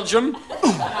that, Belgium?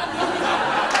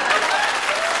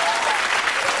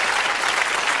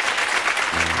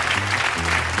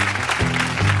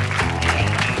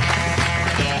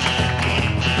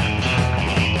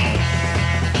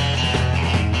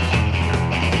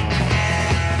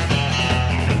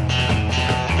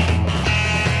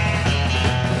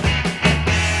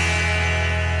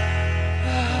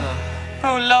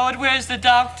 Oh, Lord, where's the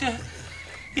doctor?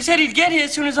 He said he'd get here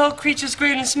as soon as all creatures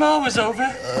great and small was over.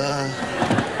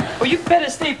 Well, you better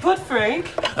stay put,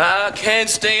 Frank. I can't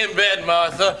stay in bed,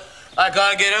 Martha. I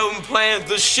gotta get out and plant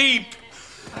the sheep.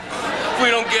 If we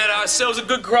don't get ourselves a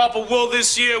good crop of wool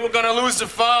this year, we're gonna lose the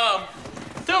farm.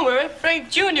 Don't worry, Frank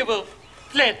Jr. will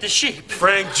plant the sheep.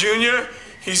 Frank Jr.?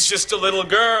 He's just a little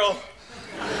girl.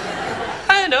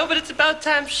 I know, but it's about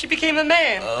time she became a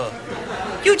man.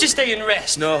 You just stay and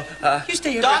rest. No, You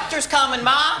stay and Doctor's coming,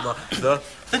 Ma.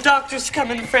 The doctor's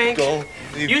coming, Frank. Don't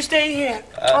leave. You stay here.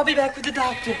 I'll be back with the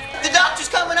doctor. The doctor's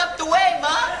coming up the way,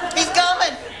 Ma. He's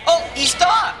coming. Oh, he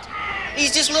stopped.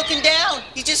 He's just looking down.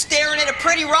 He's just staring at a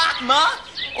pretty rock, Ma.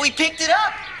 Oh, he picked it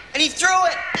up, and he threw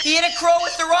it. He hit a crow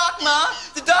with the rock, Ma.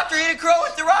 The doctor hit a crow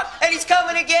with the rock, and he's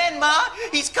coming again, Ma.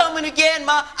 He's coming again,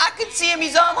 Ma. I can see him.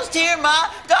 He's almost here, Ma.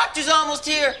 Doctor's almost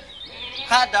here.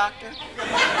 Hi, Doctor.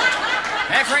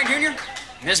 Hey, Frank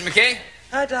Jr. Miss McKay?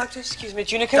 Hi, Doctor. Excuse me,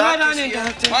 Junior. Come right on in,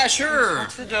 Doctor. Why, sure.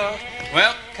 Watch the door.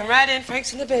 Well, Come right in.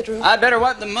 Frank's in the bedroom. I'd better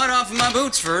wipe the mud off of my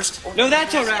boots first. No,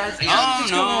 that's all right.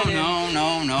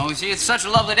 Oh, no. See, it's such a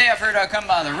lovely day. I figured I'd come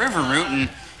by the river route, and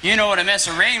you know what a mess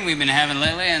of rain we've been having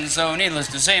lately, and so needless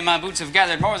to say, my boots have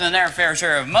gathered more than their fair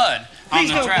share of mud. Please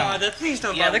on the don't travel. bother. Please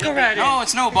don't bother. Go right in. No,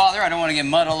 it's no bother. I don't want to get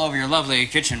mud all over your lovely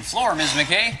kitchen floor, Miss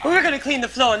McKay. Well, we're going to clean the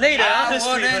floor later. I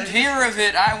wouldn't hear of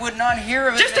it. I would not hear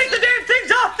of it. Just take the damn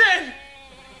things off, then!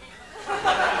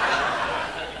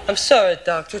 I'm sorry,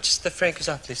 Doctor. Just that Frank is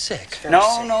awfully sick. No,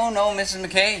 Mrs.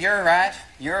 McKay. You're right.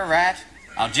 You're right.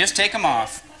 I'll just take them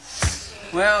off.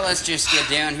 Well, let's just get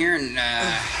down here and,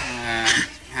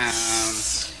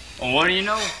 well, what do you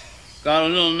know? Got a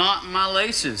little knot in my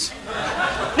laces.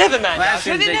 Never mind, Well,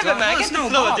 Doctor. Never mind. Get the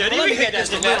floor dirty. We get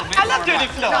just dirty. a little bit I love more. dirty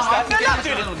floors, Doctor. I love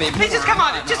dirty floors. Please just come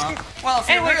on. Just. Well, if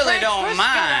you Anyway, really Frank, don't first got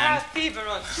a mind. high fever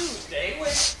on Tuesday.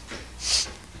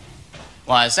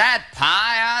 Was that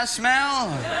pie I smell?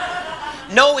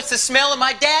 No, it's the smell of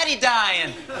my daddy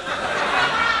dying. No,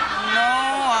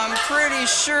 I'm pretty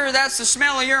sure that's the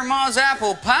smell of your ma's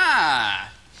apple pie.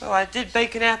 Oh, I did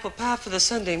bake an apple pie for the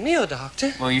Sunday meal,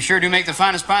 Doctor. Well, you sure do make the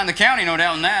finest pie in the county, no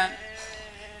doubt in that.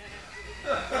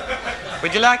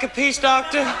 Would you like a piece,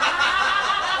 Doctor? Well,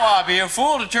 I'd be a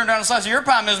fool to turn down a slice of your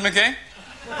pie, Miss McKay.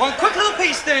 One quick little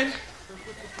piece, then.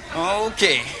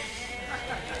 Okay.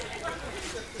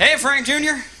 Hey, Frank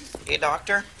Jr. Hey,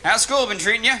 Doctor. How's school been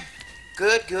treating you?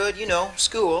 Good, you know,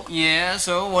 school. Yeah,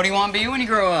 so what do you want to be when you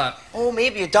grow up? Oh,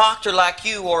 maybe a doctor like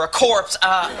you or a corpse.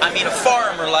 I mean a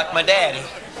farmer like my daddy.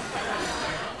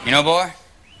 You know, boy,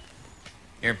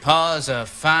 your pa's a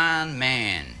fine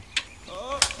man.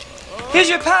 Here's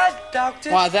your pie,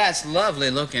 Doctor. Why, that's lovely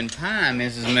looking pie,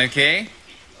 Mrs. McKay.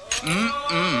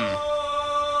 Mm-mm.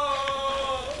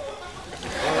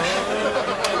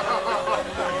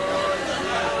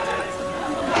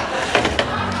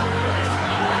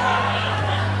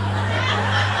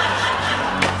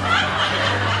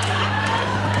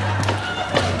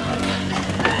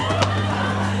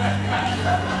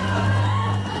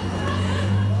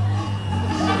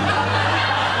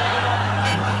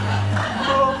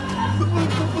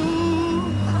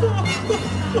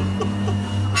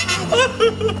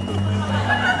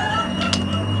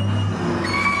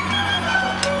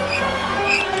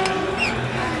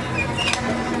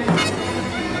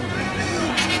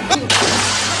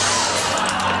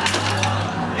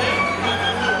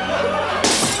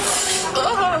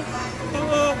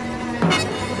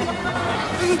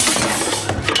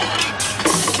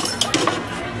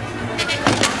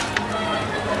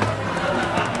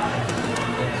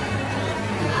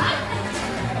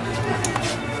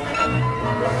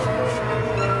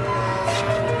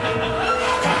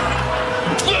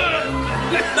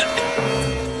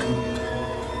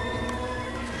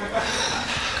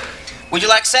 Would you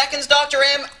like seconds, Dr.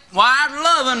 M? Why, I'd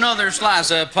love another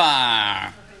slice of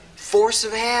pie. Force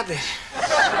of habit.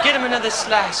 Get him another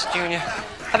slice, Junior.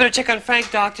 I better check on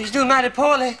Frank, Doctor. He's doing mighty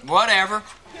poorly. Whatever.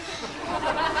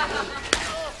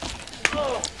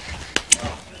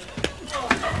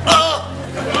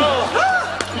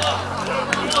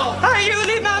 Hey, you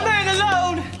leave my man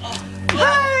alone.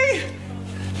 Hey!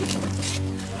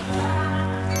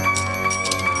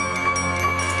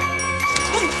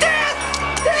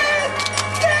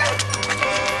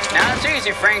 Now, it's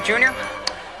easy, Frank Jr.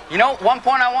 You know, at one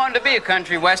point I wanted to be a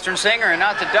country western singer and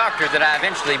not the doctor that I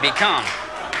eventually become.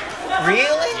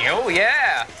 Really? Oh,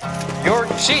 yeah. You're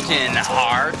cheating,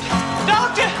 Hart.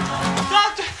 Doctor!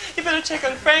 Doctor! You better check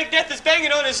on Frank. Death is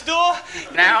banging on his door.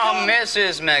 Now,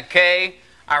 Mrs. McKay,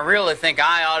 I really think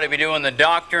I ought to be doing the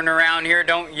doctoring around here,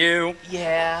 don't you?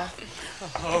 Yeah.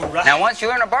 All right. Now, once you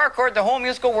learn a bar chord, the whole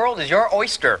musical world is your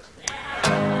oyster.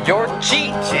 You're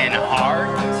cheating,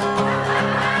 Hart.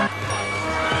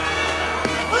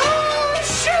 Oh,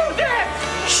 shoo, Death!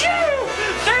 Shoo!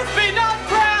 Death be not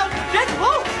proud! Death,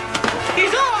 oh!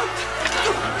 He's on!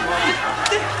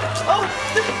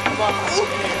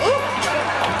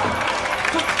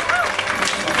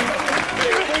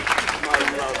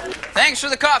 Thanks for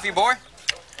the coffee, boy.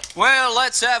 Well,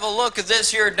 let's have a look at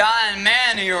this here dying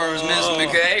man of yours, Miss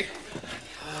McKay.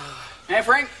 Hey,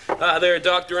 Frank. Hi there,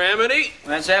 Dr. Amity.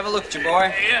 Let's have a look at you,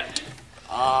 boy. Yeah.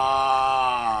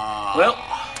 Well,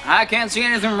 I can't see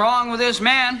anything wrong with this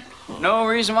man. No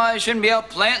reason why I shouldn't be out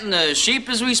planting the sheep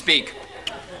as we speak.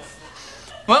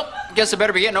 Well, guess I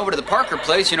better be getting over to the Parker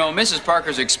place. You know, Mrs.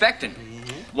 Parker's expecting.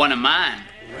 One of mine.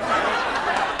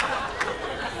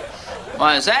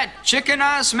 Why, is that chicken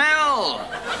I smell?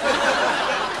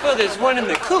 Well, there's one in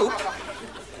the coop.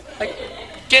 I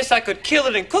guess I could kill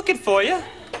it and cook it for you.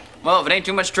 Well, if it ain't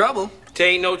too much trouble. It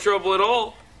ain't no trouble at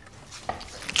all.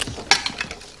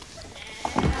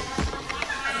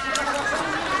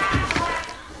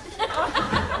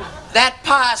 That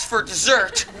pie's for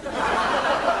dessert.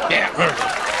 Yeah.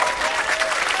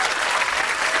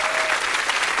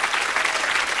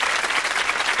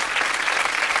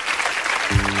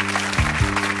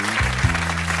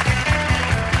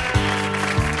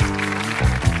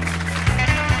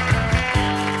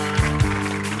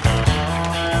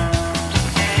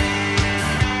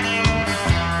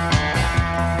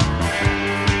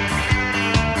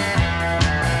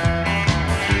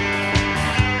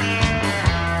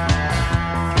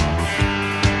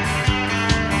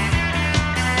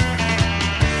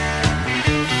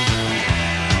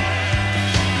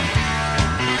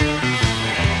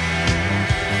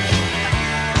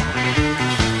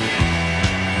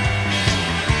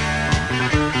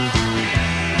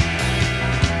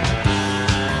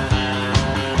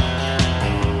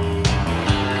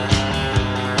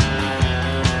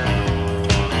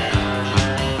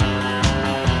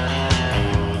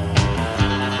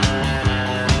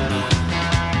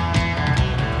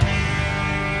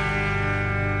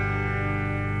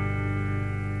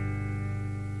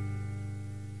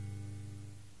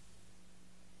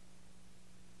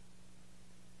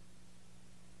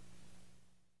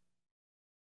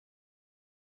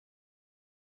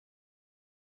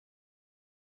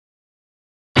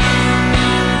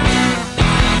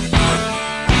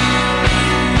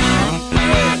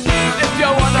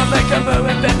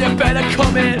 Then you better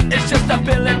come in. It's just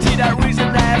ability, that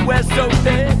reason that we're so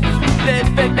thin.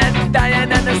 Living and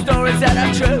dying and the stories that are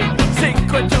true. Sink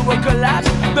into a collapse,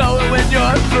 knowing when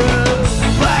you're through.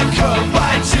 Black coat,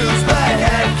 white shoes, black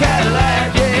hat,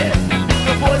 Cadillac, yeah.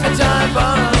 The boys are time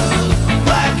bomb.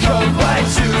 Black coat, white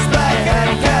shoes, black hat,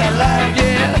 Cadillac,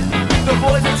 yeah. The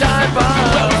boys are time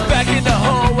bomb. Well, it's back in the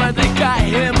hole where they got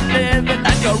him living.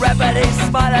 And your rapper, he's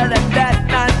smarter than that.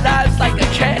 9 lives like a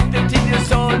cat, 15 years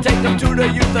old. Take them to the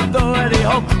youth authority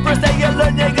home. First thing you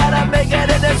learn, you gotta make it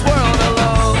in this world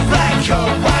alone. Black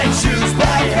coat, white shoes,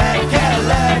 black hat,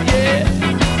 Cadillac, yeah.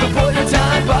 The boys are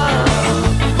time bomb.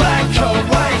 Black coat,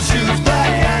 white shoes,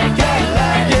 black hat,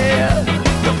 Cadillac, yeah.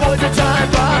 The boys are time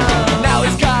bomb. Now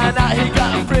he's gone out, he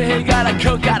got free, he got a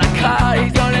coat, got a car.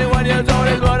 He's 21 years old,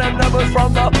 he's running numbers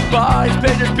from the bar. He's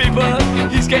paid his people,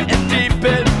 he's getting deep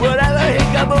in whatever he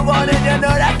can move on, and you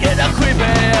know that kid a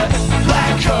creepin'.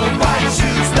 Black coat, white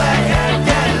shoes, black hat,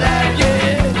 Cadillac,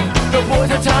 yeah. The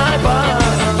boys are time bomb.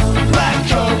 Black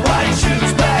coat, white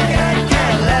shoes, black hat,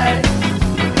 Cadillac.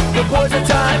 The boys are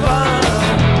time bomb.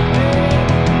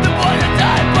 The boys are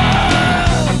time bomb.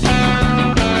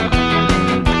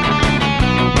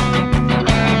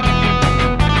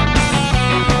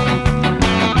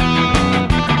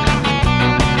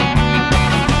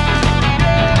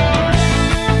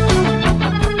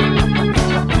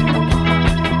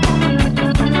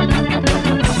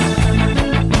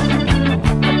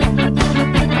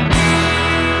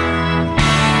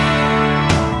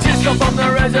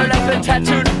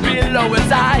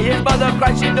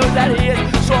 Christ, she knows that he is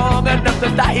strong enough to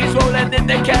that he's rolling in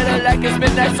the Cadillac. It's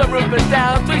midnight, some roof is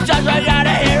down. 3 shots right out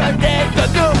of here and then the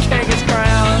new king is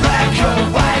crowned. Black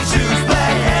coat, white shoes,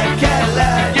 black hat,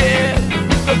 Cadillac. Yeah,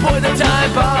 the poison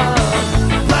time bomb.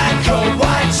 Black coat,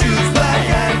 white shoes, black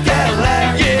hat,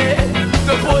 Cadillac. Yeah,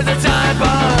 the poison time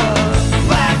bomb.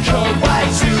 Black coat,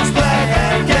 white shoes, black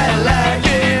hat, Cadillac.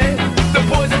 Yeah, the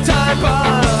poison time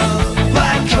bomb.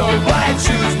 Black coat, white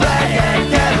shoes, black hat,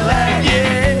 Cadillac.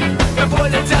 Yeah, the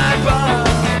poison time bomb.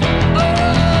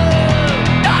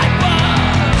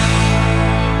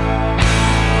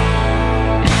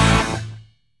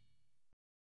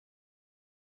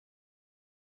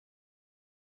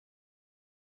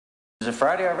 Is it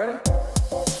Friday already?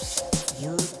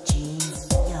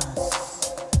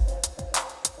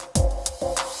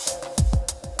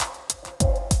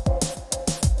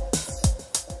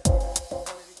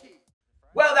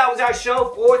 Well, that was our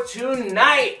show for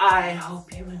tonight. I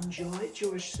hope you enjoyed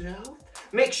yourself.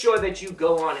 Make sure that you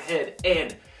go on ahead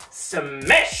and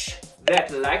smash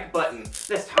that like button.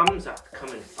 That's Hamza come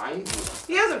and find you.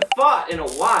 He hasn't fought in a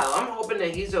while. I'm hoping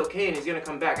that he's okay and he's gonna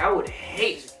come back. I would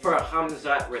hate for a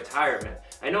Hamza retirement.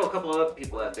 I know a couple of other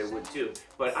people out there would too,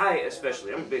 but I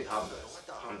especially, I'm a big Hamza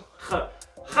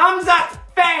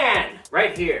fan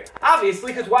right here.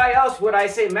 Obviously, because why else would I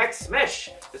say Max Smash?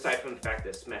 Aside from the fact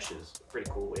that Smash is a pretty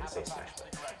cool way to say Smash.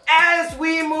 As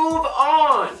we move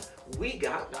on, we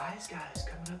got Wise Guys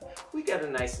coming up. We got a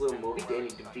nice little movie, Danny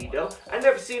DeVito. I've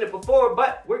never seen it before,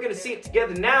 but we're gonna see it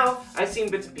together now. I've seen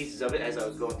bits and pieces of it as I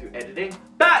was going through editing.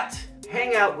 But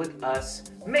hang out with us.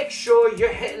 Make sure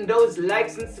you're hitting those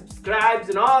likes and subscribes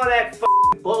and all that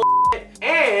f***ing bullshit.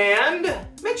 And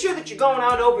make sure that you're going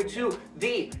on over to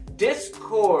the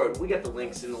Discord. We got the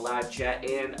links in the live chat,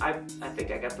 and I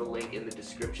think I got the link in the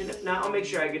description. If not, I'll make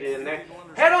sure I get it in there.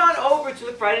 Head on over to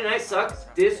the Friday Night Sucks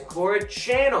Discord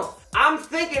channel. I'm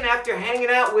thinking after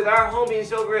hanging out with our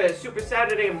homies over at Super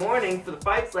Saturday Morning for the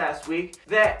fights last week,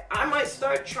 that I might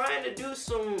start trying to do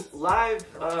some live,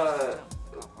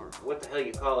 what the hell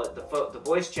you call it, the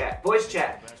voice chat.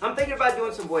 I'm thinking about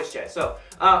doing some voice chat. So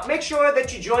make sure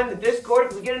that you join the Discord.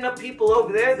 If we get enough people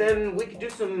over there, then we can do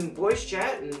some voice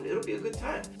chat and it'll be a good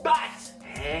time. But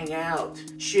hang out,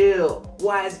 chill,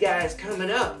 Wise Guys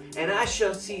coming up, and I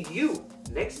shall see you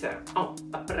next time on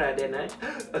a Friday Night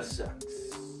Sucks.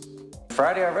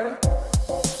 Friday already?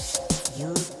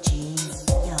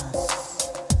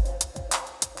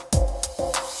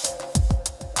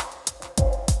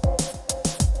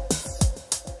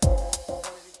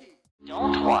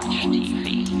 Don't watch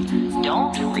TV.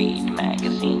 Don't read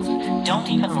magazines. Don't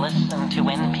even listen to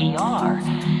NPR.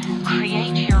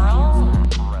 Create your own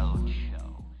road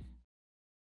show.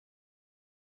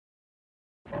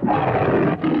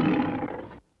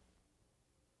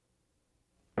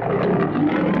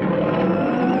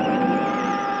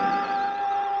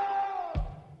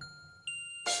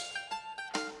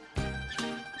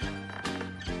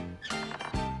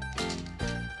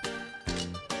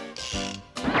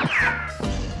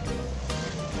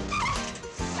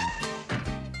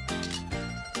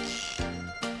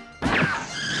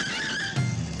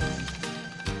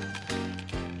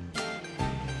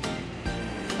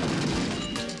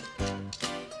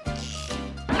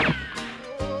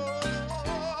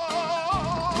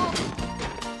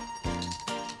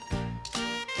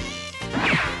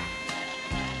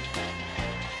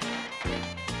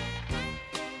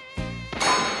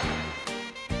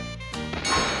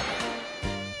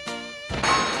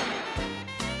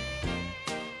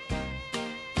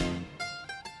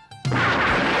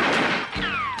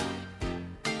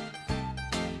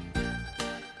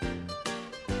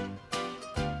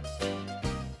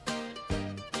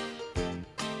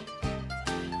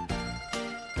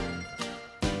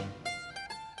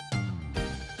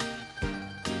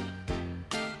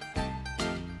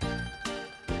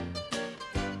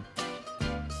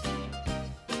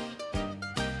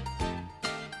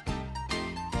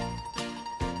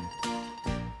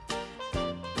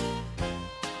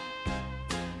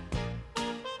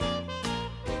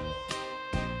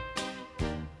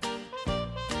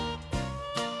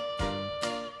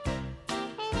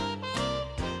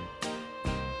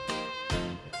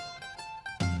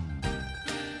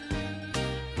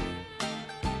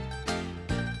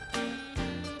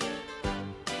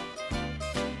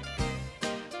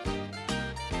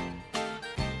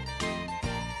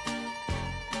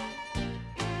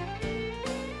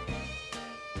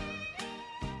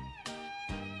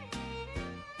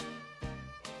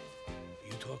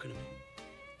 Talking to me?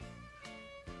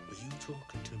 Were you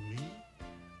talking to me?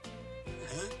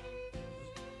 Huh?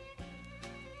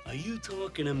 Are you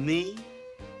talking to me?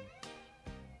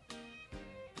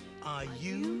 Are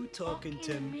you talking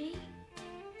to me?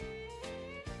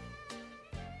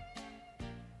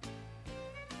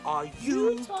 Are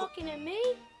you talking to me?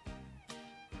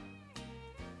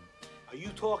 Are you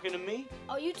talking to me?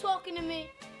 Are you talking to me?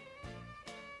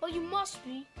 Well, you must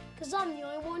be, because I'm the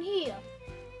only one here.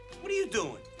 What are you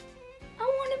doing? I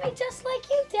want to be just like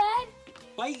you, Dad.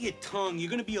 Bite your tongue.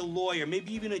 You're gonna be a lawyer,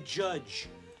 maybe even a judge.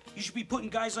 You should be putting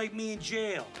guys like me in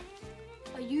jail.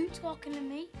 Are you talking to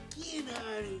me? Get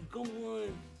out of here. Come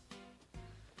on.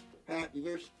 Happy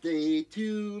birthday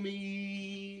to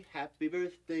me. Happy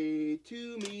birthday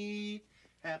to me.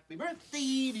 Happy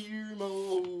birthday, dear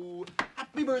Mo.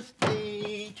 Happy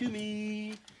birthday to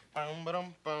me.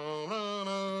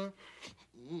 Bum-ba-dum-bum-da-da.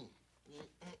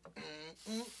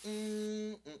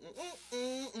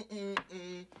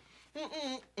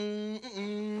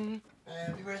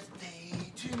 Happy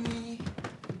birthday to me.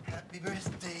 Happy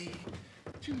birthday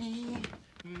to me.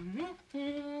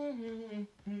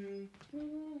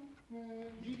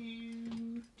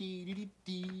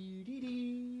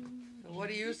 What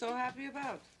are you so happy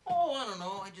about? Oh, I don't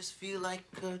know. I just feel like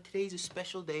today's a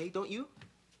special day, don't you?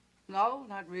 No,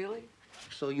 not really.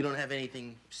 So you don't have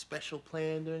anything special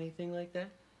planned or anything like that?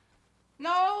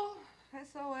 No,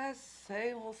 SOS,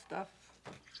 same old stuff.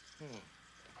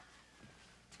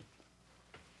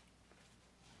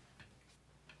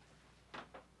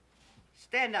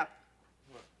 Stand up.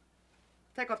 What?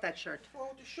 Take off that shirt. What's wrong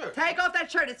with the shirt? Take off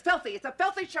that shirt. It's filthy. It's a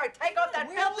filthy shirt. Take off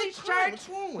that filthy shirt. What's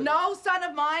wrong with No son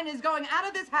of mine is going out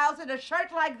of this house in a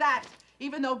shirt like that.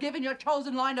 Even though, given your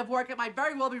chosen line of work, it might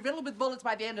very well be riddled with bullets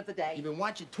by the end of the day. You've been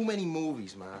watching too many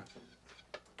movies, Ma.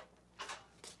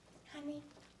 Honey,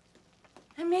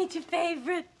 I made your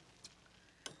favorite.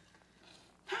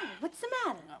 Hey, what's the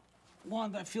matter?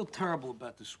 Wanda, I feel terrible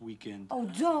about this weekend. Oh,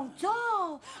 don't.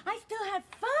 I still had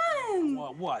fun.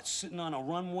 What? Sitting on a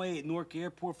runway at Newark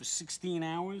Airport for 16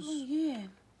 hours? Oh, yeah.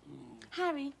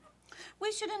 Harry,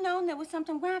 we should have known there was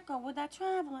something wacko with that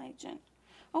travel agent.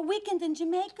 A weekend in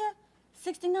Jamaica,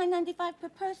 $69.95 per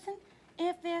person,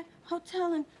 airfare,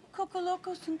 hotel, and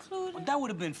Coco-Locos included. Well, that would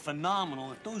have been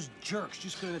phenomenal if those jerks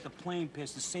just could have got the plane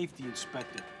past the safety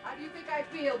inspector. How do you think I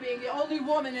feel being the only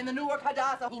woman in the Newark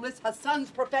Hadassah who lists her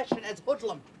son's profession as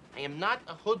hoodlum? I am not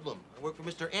a hoodlum. I work for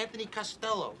Mr. Anthony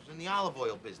Costello, who's in the olive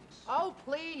oil business. Oh,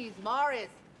 please, Morris.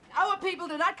 Our people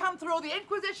did not come through the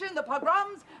Inquisition, the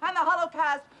pogroms, and the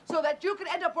Holocaust so that you could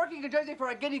end up working in Jersey for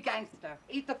a guinea gangster.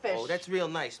 Eat the fish. Oh, that's real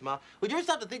nice, Ma. Would you ever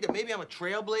stop to think that maybe I'm a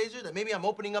trailblazer? That maybe I'm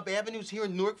opening up avenues here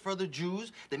in Newark for other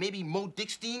Jews? That maybe Mo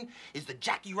Dickstein is the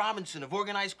Jackie Robinson of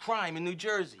organized crime in New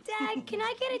Jersey? Dad, can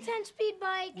I get a 10-speed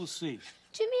bike? We'll see.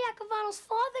 Jimmy Acavano's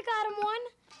father got him one.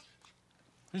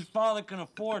 His father can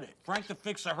afford it. Frank the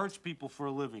Fixer hurts people for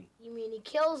a living. You mean he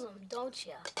kills them, don't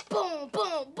you? Boom,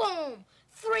 boom, boom.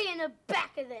 3 in the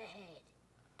back of the head.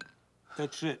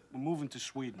 That's it. We're moving to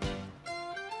Sweden.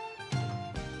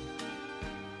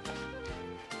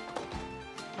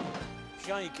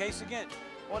 She on your case again?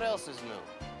 What else is new?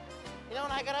 You know,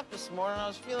 when I got up this morning, I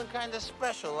was feeling kind of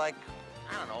special, like,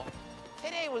 I don't know,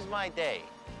 today was my day,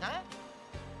 huh?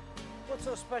 What's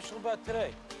so special about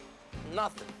today?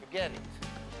 Nothing, forget it.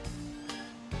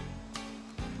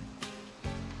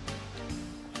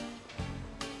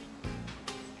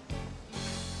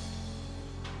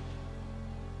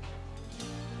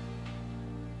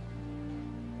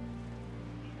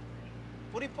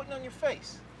 What are you putting on your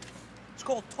face? It's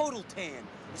called Total Tan.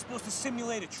 It's supposed to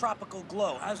simulate a tropical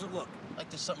glow. How's it look? Like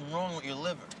there's something wrong with your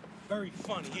liver. Very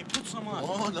funny. Here, put some on.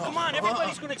 Oh, no. Come on,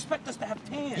 everybody's gonna expect us to have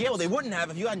tans. Yeah, well, they wouldn't have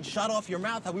if you hadn't shot off your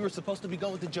mouth how we were supposed to be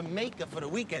going to Jamaica for the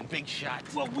weekend, big shot.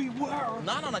 Well, we were.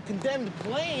 Not on a condemned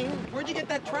plane. Where'd you get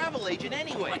that travel agent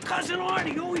anyway? My cousin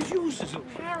Artie always uses them.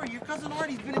 Harry, your cousin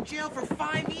Artie's been in jail for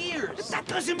 5 years. That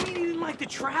doesn't mean he didn't like to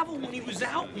travel when he was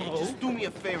out, Mo. Just do me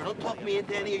a favor. Don't talk me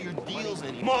into any of your deals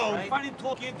anymore. Mo, right? if I didn't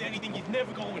talk you into anything, you'd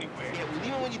never go anywhere. Yeah, well,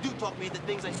 even when you do talk me into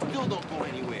things, I still don't go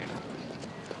anywhere.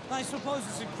 I suppose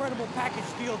this incredible package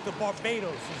deal to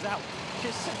Barbados is out.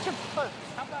 You're such a puss.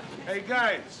 How about Hey,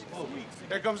 guys.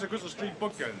 Here comes the Crystal Street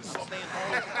bookends.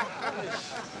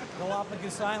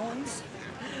 Galapagos Islands.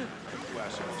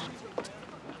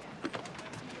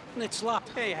 It's locked.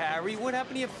 Hey, Harry, what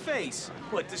happened to your face?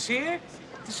 What, this here?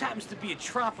 This happens to be a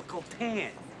tropical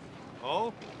tan.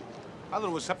 Oh? I thought it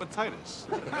was hepatitis.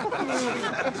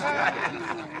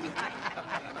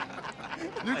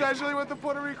 You guys really went to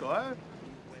Puerto Rico, huh?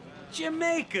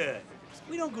 Jamaica.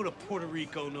 We don't go to Puerto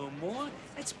Rico no more.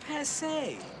 That's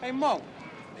passé. Hey, Mo,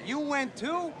 you went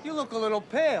too? You look a little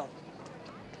pale.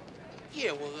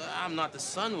 Yeah, well, I'm not the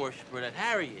sun worshiper that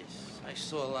Harry is. I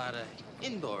saw a lot of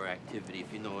indoor activity,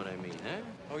 if you know what I mean, huh?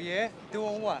 Oh, yeah?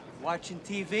 Doing what? Watching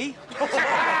TV?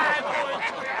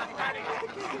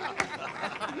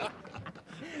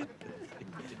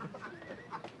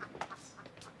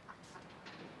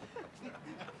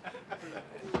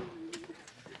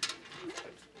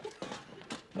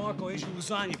 Marco, here's your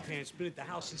lasagna pants. Been at the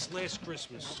house since last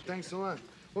Christmas. Thanks a lot.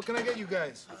 What can I get you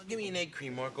guys? Give me an egg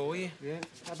cream, Marco, will you? Yeah?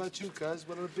 How about you, cuz?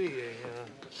 What'll it be? A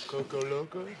Coco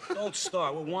Loco? Don't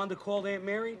start. What Wanda called Aunt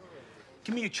Mary?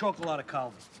 Give me a chocolate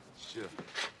Calvin. Sure.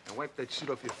 And wipe that shit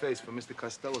off your face when Mr.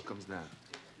 Costello comes down.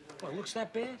 What, looks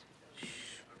that bad?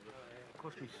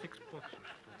 Cost me $6.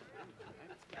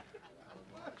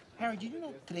 Harry, did you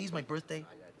know today's my birthday?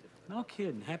 No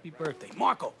kidding. Happy birthday.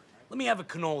 Marco, let me have a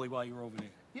cannoli while you're over there.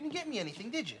 You didn't get me anything,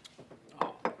 did you?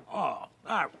 Oh, all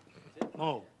right.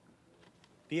 Oh,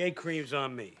 the egg cream's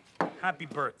on me. Happy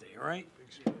birthday, all right?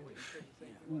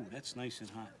 Ooh, that's nice and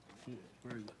hot.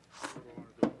 Very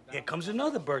good. Here comes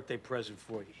another birthday present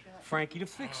for you. Frankie to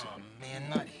fix it. Oh, man,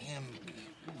 not him.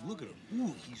 Ooh, look at him.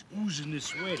 Ooh, he's oozing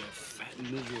this way. That fat and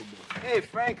miserable. Hey,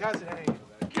 Frank, how's it hanging?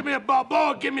 Give me a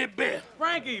bubble, give me a beer.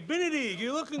 Frankie, Benedict,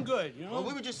 you're looking good, you know? Well,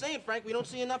 we were just saying, Frank, we don't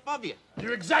see enough of you.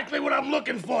 You're exactly what I'm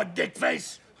looking for,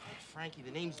 dickface. Frankie,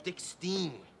 the name's Dick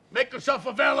Steen. Make yourself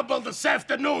available this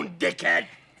afternoon, dickhead.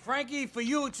 Frankie, for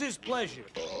you, it's his pleasure.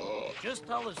 Just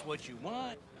tell us what you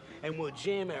want, and we'll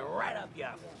jam it right up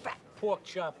your fat pork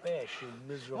chop ass, you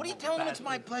miserable. What are you telling him it's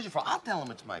my pleasure for? I'll tell him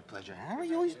it's my pleasure. Harry,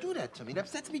 you always do that to me. It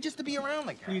upsets me just to be around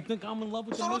like that. You think I'm in love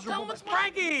with So the don't tell miserable? him it's my...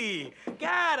 Frankie!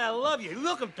 God, I love you. You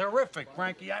looking terrific,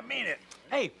 Frankie. I mean it.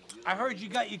 Hey, I heard you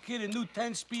got your kid a new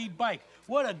 10-speed bike.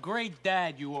 What a great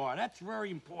dad you are. That's very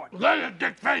important. Later,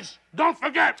 dickface. Don't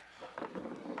forget.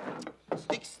 It's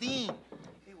Dick Steen.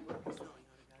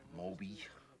 Moby.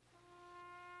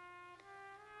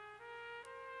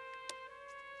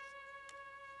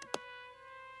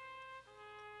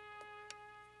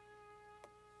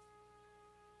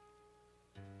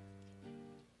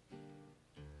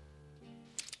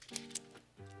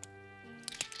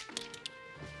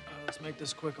 Let's make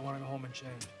this quick. I want to go home and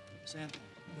change. Santa,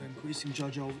 we're increasing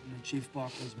Judge Overton and Chief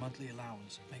Barclay's monthly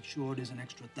allowance. Make sure there's an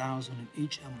extra 1,000 in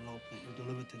each envelope that you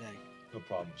deliver today. No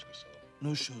problem, Mr. Costello.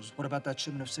 New shoes. What about that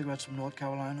shipment of cigarettes from North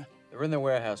Carolina? They're in the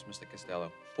warehouse, Mr.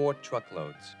 Costello. 4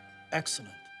 truckloads.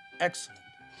 Excellent. Excellent.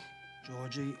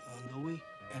 Georgie, Louie,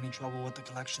 any trouble with the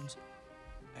collections?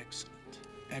 Excellent.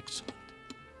 Excellent.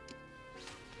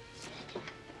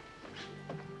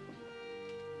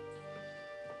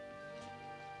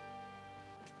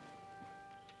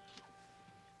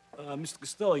 Mr.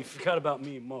 Costello, you forgot about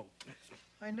me and Mo.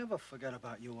 I never forget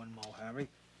about you and Mo, Harry.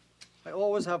 I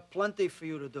always have plenty for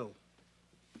you to do.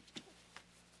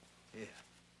 Here.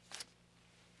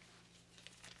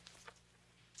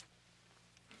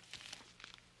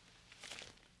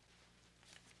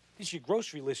 This is your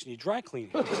grocery list and your dry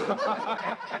cleaning.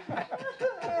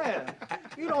 Yeah.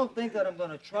 You don't think that I'm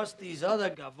gonna trust these other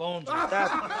gavones with that?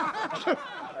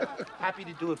 Happy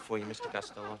to do it for you, Mr.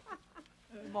 Costello.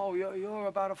 Mo, you're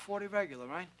about a 40 regular,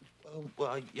 right?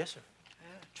 Yes, sir.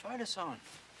 Try this on.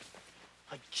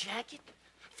 A jacket?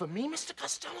 For me, Mr.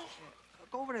 Costello?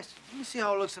 Go over this. Let me see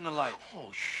how it looks in the light.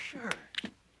 Oh, sure.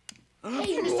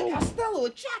 Hey, Mr. Costello, a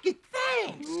jacket,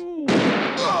 thanks!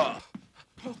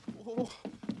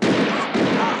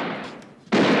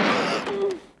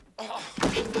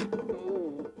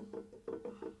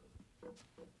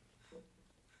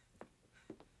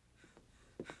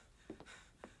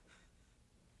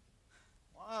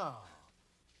 Wow.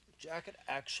 The jacket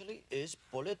actually is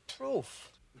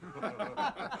bulletproof.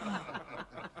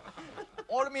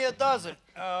 Order me a dozen.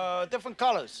 Different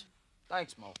colors.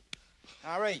 Thanks, Mo.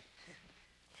 All right.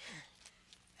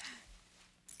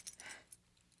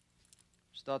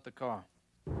 Start the car.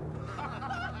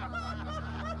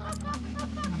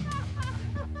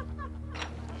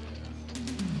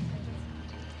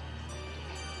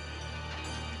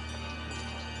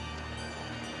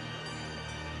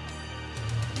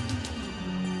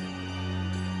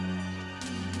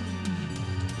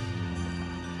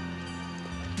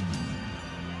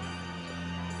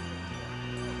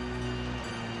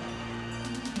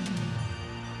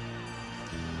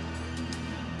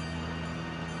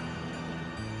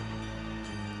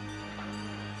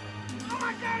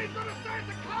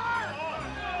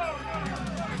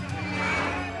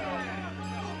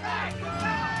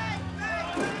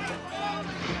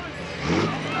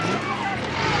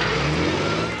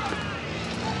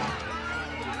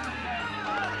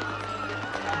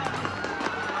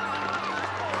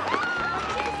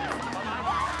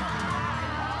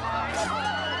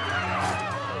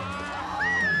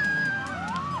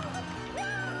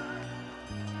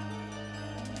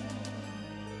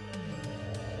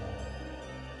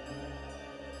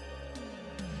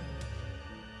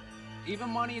 Even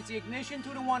money, it's the ignition.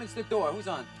 2 to 1, it's the door. Who's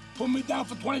on? Put me down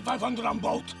for 2,500 on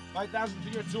both. 5,000 to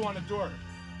your 2 on the door.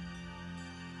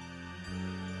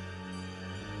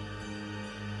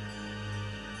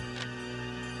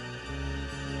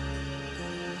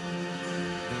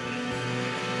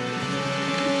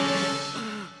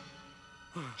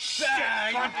 Shit!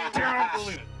 God damn, I don't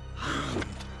believe it.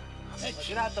 Bitch,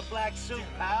 get out the black suit,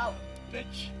 pal.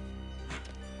 Bitch.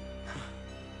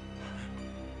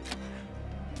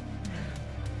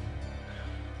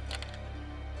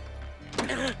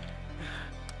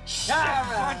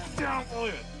 God damn, I don't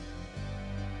believe it.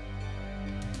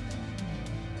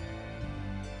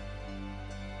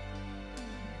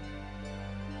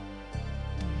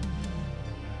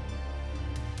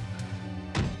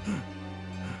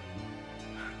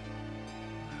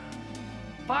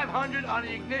 $500 on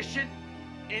the ignition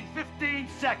in 15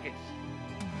 seconds.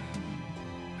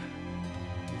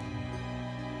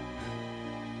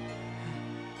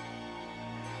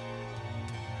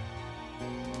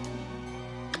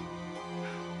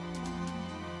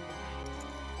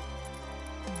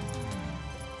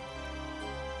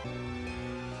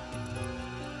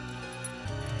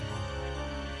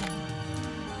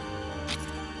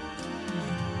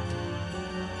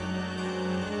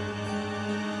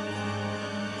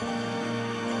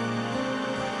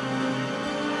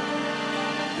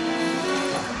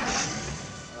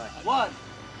 One,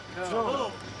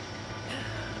 two,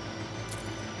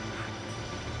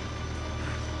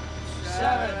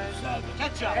 7,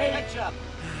 catch up, 8, catch up.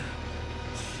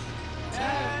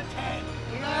 10,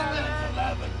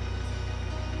 11.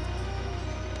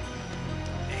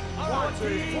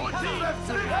 14,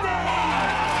 15.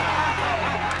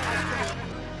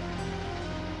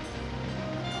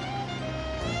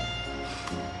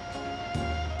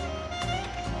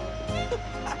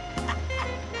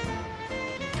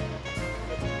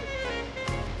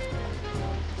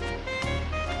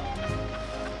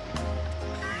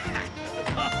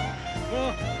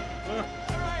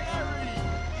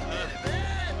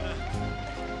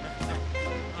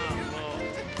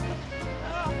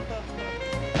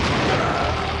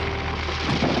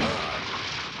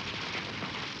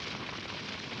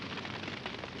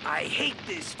 I hate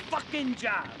this fucking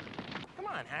job. Come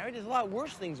on, Harry, there's a lot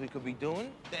worse things we could be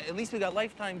doing. At least we got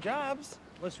lifetime jobs.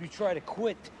 Unless we try to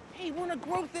quit. Hey, we're in a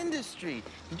growth industry.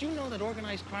 Did you know that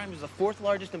organized crime is the 4th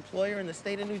largest employer in the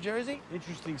state of New Jersey?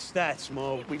 Interesting stats,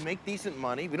 Mo. We make decent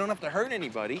money, we don't have to hurt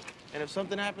anybody, and if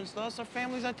something happens to us, our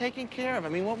families are taken care of. I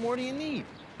mean, what more do you need?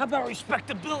 How about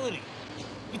respectability?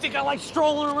 You think I like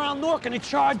strolling around Newark in a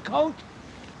charred coat?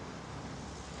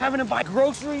 Having to buy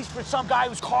groceries for some guy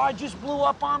whose car just blew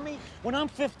up on me? When I'm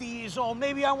 50 years old,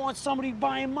 maybe I want somebody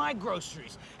buying my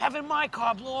groceries, having my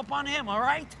car blow up on him, all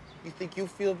right? You think you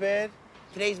feel bad?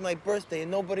 Today's my birthday and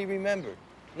nobody remembered.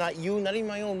 Not you, not even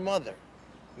my own mother.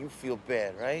 You feel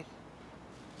bad, right?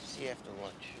 See you after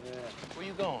lunch. Yeah. Where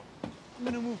you going? I'm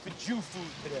gonna move for Jew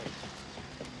food today.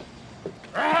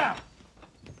 Ah!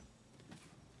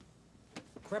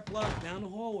 Crep lock down the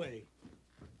hallway.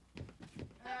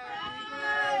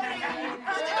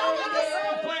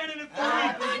 Planning it for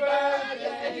Happy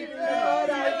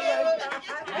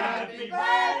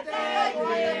birthday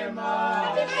dear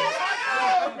Mom. To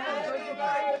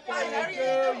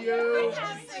you.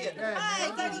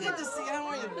 Hi, thanks, good to see you. How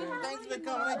are you? Thanks for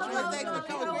coming. Thanks for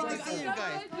coming. Great to see you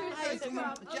guys. Hi,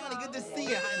 Johnny, good to see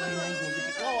you.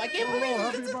 Oh, I can't believe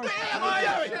it. How are you?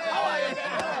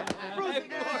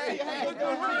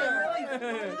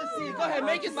 Good to see you. Go ahead,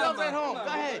 make yourself at home. Go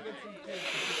ahead.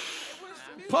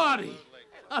 Party.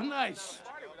 I'm nice.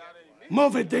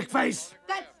 Move it, dick face.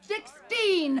 That's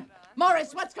 16.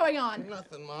 Morris, what's going on?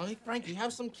 Nothing, Molly. Frankie,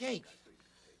 have some cake.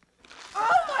 Oh,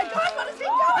 my God, what is he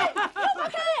doing?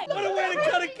 Look at it. What a way to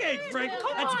cut a cake, Frank.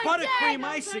 That's buttercream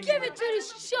icing. Give it to the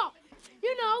shop.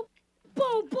 You know,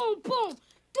 boom, boom, boom. 3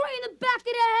 in the back of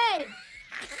the head.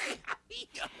 He's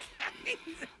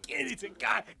a kid. He's a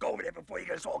guy. Go over there before you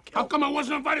get us all killed. How come I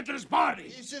wasn't invited to this party?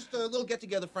 It's just a little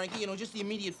get-together, Frankie. You know, just the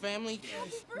immediate family.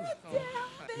 Happy birthday,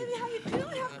 baby. How you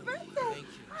doing? Happy birthday.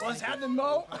 What's happening,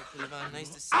 Mo? Nice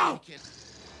to see you, kid.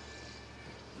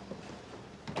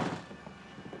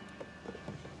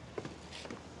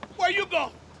 Where you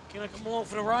go? Can I come along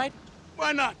for the ride?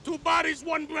 Why not? 2 bodies,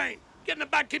 1 brain. Get in the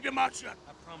back, keep your mouth shut.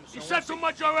 I promise. You said too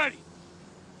much already.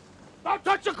 Don't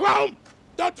touch the chrome.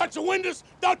 Don't touch the windows.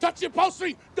 Don't touch the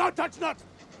upholstery. Don't touch nothing.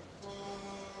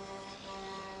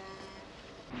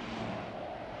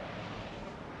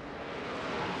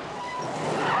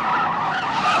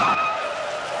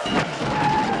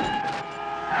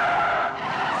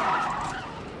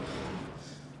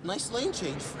 Nice lane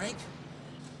change, Frank.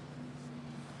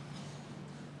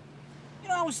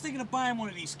 I was thinking of buying one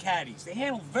of these caddies. They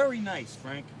handle very nice,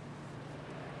 Frank.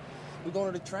 We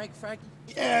going to the track, Frankie?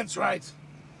 Yeah, that's right.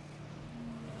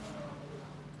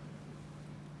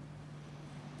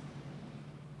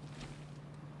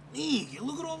 Hey,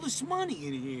 look at all this money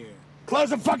in here.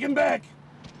 Close the fucking bag.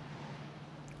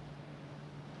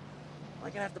 Am I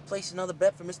gonna have to place another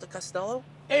bet for Mr. Costello?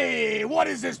 Hey, what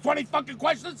is this, 20 fucking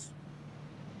questions?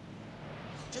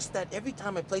 Just that every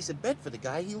time I place a bet for the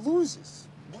guy, he loses.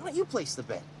 Why don't you place the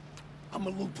bet? I'm a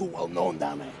little too well known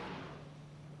down there.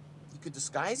 You could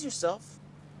disguise yourself.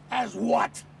 As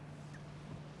what?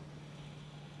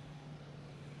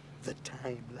 The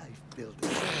Time Life Builder.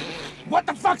 What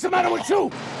the fuck's the matter with you?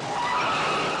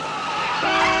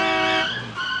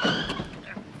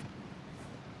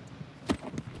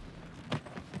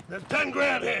 There's 10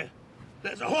 grand here.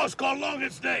 There's a horse called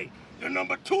Longest Day, the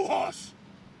number 2 horse,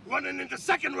 running in the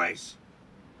second race.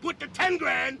 Put the 10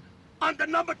 grand on the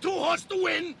number 2 horse to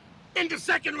win in the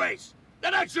second race.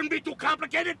 That shouldn't be too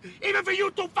complicated, even for you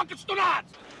two fucking stunards.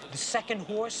 The second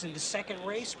horse in the second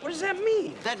race? What does that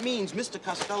mean? That means Mr.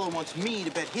 Costello wants me to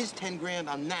bet his 10 grand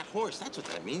on that horse. That's what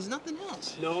that means, nothing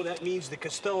else. No, that means the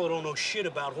Costello don't know shit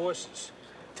about horses.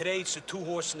 Today, it's a 2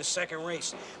 horse in the second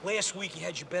race. Last week, he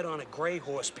had you bet on a gray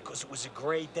horse because it was a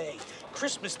gray day.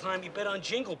 Christmas time, he bet on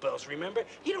Jingle Bells, remember?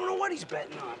 He don't know what he's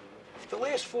betting on. The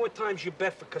last 4 times you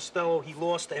bet for Costello, he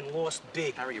lost and lost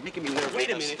big. Harry, you're making me nervous. Wait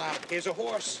a minute. Stop. Here's a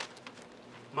horse.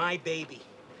 My baby.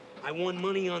 I won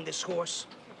money on this horse.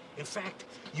 In fact,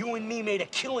 you and me made a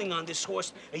killing on this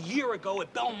horse a year ago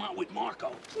at Belmont with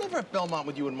Marco. Never at Belmont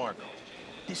with you and Marco.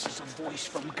 This is a voice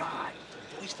from God.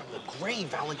 Voice from the grave,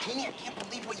 Valentini. I can't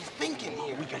believe what you're thinking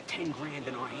here. We got 10 grand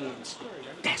in our hands.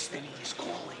 Destiny is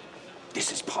calling.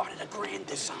 This is part of the grand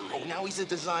design. Oh, now he's a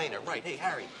designer. Right. Hey,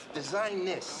 Harry, design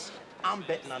this. I'm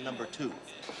betting on number 2.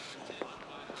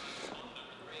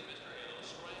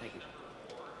 Thank you.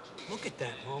 Look at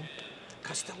that, Mo.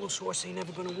 Costello's horse ain't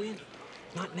ever gonna win.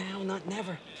 Not now, not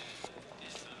never.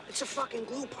 It's a fucking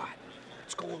glue pot.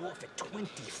 It's going off at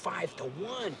 25 to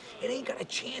 1. It ain't got a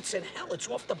chance in hell. It's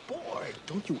off the board.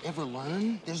 Don't you ever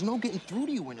learn? There's no getting through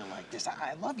to you when you're like this.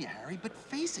 I love you, Harry, but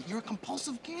face it, you're a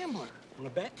compulsive gambler.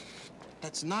 Wanna bet?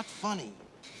 That's not funny.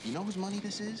 You know whose money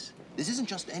this is? This isn't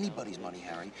just anybody's money,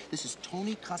 Harry. This is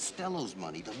Tony Costello's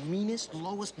money, the meanest,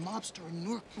 lowest mobster in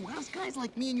Newark, who has guys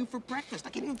like me and you for breakfast. I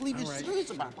can't even believe you're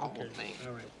serious about the whole thing.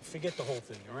 All right, forget the whole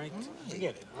thing, all right?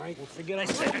 Forget it, all right? Well, forget I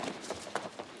said it.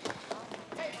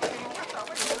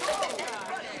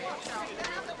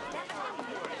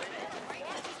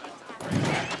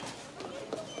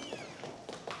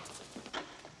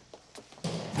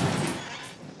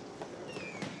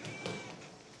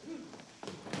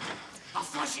 I'll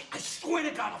flush it. I swear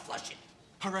to God, I'll flush it.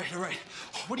 All right, all right.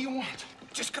 What do you want?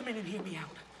 Just come in and hear me out.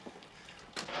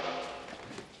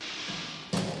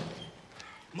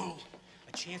 Mo,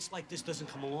 a chance like this doesn't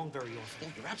come along very often.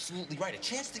 Oh, you're absolutely right. A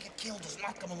chance to get killed does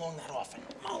not come along that often.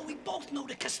 Mo, we both know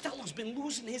that Costello's been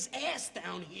losing his ass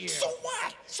down here. So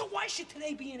what? So why should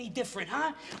today be any different,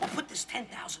 huh? We'll put this $10,000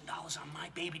 on my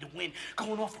baby to win,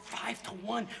 going off at 5 to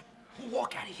 1. We'll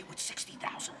walk out of here with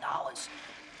 $60,000.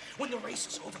 When the race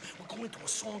is over, we're going to a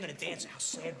song and a dance. How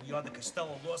sad we are that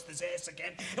Costello lost his ass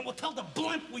again. And we'll tell the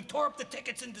blimp we tore up the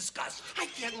tickets in disgust. I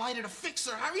can't lie to the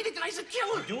fixer. Harry, the guy's a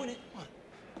killer. You're doing it. What?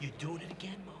 You're doing it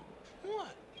again, Mo.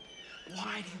 What?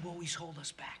 Why do you always hold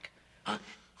us back? Huh?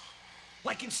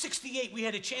 Like in '68, we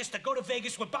had a chance to go to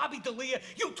Vegas with Bobby D'Elia.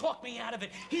 You talked me out of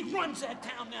it. He runs that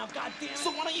town now, goddamn. So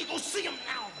why don't you go see him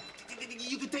now?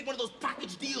 You could take one of those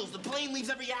package deals. The plane leaves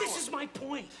every hour. This is my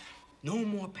point. No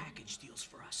more package deals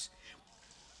for us.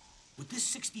 With this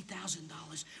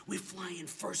 $60,000, we're flying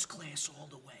first class all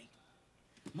the way.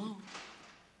 Mo,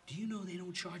 do you know they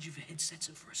don't charge you for headsets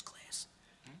in first class?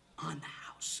 On the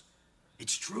house.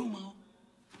 It's true, Mo.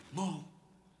 Mo,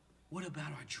 what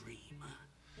about our dream,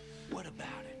 huh? What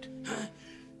about it, huh?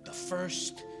 The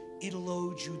first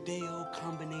Italo-Judeo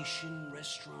combination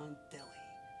restaurant deli.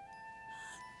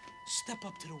 Step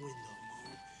up to the window,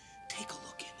 Mo. Take a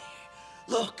look in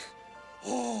there. Look.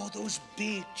 Oh, those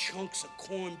big chunks of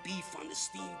corned beef on the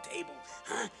steam table,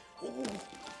 huh? Oh,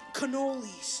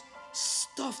 cannolis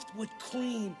stuffed with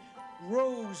cream,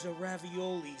 rows of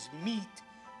raviolis, meat,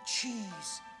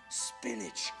 cheese,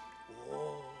 spinach.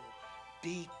 Oh,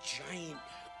 big, giant,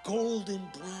 golden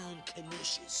brown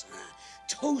knishes, huh?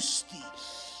 Toasty.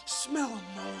 Smell them,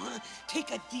 Mo, huh? Take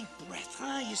a deep breath,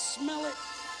 huh? You smell it?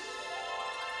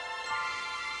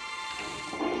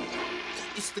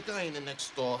 It's the guy in the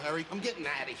next stall, Harry. I'm getting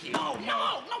out of here. No,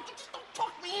 Just don't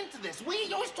talk me into this.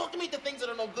 You always talk to me into things that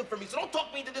are no good for me, so don't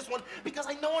talk me into this one because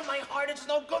I know in my heart it's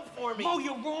no good for me. Mo,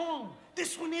 you're wrong.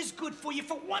 This one is good for you.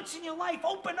 For once in your life,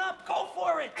 open up. Go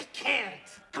for it. I can't.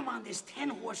 Come on, there's 10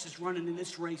 horses running in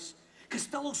this race.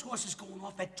 Costello's horse is going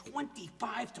off at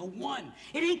 25-1.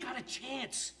 It ain't got a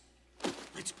chance.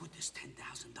 Let's put this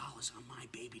 $10,000 on my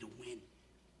baby to win.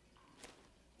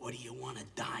 Or do you want to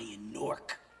die in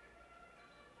Newark?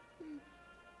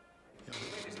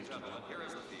 Ladies and gentlemen, here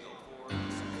is the field for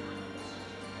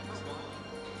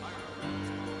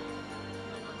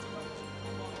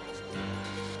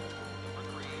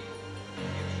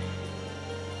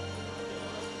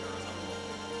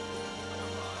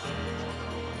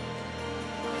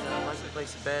I'd like to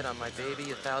place a bet on my baby,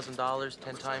 $1,000,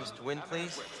 10 times to win,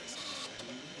 please.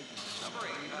 Number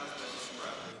 8 has been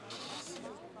spread.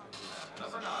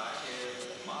 Number 9 is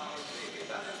My Baby.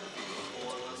 That is the field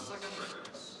for the second race.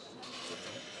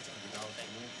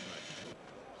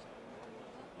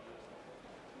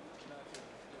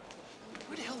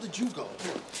 Where the hell did you go?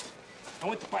 I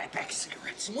went to buy a pack of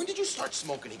cigarettes. When did you start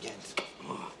smoking again?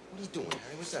 What are you doing,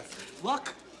 Harry? What's that for?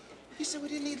 Luck? He said we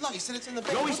didn't need luck. He said it's in the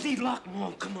bag. You always need luck.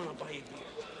 Mo, come on, I'll buy you a beer.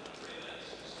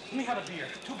 Let me have a beer.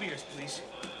 2 beers, please.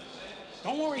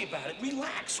 Don't worry about it.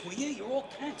 Relax, will you? You're all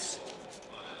tense.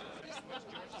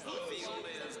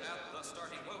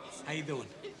 How you doing?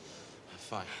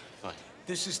 Fine.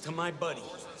 This is to my buddy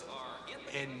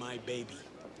and my baby.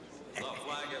 The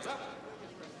flag is up.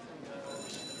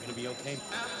 You gonna be okay? And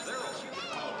they're off.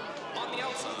 On the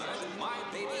outside, My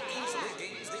Baby easily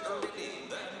gains the early lead.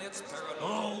 Then it's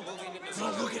Paranoid moving into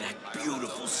Look at that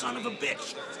beautiful son of a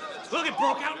bitch. Look, it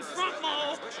broke out in front,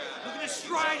 Mo. Look at the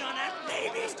stride on that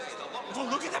baby. Oh,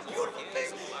 look at that beautiful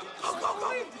thing.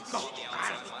 Go.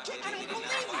 I don't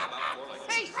believe that.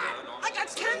 Hey, I got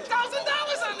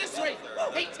 $10,000 on this race.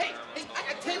 Hey, I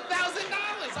got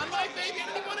 $10,000 on my baby. I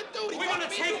didn't want to do it. We're gonna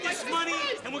take this money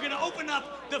and we're gonna open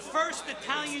up the first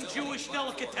Italian-Jewish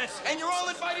delicatessen. And you're all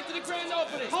invited to the grand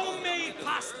opening. Homemade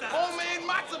pasta. Homemade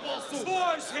matzo ball soup.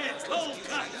 Boar's head, cold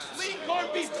cut. Lean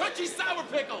corned beef, crunchy sour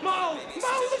pickle. Mo,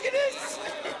 look at this.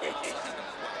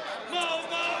 Mo,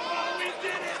 we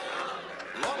did it.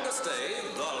 Longest stay,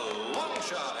 the long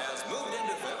shot has moved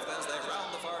into 5th as they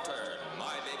round the far turn.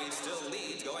 My Baby still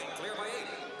leads, going clear by 8.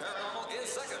 Paranormal is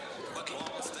 2nd, but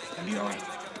longest stay. Gonna be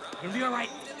all right.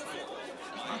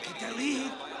 I'll get that lead.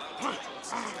 Come on.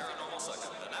 Paranormal 2nd,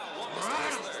 and now longest stay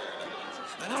is 3rd.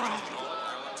 Then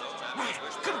it's Come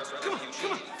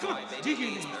on.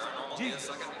 Paranormal is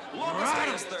 2nd. Longest stay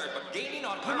is 3rd, but gaining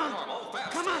on Paranormal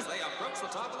fast as they approach the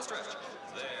top of the stretch.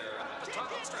 They're at the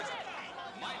top of the stretch.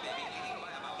 My Baby leading by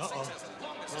about 6 as the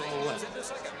longest stay moves into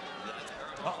 2nd. Then it's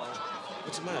Paranormal.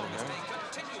 What's the matter, man?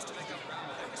 Continues to make up ground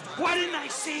with every step. Why didn't I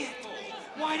see it?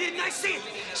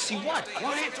 See what?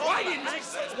 Why didn't I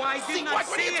see it? What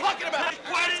are you talking about?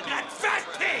 Why didn't that fat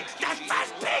pig?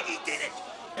 He did it!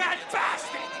 That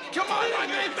bastard! Come on, my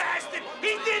man! Bastard!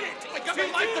 He did it! My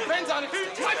life depends on it.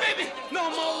 My baby! No,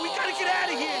 Mo, we gotta get out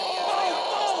of here!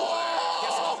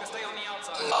 Yes, longest stay on the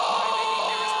outside. My Baby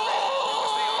nearest the red.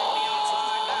 Longest stay on the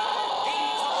outside now.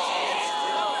 Gains the lead.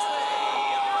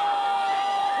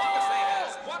 Longest stay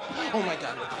has what? Oh, my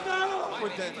God.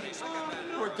 We're dead.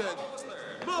 We're dead.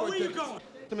 Mo, where you going?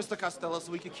 To Mr. Costello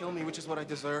so he could kill me, which is what I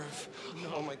deserve.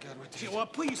 Oh, my God, we're dead. Well,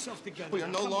 pull yourself together. We are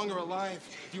no longer alive.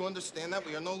 Do you understand that?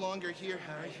 We are no longer here,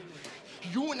 Harry.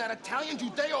 You and that Italian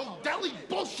Judeo deli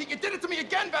bullshit. You did it to me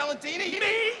again, Valentini.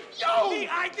 Me? Yo! Me?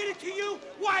 I did it to you?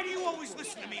 Why do you always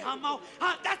listen to me, huh, Mo?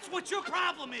 Huh? That's what your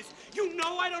problem is. You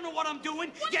know I don't know what I'm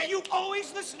doing, yet you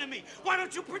always listen to me. Why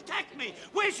don't you protect me?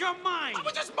 Where's your mind? I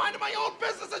was just minding my own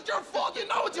business. It's your fault. You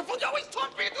know it's your fault. You always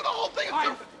talk me into the whole thing.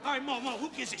 All right, Mo, who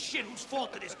gives a shit whose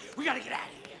fault it is? We gotta get out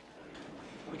of here.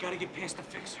 We gotta get past the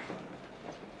fixer.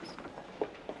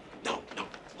 No,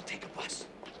 we'll take a bus.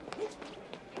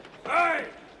 Hey!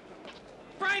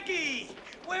 Frankie!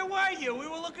 Where were you? We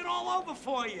were looking all over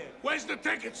for you. Where's the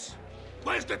tickets?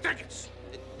 Where's the tickets?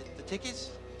 The tickets?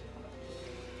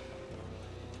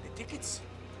 The tickets?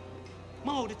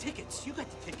 Mo, the tickets. You got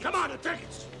the tickets. Come on, the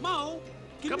tickets. Mo,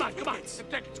 give me the tickets. The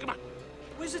tickets, come on.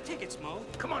 Where's the tickets, Mo?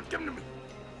 Come on, give them to me.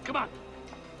 Come on.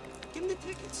 Give him the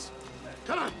tickets.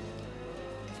 Come on.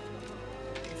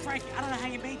 Hey, Frankie, I don't know how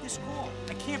you made this call.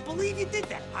 I can't believe you did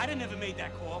that. I'd have never made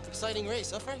that call. Exciting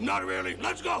race, huh, Frank? Not really.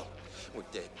 Let's go. We're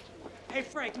dead. Hey,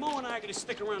 Frank, Mo and I are gonna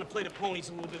stick around and play the ponies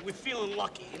a little bit. We're feeling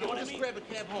lucky, you know what I mean? Just grab a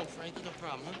cab home, Frankie. No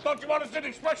problem, huh? Don't you want to see the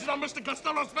expression on Mr.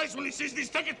 Costello's face when he sees these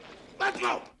tickets? Let's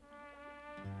go.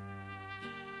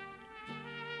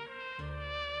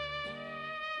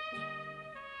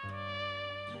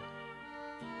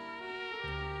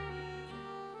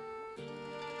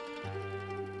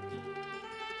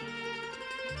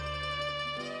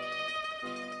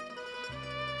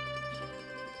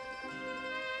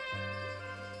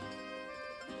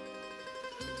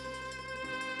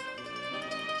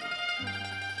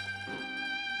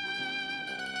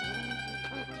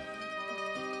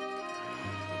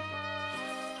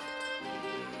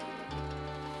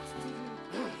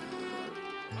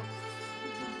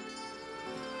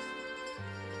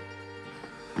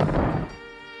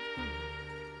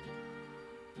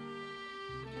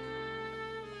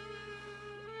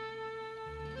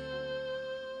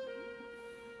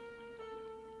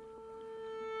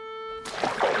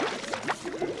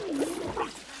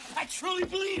 I truly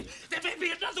believe there may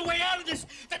be another way out of this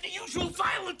than the usual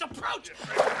violent approach.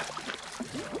 What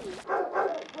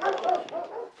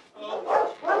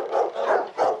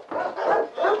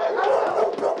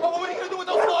are you gonna do with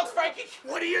those logs, Frankie?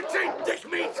 What do you think,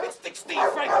 dick meat? Stick Steve,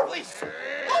 Frankie, please.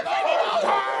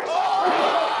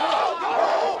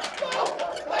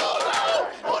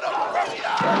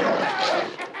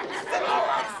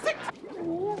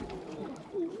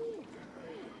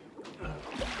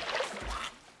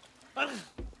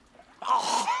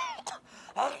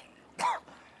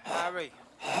 Harry,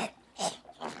 I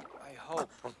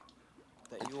hope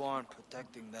that you aren't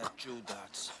protecting that Jew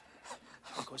Dots.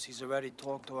 Because he's already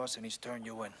talked to us and he's turned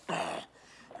you in.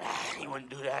 He wouldn't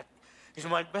do that. He's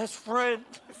my best friend.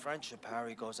 Friendship,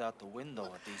 Harry, goes out the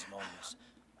window at these moments.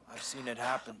 I've seen it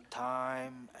happen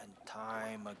time and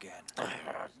time again.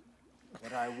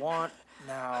 What I want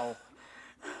now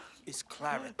is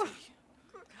clarity.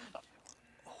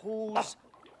 Whose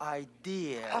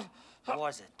idea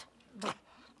was it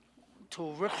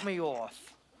to rip me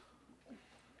off,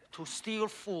 to steal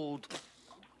food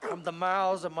from the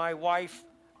mouths of my wife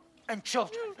and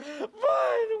children? Mine,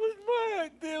 it was my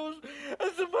idea.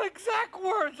 Those are my exact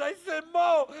words. I said,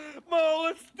 Mo,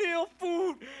 let's steal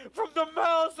food from the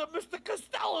mouths of Mr.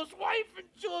 Costello's wife and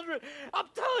children. I'm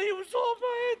telling you, it was all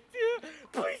my idea.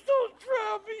 Please don't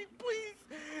drown me, please.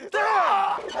 Please,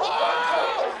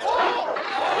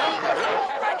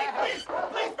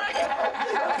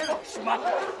 Schmuck.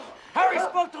 Harry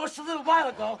spoke to us a little while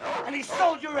ago, and he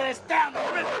sold your ass down the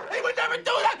river. He would never do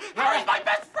that! Harry's my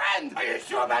best friend! Are you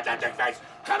sure about that, dick face?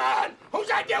 Come on!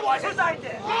 Whose idea was it? Whose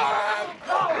idea? My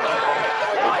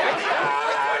idea! I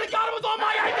swear to God, it was all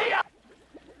my idea!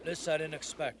 This I didn't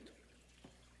expect.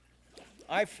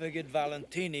 I figured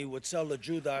Valentini would sell the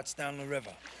Jew Dots down the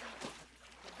river.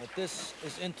 But this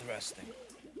is interesting.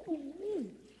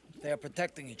 They are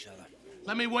protecting each other.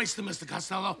 Let me waste them, Mr.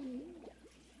 Costello.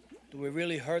 Do we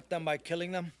really hurt them by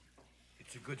killing them?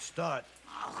 It's a good start.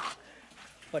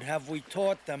 But have we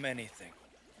taught them anything?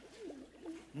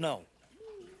 No.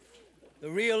 The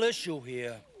real issue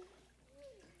here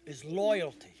is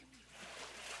loyalty.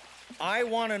 I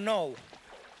want to know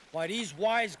why these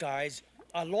wise guys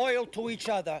are loyal to each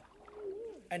other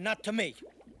and not to me.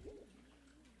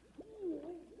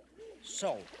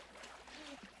 So,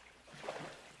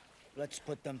 let's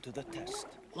put them to the test.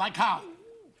 Like how?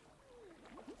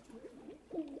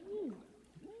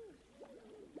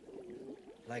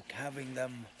 Like having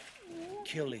them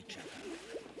kill each other.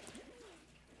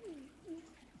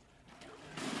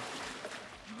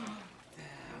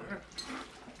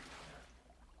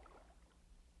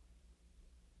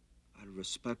 Out of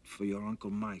respect for your Uncle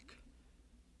Mike,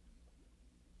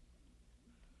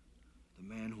 the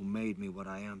man who made me what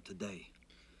I am today,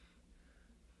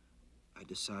 I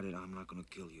decided I'm not gonna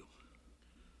kill you.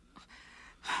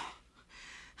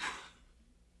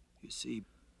 You see,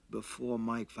 before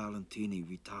Mike Valentini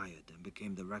retired and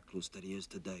became the recluse that he is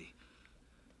today,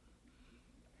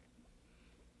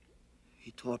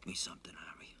 he taught me something,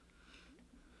 Harry.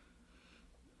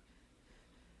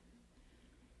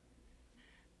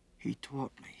 He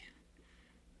taught me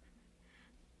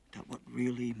that what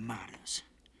really matters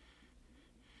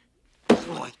is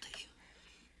loyalty,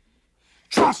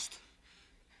 trust,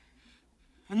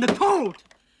 and the code.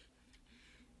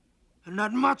 And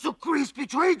that Matzo Chris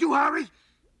betrayed you, Harry.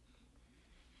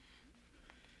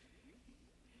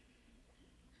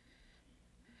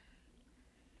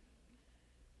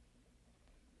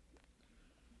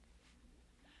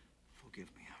 Forgive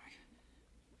me, Harry.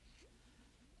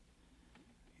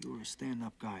 You were a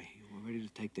stand-up guy. You were ready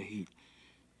to take the heat.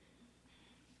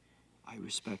 I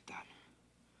respect that.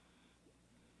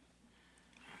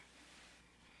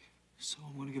 So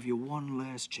I'm gonna give you one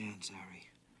last chance,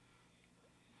 Harry,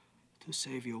 to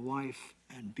save your wife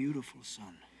and beautiful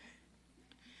son.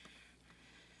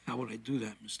 How would I do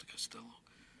that, Mr. Costello?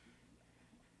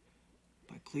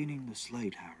 By cleaning the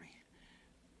slate, Harry.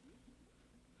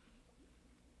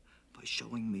 By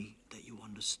showing me that you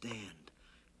understand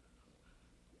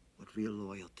what real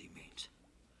loyalty means.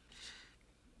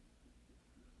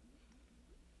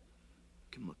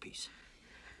 Give him a piece.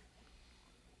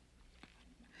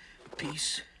 A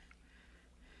piece?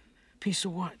 Piece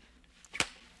of what?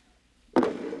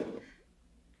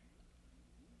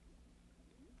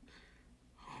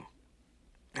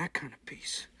 That kind of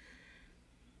peace.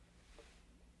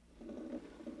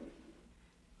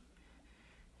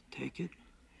 Take it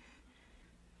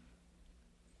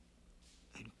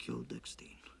and kill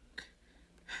Dickstein.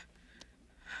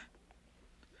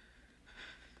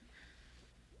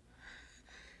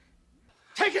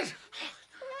 Take it!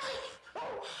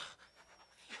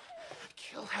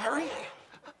 Kill Harry?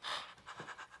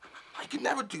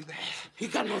 never do that. You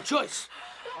got no choice.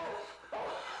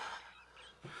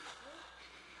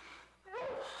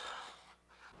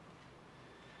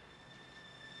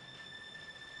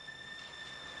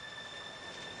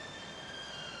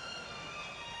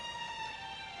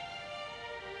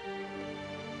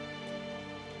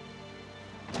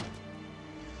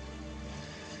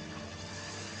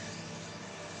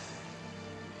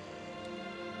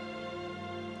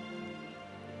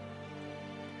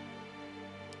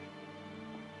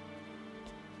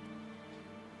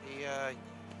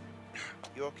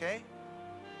 You okay?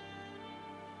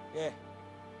 Yeah,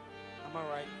 I'm all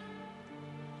right.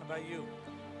 How about you?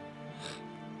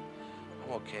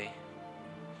 I'm okay.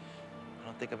 I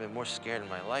don't think I've been more scared in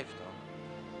my life, though.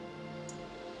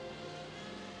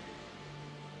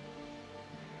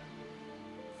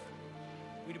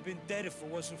 We'd have been dead if it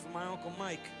wasn't for my Uncle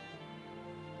Mike.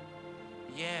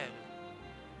 Yeah,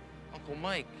 Uncle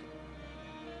Mike.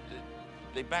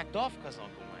 They backed off because of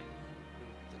Uncle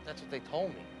Mike. That's what they told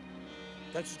me.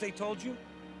 That's what they told you?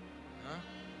 Huh?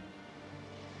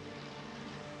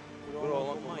 Good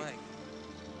old Uncle Mike.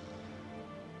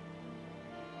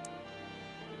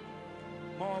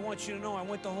 Mo, I want you to know I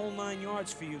went the whole 9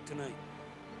 yards for you tonight.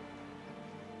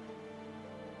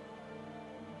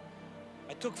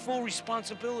 I took full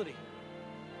responsibility.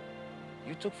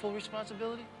 You took full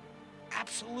responsibility?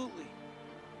 Absolutely.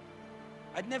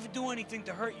 I'd never do anything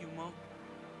to hurt you, Mo.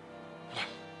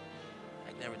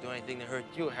 I'd never do anything to hurt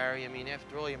you, Harry. I mean,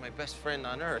 after all, you're my best friend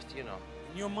on earth, you know.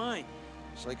 And you're mine.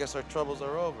 So I guess our troubles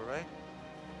are over, right?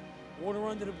 Water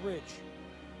under the bridge.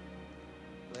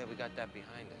 Glad we got that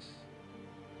behind us.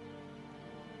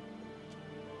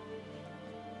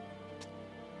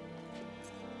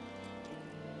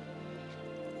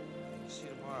 See you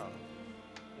tomorrow.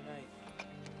 Good night.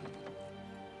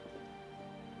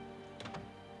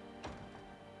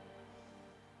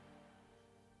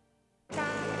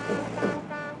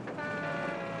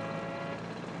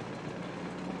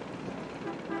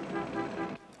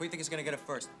 Who do you think is gonna get it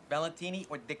first, Valentini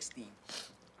or Dickstein?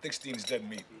 Dickstein's dead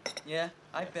meat. Yeah,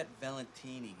 I bet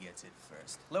Valentini gets it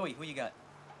first. Louis, who you got?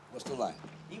 What's the line?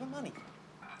 Even money.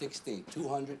 Dickstein,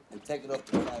 200, and take it off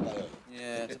to 5 by 8.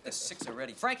 Yeah, it's up to 6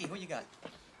 already. Frankie, who you got?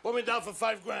 Put me down for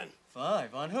 5 grand.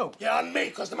 5? On who? Yeah, on me,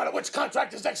 because no matter which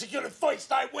contract is executed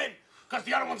first, I win. Because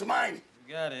the other one's mine.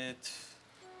 You got it.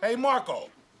 Hey, Marco,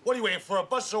 what are you waiting for, a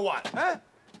bus or what? Huh?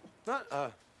 Not,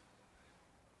 I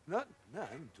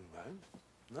didn't do that.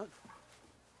 Not.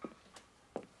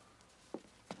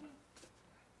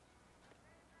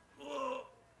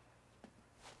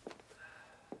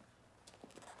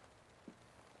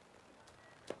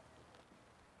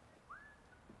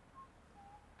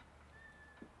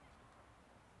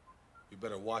 You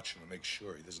better watch him and make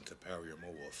sure he doesn't tip Harry or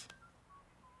Mo off.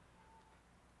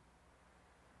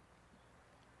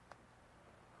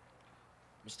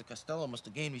 Mr. Costello must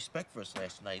have gained respect for us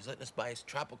last night. He's letting us buy his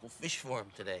tropical fish for him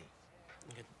today.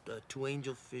 We got 2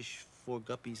 angelfish, 4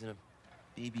 guppies, and a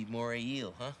baby moray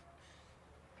eel, huh?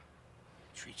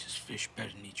 Treats his fish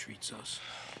better than he treats us.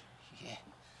 Yeah.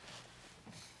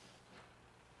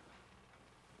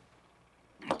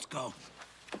 Let's go.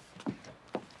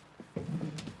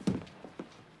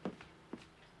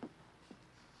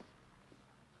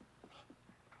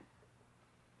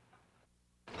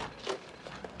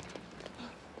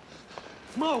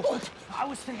 Mo, I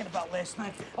was thinking about last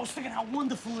night. I was thinking how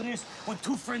wonderful it is when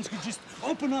 2 friends could just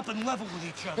open up and level with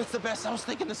each other. It's the best. I was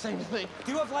thinking the same thing.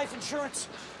 Do you have life insurance?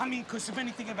 I mean, because if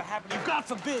anything ever happened, God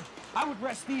forbid, I would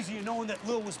rest easier knowing that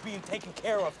Lil was being taken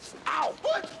care of. Ow!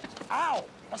 What? Ow!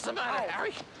 What's the matter,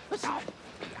 Harry? Listen. Ow.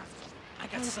 I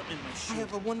got something in my shoe. I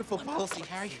have a wonderful policy,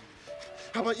 Harry.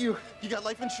 How about you? You got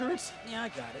life insurance? Yeah, I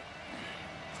got it.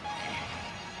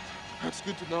 That's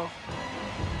good to know.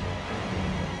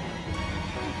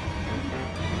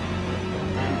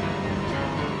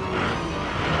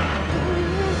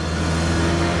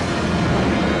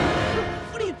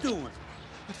 What are you doing?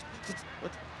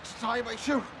 Tie my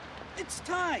shoe. It's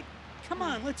tied. Come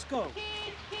on, let's go.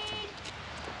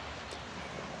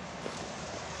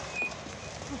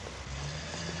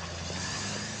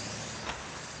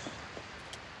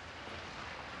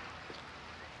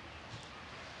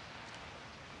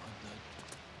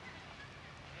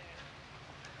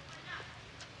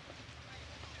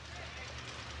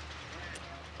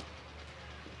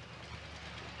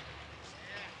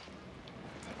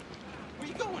 Where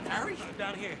you going, Harry? I'm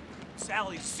down here.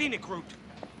 Sally's scenic route.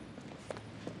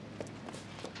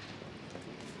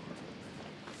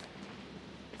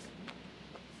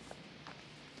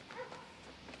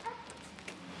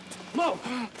 Mo,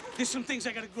 there's some things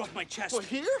I gotta get off my chest. Well,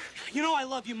 here? You know I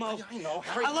love you, Mo. I know,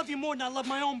 Harry. I love you more than I love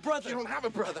my own brother. You don't have a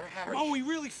brother, Harry. Mo, we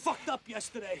really fucked up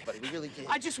yesterday. But we really did.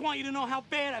 I just want you to know how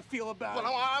bad I feel about it.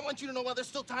 Well, I want you to know while there's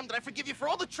still time that I forgive you for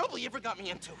all the trouble you ever got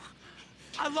me into.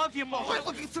 I love you, Mo. Oh, I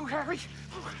love you too, Harry.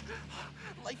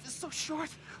 Life is so short.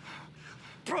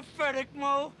 Prophetic,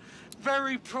 Mo.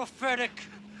 Very prophetic.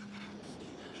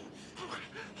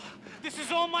 This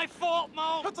is all my fault,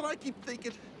 Mo. That's what I keep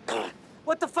thinking.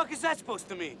 What the fuck is that supposed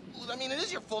to mean? Well, I mean, it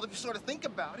is your fault if you sort of think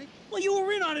about it. Well, you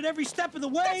were in on it every step of the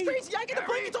way. That's crazy. I get the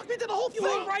blame. You talked me into the whole thing.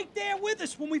 You were right there with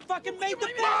us when we fucking made the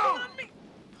bet. on me.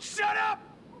 Shut up!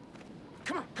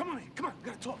 Come on, come on in. Come on, we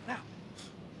gotta talk now.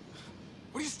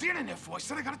 What are you standing there for? I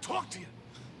said I gotta talk to you.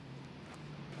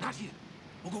 Not here.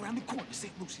 We'll go around the corner to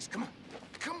St. Lucy's. Come on.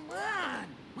 Come on!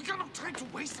 We got no time to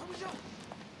waste. Hurry up.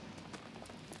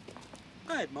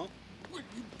 Go ahead, Mo. Wait,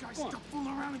 you guys stop fooling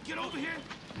around and get over here.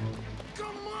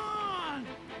 Come on!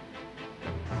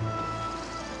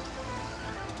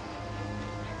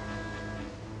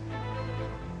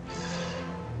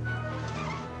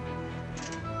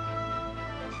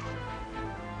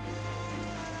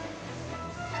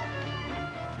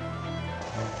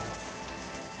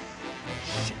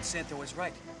 Shit, Santa was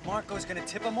right. Marco's gonna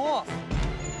tip him off.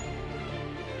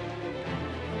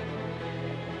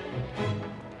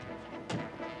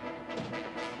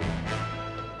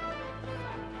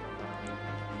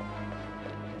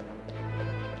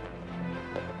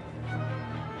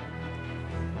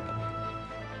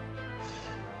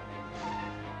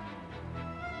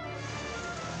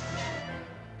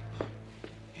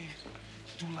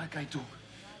 Do like I do.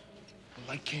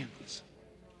 I light candles.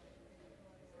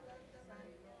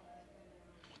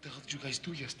 What the hell did you guys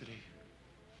do yesterday?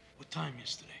 What time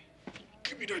yesterday?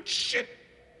 Give me that shit!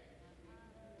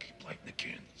 Keep lighting the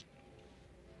candles.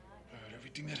 I heard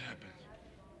everything that happened.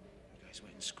 You guys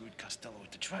went and screwed Costello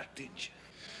at the track, didn't you?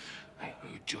 I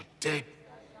heard you're dead.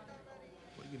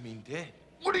 What do you mean, dead?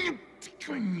 What do you think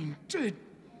I mean, dead?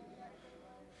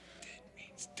 Dead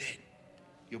means dead.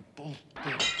 You're both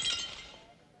dead.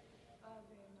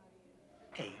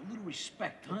 Hey, a little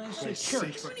respect, huh? For It's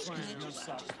Christ's church. sake.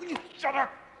 Will you shut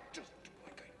up? Just do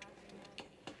like I do.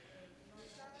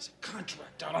 There's a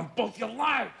contract out on both your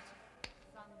lives.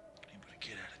 You better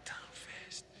get out of town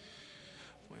fast.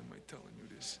 Why am I telling you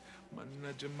this? What am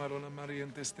I doing?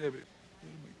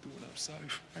 I'm sorry.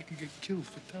 I can get killed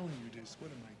for telling you this.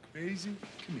 What am I, crazy?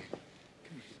 Come here.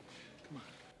 Come here. Come on.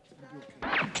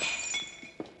 You're gonna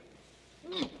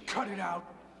be okay. Cut it out.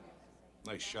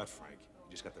 Nice shot, Frank.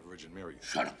 You just got the Virgin Mary.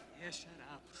 Shut up. Yeah, shut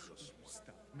up.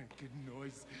 Stop making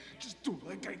noise. Just do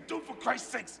like I do, for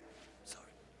Christ's sakes.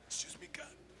 Sorry. Excuse me, God.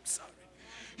 I'm sorry.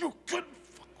 You couldn't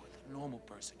fuck with a normal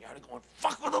person. You had to go and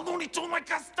fuck with a Looney Tune like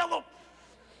Costello.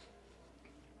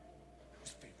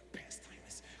 Whose favorite pastime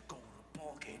is going to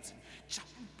ball games and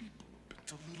chopping people up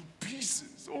into little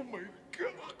pieces. Oh, my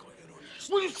God.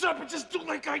 Will you stop and just do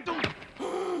like I do?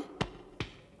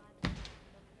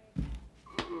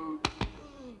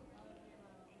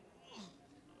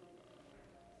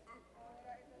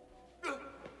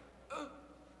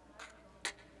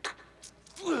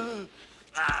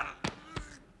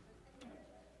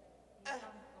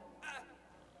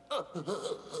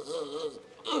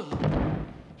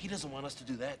 He doesn't want us to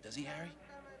do that, does he, Harry?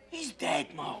 He's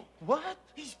dead, Mo. What?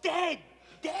 He's dead.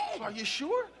 Dead. Are you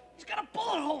sure? He's got a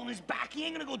bullet hole in his back. He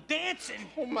ain't gonna go dancing.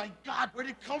 Oh, my God. Where'd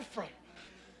it come from?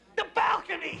 The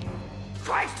balcony.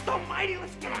 Christ almighty,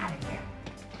 let's get out of here.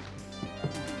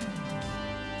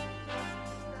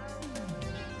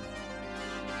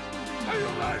 Hey, you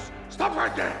guys, stop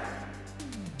right there.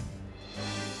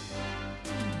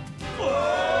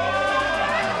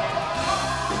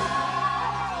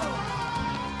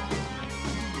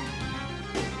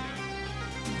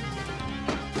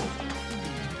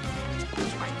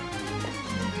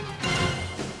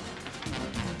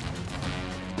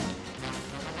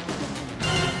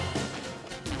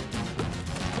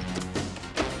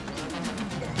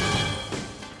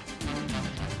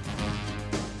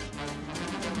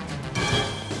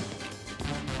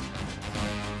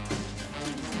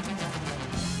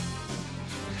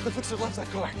 The fixer loves that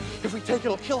car. If we take it,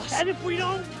 it'll kill us. And if we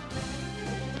don't?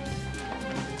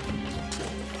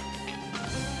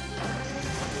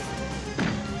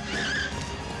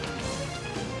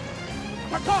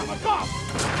 My car!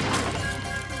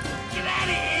 Get out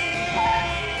of here!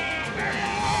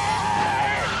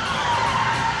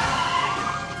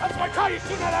 That's my car, you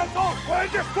see that asshole? Well, I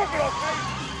just took it, okay?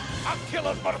 I'll kill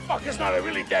those motherfuckers now they're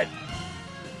really dead.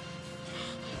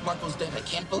 Marco's dead. I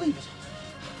can't believe it.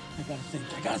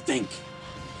 I gotta think.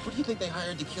 What do you think they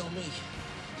hired to kill me?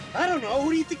 I don't know.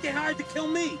 Who do you think they hired to kill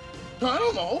me? I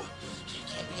don't know.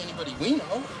 Can't be anybody we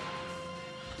know.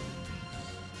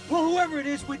 Well, whoever it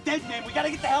is, we're dead men. We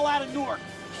gotta get the hell out of Newark.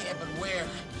 Yeah, but where?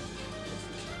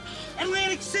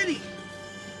 Atlantic City.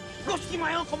 Go see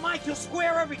my Uncle Mike. He'll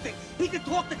square everything. He can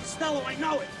talk to Costello. I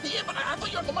know it. Yeah, but I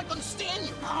thought your Uncle Mike couldn't stand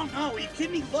you. Oh, no. Are you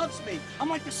kidding me? He loves me. I'm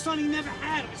like the son he never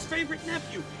had. I'm his favorite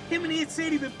nephew. Him and Aunt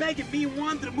Sadie been begging me and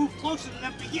Wanda to move closer to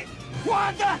them for years.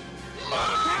 Wanda!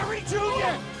 Harry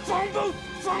Jr.! Phone booth!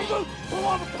 Phone booth! Pull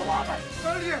over! Pull over!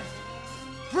 Brilliant!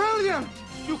 Brilliant!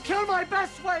 You kill my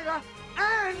best waiter,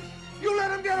 and you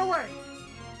let him get away.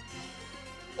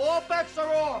 All bets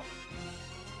are off.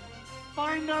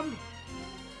 Find them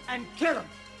and kill him.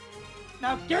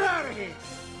 Now get out of here.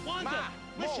 Wanda,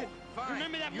 listen.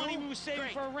 Remember that money we were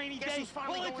saving for a rainy day?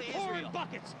 Well, it's pouring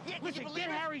buckets. Listen,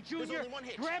 get Harry Jr.,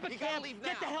 grab a cab,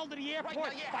 get the hell to the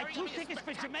airport, buy 2 tickets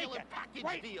for Jamaica.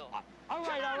 Right? All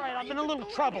right. I'm in a little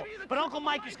trouble, but Uncle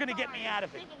Mike is going to get me out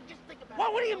of it.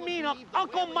 What do you mean?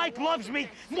 Uncle Mike loves me.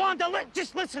 Wanda,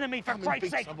 just listen to me, for Christ's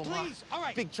sake. Please. All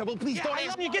right. Big trouble, please don't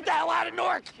ask me. Get the hell out of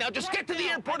Newark. Now just get to the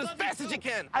airport as fast as you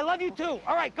can. I love you, too.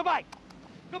 All right, goodbye.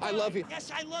 Goodbye. I love you.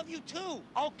 Yes, I love you, too.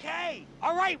 Okay.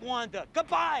 All right, Wanda.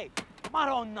 Goodbye.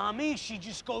 Madon Nami, she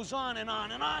just goes on and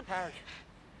on and on. Harry.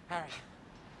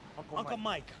 Uncle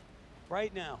Mike.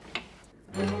 Right now.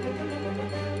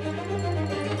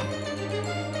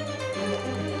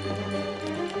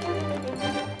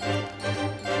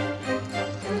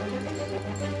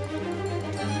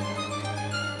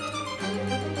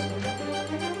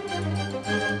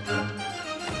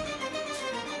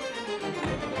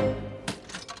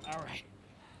 All right.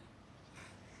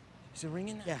 Is it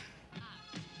ringing now? Yeah.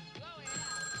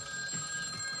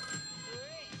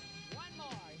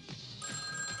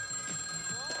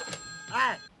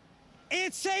 Hi.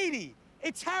 Aunt Sadie,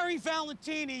 it's Harry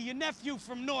Valentini, your nephew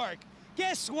from Newark.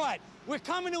 Guess what? We're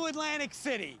coming to Atlantic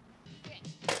City.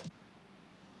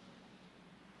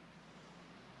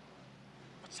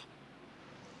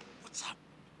 What's up?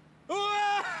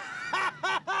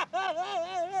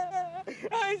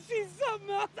 I see something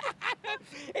else.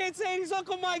 Aunt Sadie's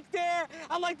Uncle Mike there.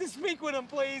 I'd like to speak with him,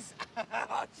 please.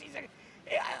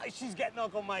 She's getting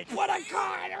Uncle Mike. What a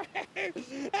card!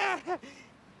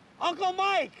 Uncle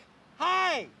Mike,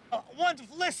 hi.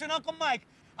 Listen, Uncle Mike,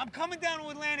 I'm coming down to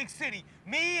Atlantic City.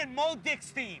 Me and Mo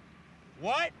Dickstein.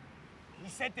 What? He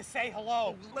said to say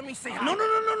hello. Let me say hi. No.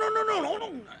 Hold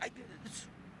on.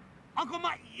 Uncle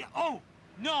Mike, oh,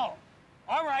 no.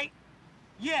 All right.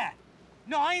 Yeah.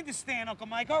 No, I understand, Uncle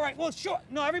Mike. All right, well, sure.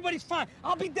 No, everybody's fine.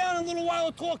 I'll be down in a little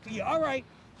while to talk to you. All right.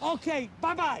 Okay,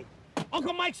 bye-bye.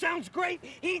 Uncle Mike sounds great.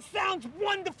 He sounds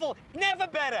wonderful. Never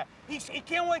better. He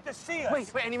can't wait to see us.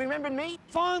 Wait, and he remembered me?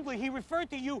 Fondly, he referred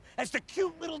to you as the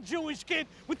cute little Jewish kid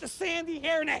with the sandy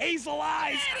hair and the hazel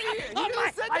eyes.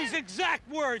 His exact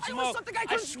words, Mo.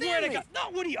 I swear to God. No,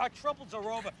 Woody, our troubles are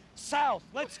over. South,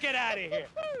 let's get out of here.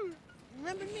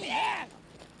 Remember me? Yeah.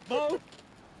 Mo,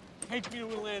 take me to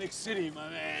Atlantic City, my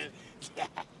man.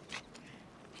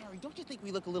 Harry, don't you think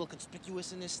we look a little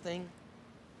conspicuous in this thing?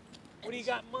 What do you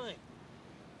got in mind?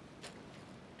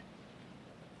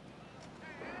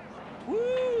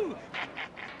 Woo!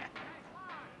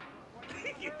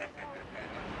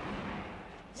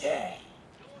 Yeah!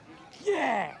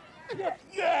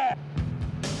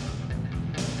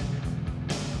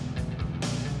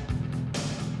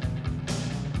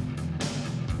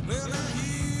 Well, now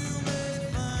you may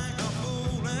think I'm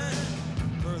fooling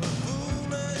for the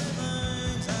foolish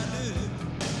things I do.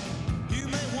 You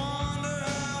may wonder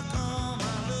how come I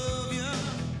love you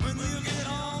when you get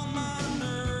on my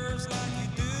nerves like you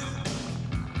do.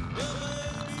 Well,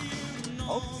 baby, you know.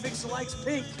 Hope Fixer likes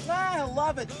pink. I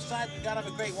love it. Besides, we got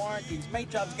him a great warranty. His paint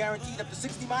job's guaranteed up to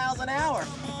 60 miles an hour.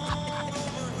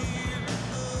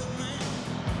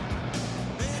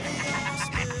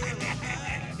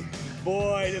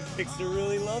 Boy, the Fixer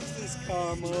really loves this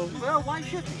car, Mo. Well, why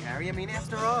shouldn't he, Harry? I mean,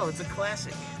 after all, it's a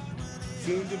classic.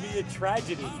 Soon to be a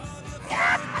tragedy.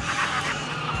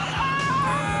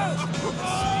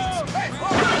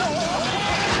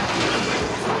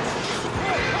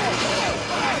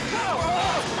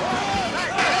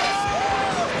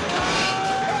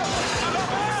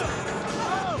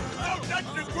 Don't touch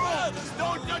the grill!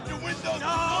 Don't touch the windows!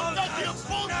 Don't touch the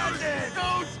upholstery!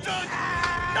 Don't touch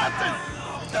nothing!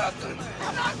 Look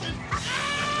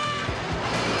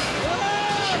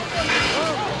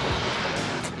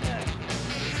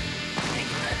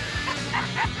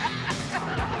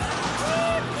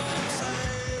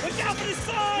out for the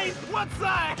sign! What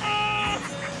sign?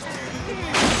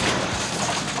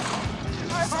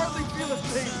 I hardly feel a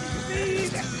thing.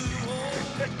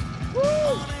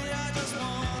 Woo!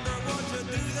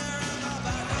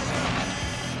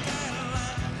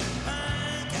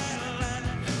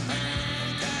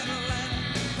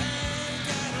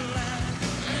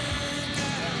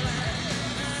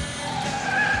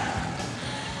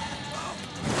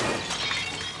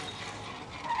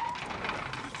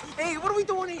 what are we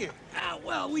doing here? Ah,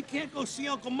 well, we can't go see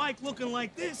Uncle Mike looking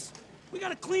like this. We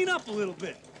gotta clean up a little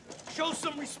bit. Show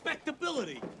some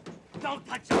respectability. Don't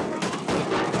touch it, bro.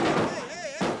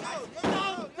 Hey,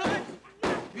 no, touch.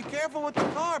 Be careful with the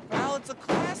car, pal. It's a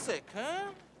classic, huh?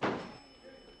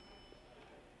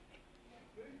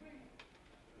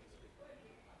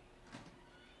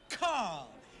 Carl,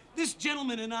 this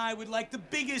gentleman and I would like the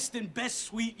biggest and best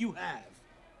suite you have.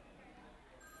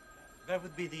 That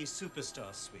would be the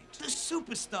Superstar Suite. The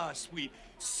Superstar Suite.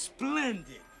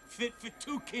 Splendid. Fit for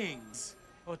 2 kings.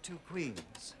 Or 2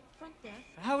 queens. Front desk.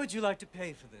 How would you like to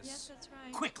pay for this? Yes, that's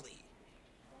right. Quickly.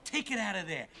 Take it out of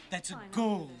there. That's a Fine.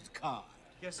 gold card.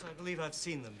 Yes, I believe I've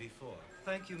seen them before.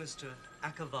 Thank you, Mr.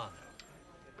 Acavano.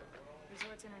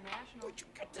 Resorts International. Where'd you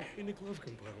get that in the glove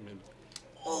compartment?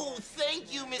 Oh,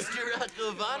 thank you, Mr.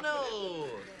 Acavano.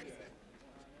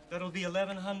 That'll be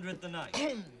 1,100 the night.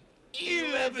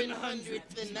 1,100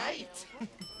 the night.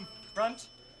 Front?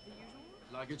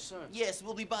 Luggage, sir. Yes,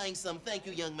 we'll be buying some. Thank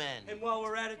you, young man. And while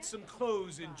we're at it, some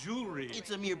clothes and jewelry.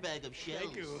 It's a mere bag of shells.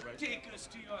 Thank you. Take us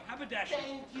to your haberdasher.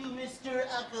 Thank you, Mr.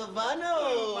 Acavano.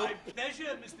 Oh, my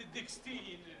pleasure, Mr.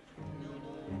 Dickstein.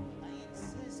 I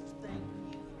insist. Thank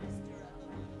you, Mr.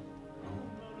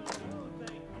 Acavano. No,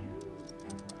 thank you.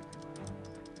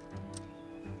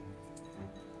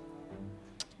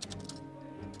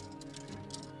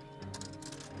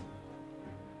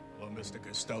 Well, Mr.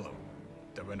 Costello,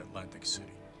 they're in Atlantic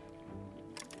City.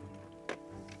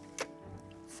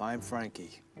 Find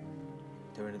Frankie.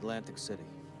 They're in Atlantic City.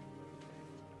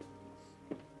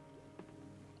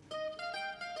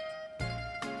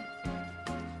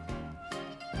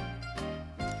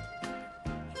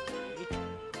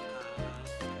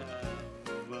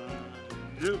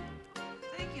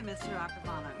 Thank you, Mr.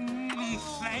 Acavano.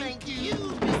 Thank you,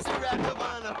 Mr.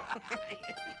 Acavano.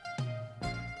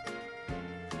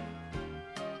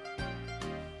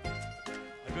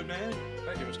 A good man?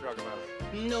 Thank you, Mr. Acavano.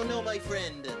 No, my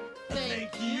friend.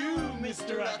 Thank you,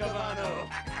 Mr. Acavano.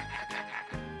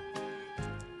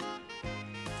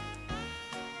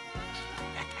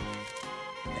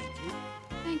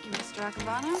 Thank you, Mr.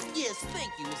 Acavano. Yes,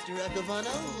 thank you, Mr.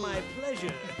 Acavano. My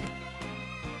pleasure.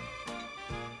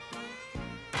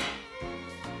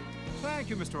 Thank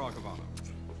you, Mr. Acavano.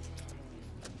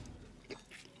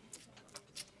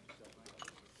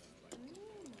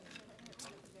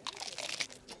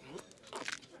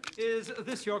 Is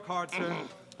this your card, sir?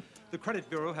 The credit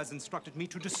bureau has instructed me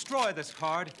to destroy this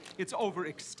card. It's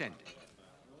overextended.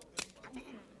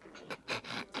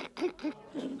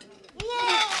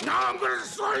 Now I'm gonna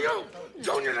destroy you,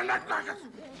 Junior the Nutcracker.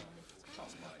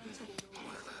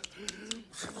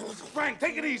 Frank,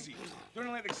 take it easy. You're in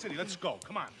Atlantic City. Let's go.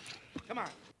 Come on. Come on.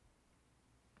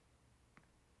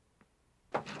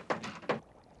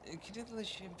 Can you get the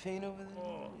champagne over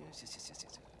there?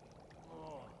 Yes.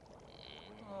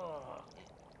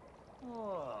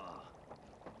 Oh,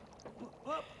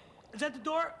 is that the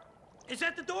door? Is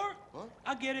that the door? What?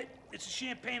 I'll get it. It's the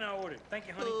champagne I ordered. Thank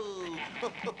you, honey.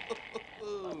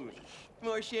 Oh.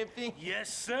 More champagne?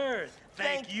 Yes, sir.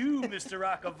 Thank you, Mr.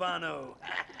 Acavano.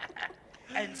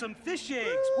 And some fish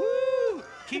eggs. Woo!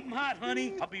 Keep them hot,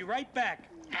 honey. I'll be right back.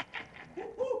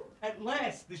 At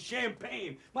last, the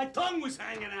champagne. My tongue was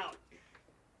hanging out.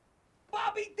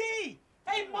 Bobby D!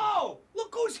 Hey, Mo!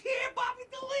 Look who's here, Bobby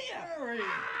D'Elia! Harry!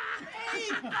 Hey,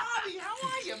 Bobby, how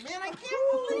are you, man? I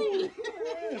can't believe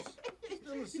it.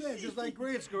 Still the same, just like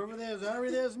grade school. Over there's Harry,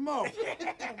 there's Mo.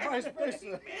 Vice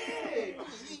versa. Hey,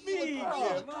 Me!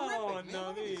 oh,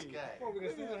 no, me. Well, we're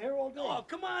gonna stay out here all day. Oh,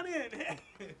 come on in.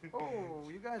 Oh,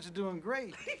 you guys are doing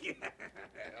great. Hi,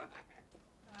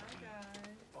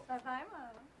 guys. Hi,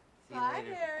 Mom. See you Hi,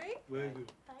 later. Harry.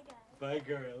 Bye, guys. Bye,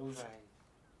 girls.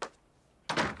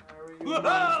 Harry, you Whoa!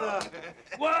 monster.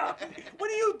 Whoa! What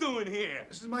are you doing here?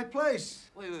 This is my place.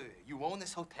 Wait. You own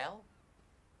this hotel?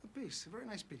 A piece, a very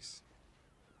nice piece.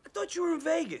 I thought you were in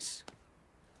Vegas.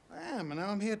 I am, and now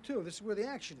I'm here too. This is where the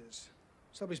action is.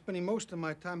 So I'll be spending most of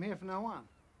my time here from now on.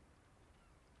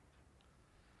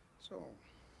 So,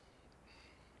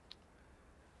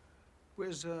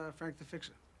 where's Frank the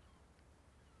Fixer?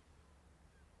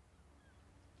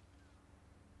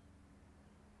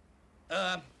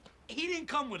 He didn't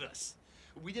come with us.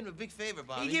 We did him a big favor,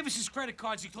 Bobby. He gave us his credit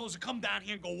cards. He told us to come down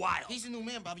here and go wild. He's a new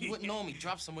man, Bobby. You wouldn't know him. He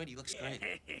dropped some weight. He looks great.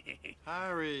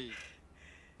 Harry.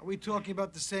 Are we talking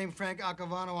about the same Frank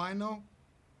Acavano I know?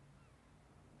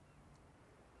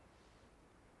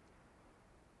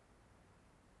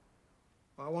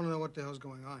 Well, I want to know what the hell's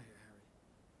going on here,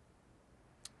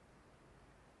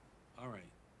 Harry. All right.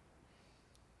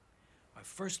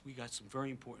 First, we got some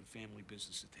very important family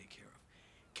business to take care of.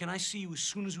 Can I see you as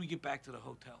soon as we get back to the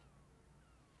hotel?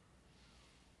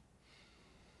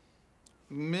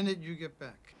 The minute you get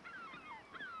back.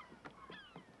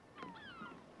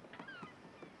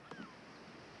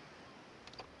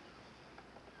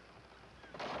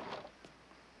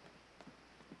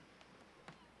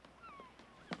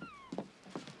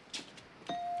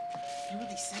 He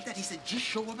really said that? He said, just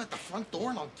show up at the front door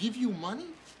and I'll give you money?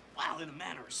 Well, in a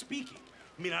manner of speaking.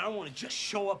 I mean, I don't want to just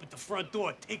show up at the front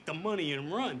door, take the money,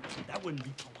 and run. That wouldn't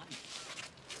be polite.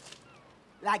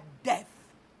 Like death.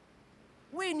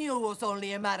 We knew it was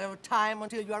only a matter of time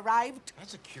until you arrived.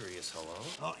 That's a curious hello.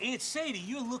 Oh, Aunt Sadie,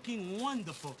 you're looking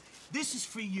wonderful. This is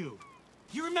for you.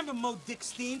 You remember Mo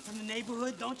Dickstein from the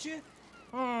neighborhood, don't you?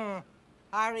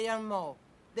 Harry and Mo.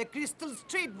 The Crystal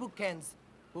Street bookends.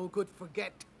 Who could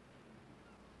forget?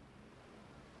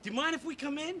 Do you mind if we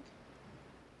come in?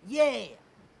 Yeah.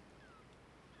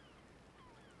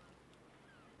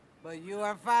 But you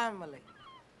are family.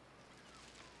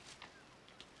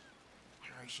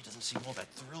 Harry, she doesn't seem all that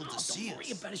thrilled to see us. Don't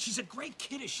worry about it. She's a great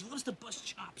kidder. She loves to bust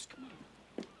chops. Come on.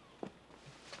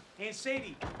 Aunt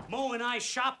Sadie, Mo and I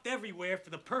shopped everywhere for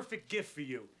the perfect gift for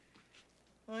you.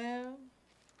 Well,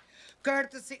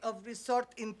 courtesy of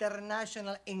Resort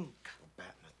International, Inc.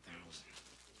 Batting 1,000.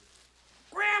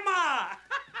 Grandma!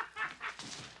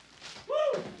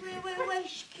 Woo! Wait,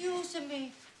 excuse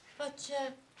me, but,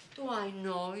 do I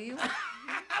know you?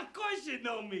 Of course you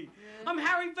know me. I'm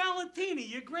Harry Valentini,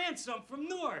 your grandson from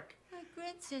Newark. My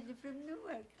grandson from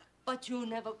Newark. But you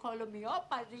never call me up,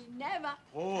 I mean, never.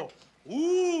 Oh,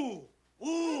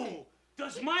 ooh.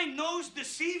 Does my nose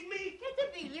deceive me? Che te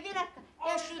pigli? Vieni acá.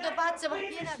 Asciutto pazzo, ma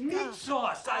vieni acá. Meat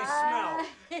sauce I smell.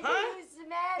 Huh? You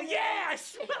smell it. Yeah, I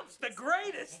smell. It's the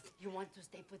greatest. You want to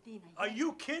stay for dinner? Are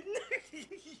you kidding?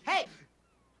 Hey!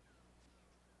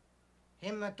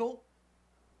 Him too?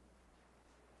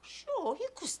 Sure, he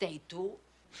could stay too.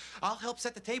 I'll help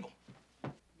set the table.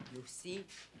 You see,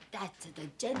 that's the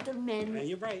gentleman. Yeah,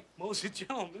 you're right. Mo's a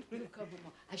gentleman. You come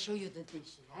on, I show you the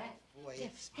dishes, eh? Boy,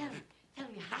 Tell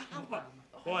me how.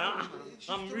 Boy,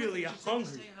 I'm really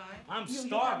hungry. I'm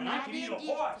starving. I can eat a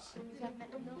horse.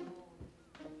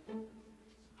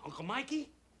 Uncle Mikey?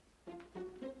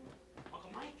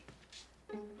 Uncle Mike?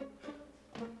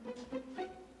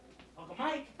 Uncle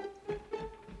Mike?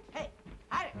 Hey,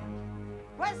 Harry!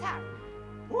 Where's Harry?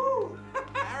 Woo!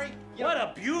 Harry, What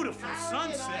a beautiful Harry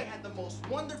sunset. and I had the most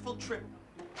wonderful trip.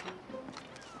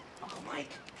 Uncle Mike?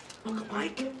 Uncle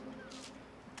Mike?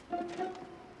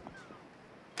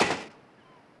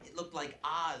 It looked like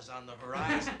Oz on the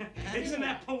horizon. Isn't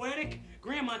that poetic?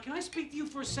 Grandma, can I speak to you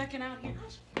for a second out here?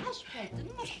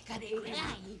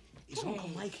 Is Uncle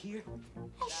Mike here?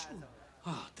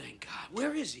 Oh, thank God.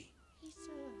 Where is he? He's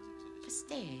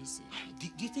upstairs. Do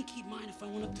you think he'd mind if I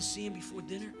went up to see him before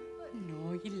dinner?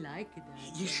 No, he like that.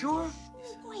 You sure?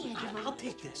 Go ahead, I'll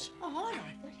take this. Oh, all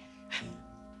right.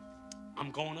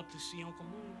 I'm going up to see Uncle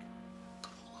Mike.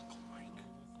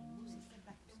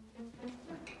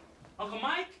 Uncle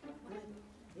Mike?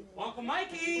 Uncle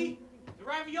Mikey! The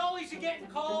raviolis are getting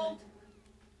cold.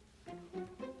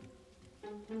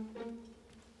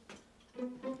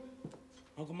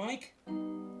 Uncle Mike?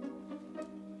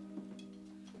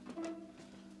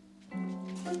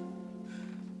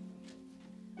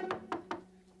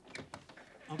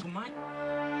 Uncle Mike?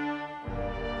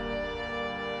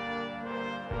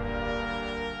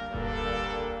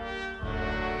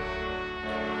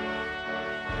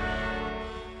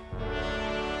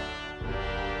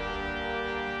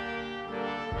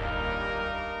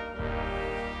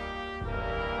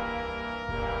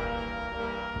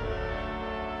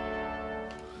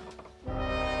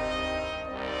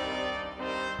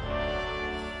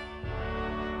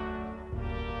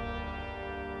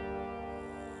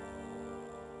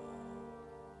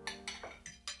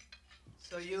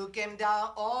 So you came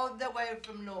down all the way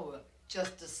from Newark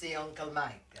just to see Uncle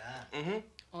Mike, huh? Mm-hmm.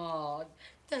 Oh,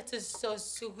 that is so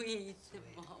sweet,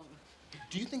 Mom.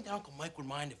 Do you think that Uncle Mike would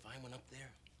mind if I went up there?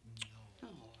 No.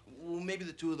 Well, maybe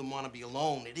the two of them want to be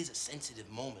alone. It is a sensitive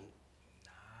moment.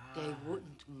 They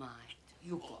wouldn't mind.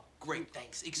 You go. Great,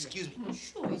 thanks. Excuse me.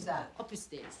 Sure. Who's that?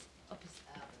 Upstairs.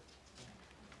 Upstairs.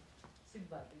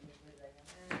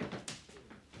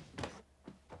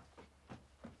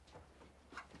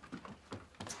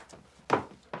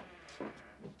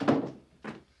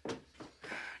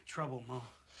 Trouble, Mo.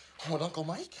 What, Uncle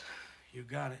Mike? You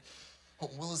got it.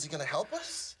 Well, is he gonna help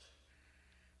us?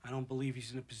 I don't believe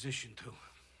he's in a position to.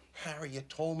 Harry, you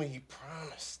told me he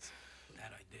promised.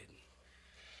 That I did.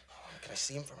 Can I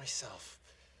see him for myself?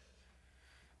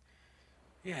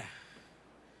 Yeah.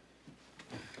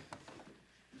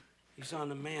 He's on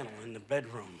the mantle in the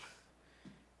bedroom.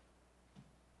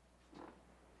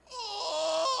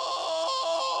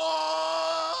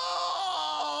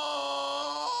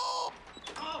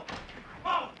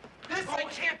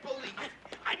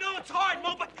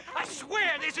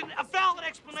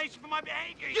 explanation for my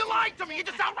behavior. You lied to me. You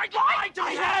just outright lied to me,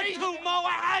 I had Harry. to, Mo.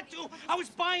 I had to. I was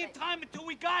buying time until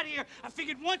we got here. I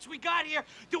figured once we got here,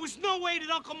 there was no way that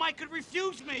Uncle Mike could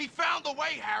refuse me. He found a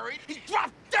way, Harry. He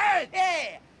dropped dead.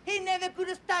 Hey, he never could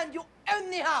stand you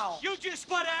anyhow. You just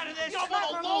split out of this. You're one of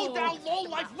the low-down,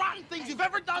 low-life, rotten things you've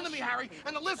ever done to me, Harry.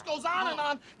 And the list goes on and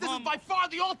on. This is by far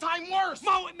the all-time worst.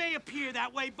 Mo, it may appear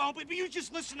that way, Bo, but you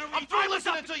just listen to me. I'm through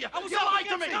listening to you. You lied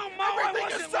to me. No, Mo, Everything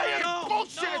you're saying is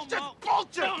bullshit. No, It's just Mo.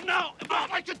 bullshit. No.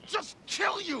 I could just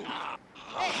kill you.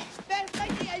 Hey, best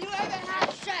idea you ever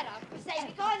had. Shut up.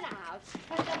 Say, go in the house.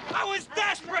 I was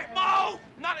desperate, Mo.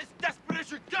 Not as desperate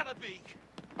as you're gonna be.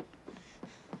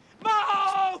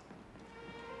 Mo!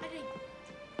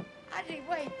 Harry,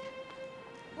 wait.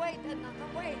 Wait, another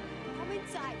way. Come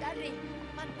inside, Harry.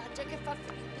 Mannaggia che fa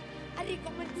freddo. Harry,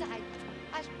 come inside.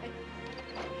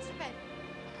 Aspetta.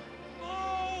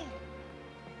 Mo!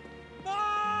 Mo!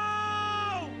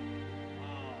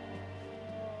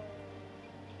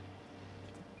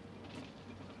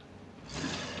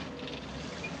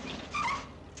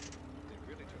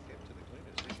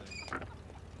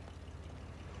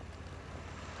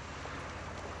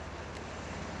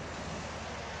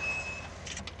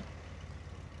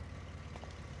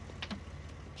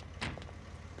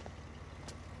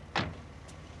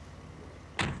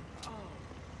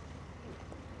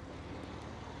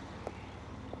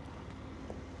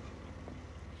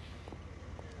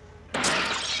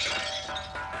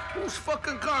 Whose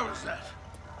fucking car is that?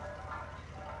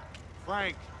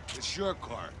 Frank, it's your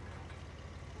car.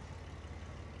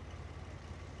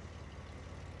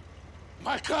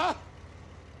 My car?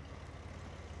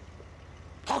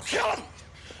 I'll kill him!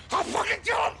 I'll fucking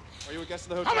kill him! Are you a guest of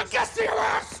the hotel? I'm a guest of your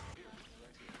ass!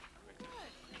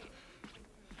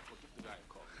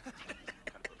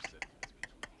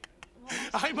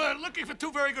 I'm looking for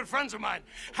two very good friends of mine,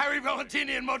 Harry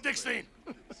Valentini and Mo Dickstein.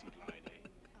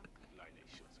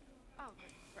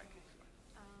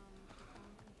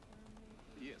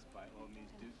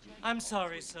 I'm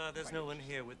sorry, sir. There's no one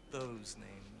here with those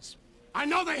names. I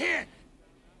know they're here.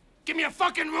 Give me a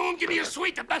fucking room, give me a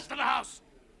suite, the best of the house.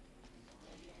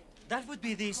 That would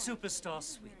be the Superstar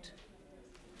Suite.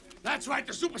 That's right,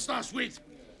 the Superstar Suite.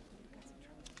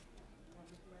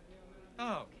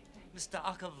 Oh, Mr.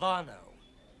 Acavano.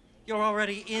 You're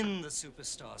already in the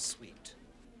Superstar Suite.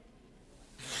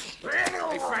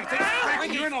 Hey,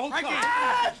 Frank, you're in a hotel.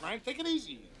 Frank, take it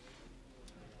easy.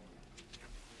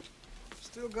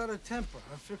 Still got a temper,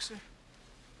 huh, Fixer?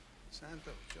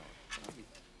 Santo, Joe.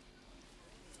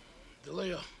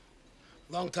 Delia,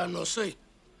 long time no see.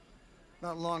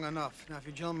 Not long enough. Now, if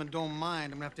you gentlemen don't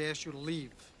mind, I'm gonna have to ask you to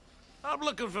leave. I'm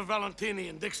looking for Valentini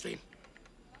and Dickstein.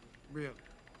 Really?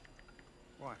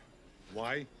 Why?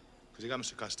 Why? Because you got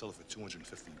Mr. Costello for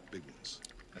 250 big ones.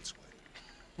 That's why.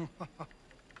 Oh,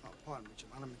 pardon me, Jim.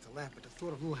 I don't mean to laugh, but the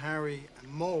thought of little Harry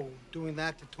and Mo doing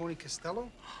that to Tony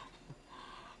Costello?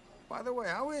 By the way,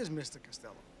 how is Mr.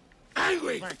 Costello?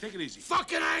 Angry! Frank, take it easy.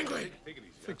 Fucking angry! Take it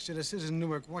easy. Fixer, this isn't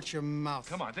Newark. Watch your mouth.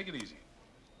 Come on, take it easy.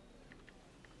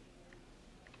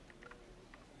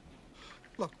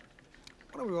 Look,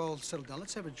 why don't we all settle down?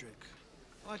 Let's have a drink.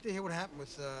 I'd like to hear what happened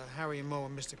with Harry and Mo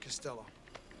and Mr. Costello.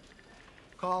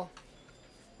 Carl,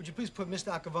 would you please put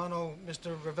Mr. Acavano,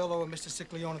 Mr. Ravello, and Mr.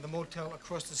 Siclione in the motel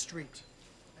across the street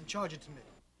and charge it to me?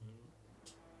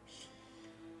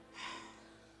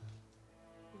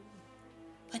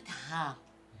 But how?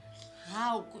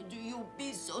 How could you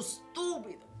be so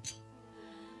stupid?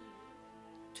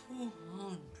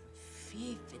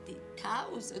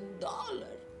 $250,000.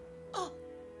 Oh,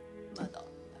 Madonna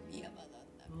mia,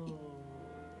 Madonna mia.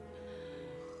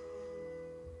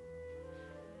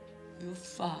 Your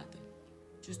father,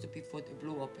 just before they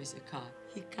blew up his car,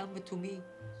 he come to me.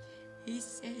 He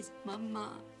says,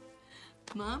 Mama,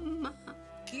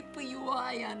 keep your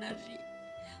eye on Harry.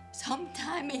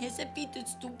 Sometimes his feet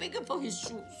is too big for his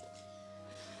shoes.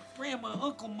 Grandma,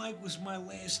 Uncle Mike was my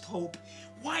last hope.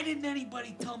 Why didn't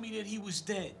anybody tell me that he was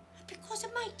dead? Because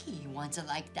Mikey wants it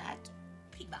like that.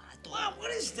 Privato. Mom,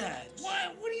 what is that?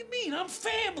 What do you mean? I'm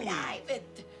family.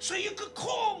 Private. So you could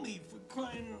call me for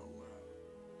crying out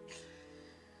loud.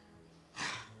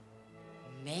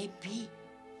 Maybe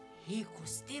he could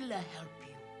still help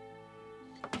you.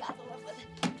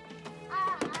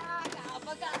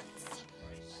 Ragazzi.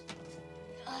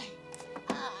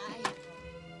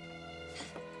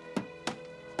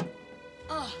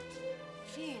 Oh,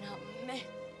 finalmente.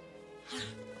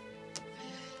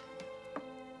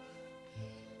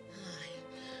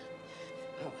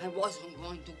 I wasn't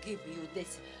going to give you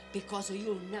this because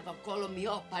you never call me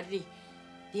up, Harry.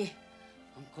 Yeah,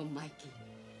 Uncle Mikey,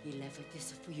 he left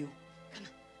this for you. Come on.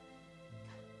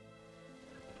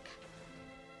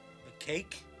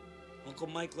 cake? Uncle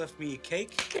Mike left me a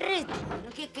cake?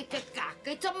 Cretino, che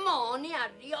cacca, it's a money,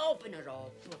 Harry, open it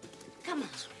up. Come on.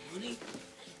 Money?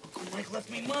 Uncle Mike left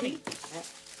me money.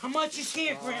 How much is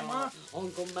here, Grandma?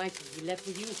 Uncle Mike, he left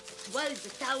for you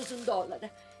 $12,000.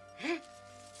 Huh?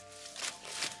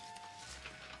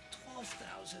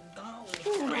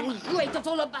 $12,000.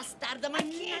 Ungrateful bastard, ma I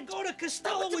can't go to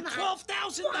Costello with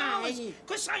 $12,000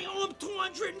 because I owe him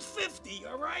 $250,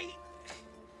 all right?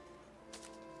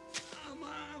 Come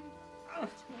on,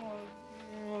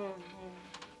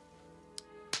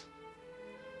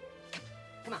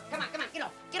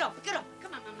 get up,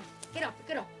 come on, mama, get up,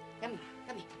 come here,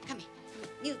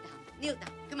 kneel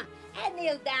down, come on, and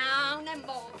kneel down and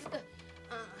both.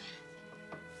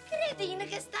 Cretino,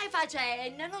 che stai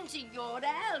facendo? Non signore,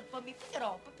 help me, pick it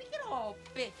up, come on,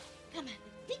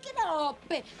 pick it up,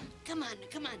 come on.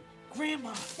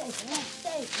 Grandma. Stay.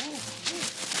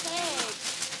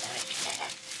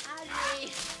 Harry,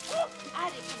 come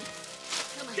on.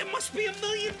 There must be $1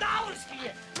 million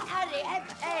here. Harry,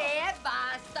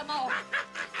 basta, mo.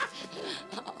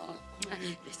 Oh,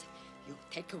 listen, you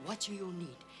take what you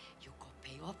need. You go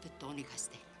pay off the Tony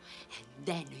Costello. And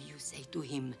then you say to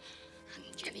him,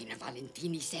 Angelina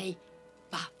Valentini say,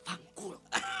 vaffanculo.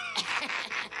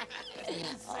 You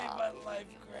saved my life,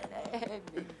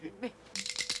 Grandma.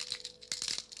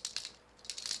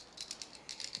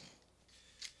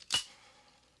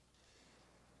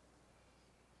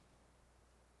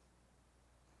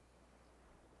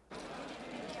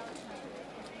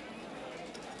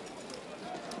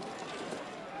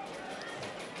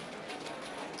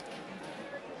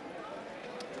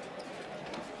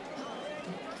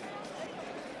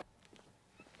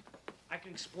 I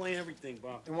can explain everything,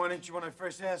 Bob. Then why didn't you when I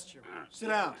first asked you? Sit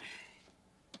down.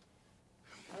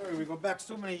 Harry, we go back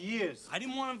so many years. I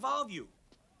didn't want to involve you.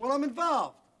 Well, I'm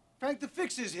involved. Frank the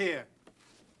Fix is here.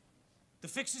 The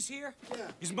Fix is here?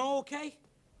 Yeah. Is Mo okay?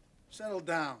 Settle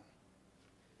down.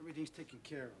 Everything's taken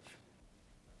care of.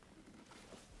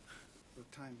 For the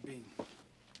time being.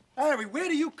 Harry, where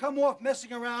do you come off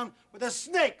messing around with a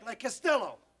snake like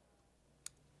Costello?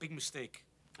 Big mistake.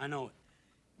 I know it.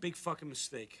 Big fucking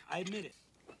mistake. I admit it.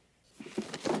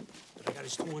 But I got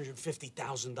his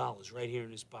 $250,000 right here in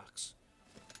this box.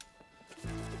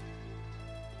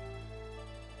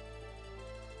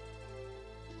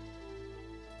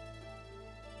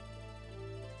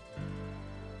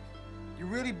 You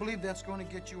really believe that's going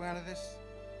to get you out of this?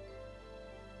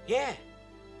 Yeah.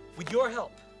 With your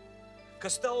help.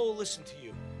 Costello will listen to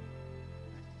you.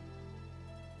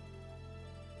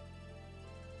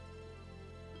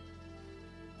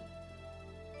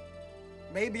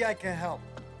 Maybe I can help.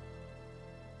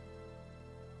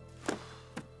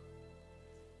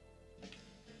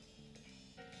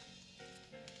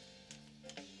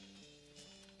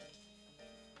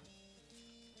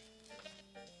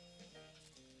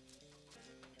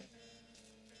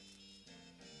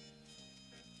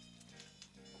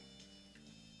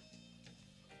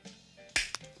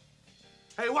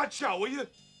 Hey, watch out, will you?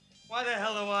 Why the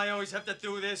hell do I always have to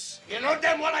do this? You know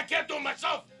damn well I can't do it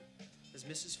myself. Does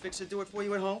Mrs. Fixer do it for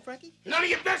you at home, Frankie? None of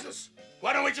your business.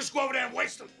 Why don't we just go over there and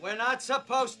waste them? We're not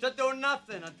supposed to do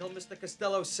nothing until Mr.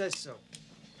 Costello says so.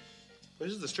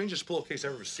 This is the strangest pillowcase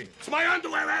I've ever seen. It's my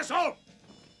underwear, asshole!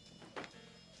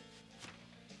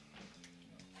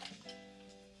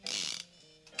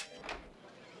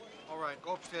 All right,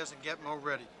 go upstairs and get Mo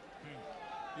ready.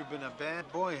 You've been a bad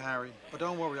boy, Harry, but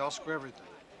don't worry, I'll square everything.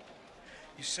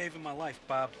 You're saving my life,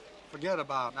 Bob. Forget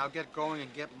about it. Now get going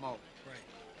and get Mo. Right.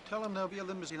 Tell him there'll be a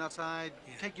limousine outside.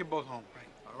 Yeah. Take you both home. Right.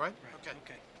 All right?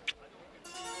 Okay.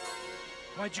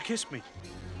 Why'd you kiss me?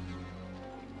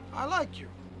 I like you.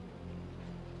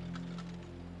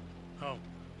 Oh. I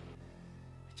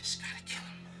just gotta kill him.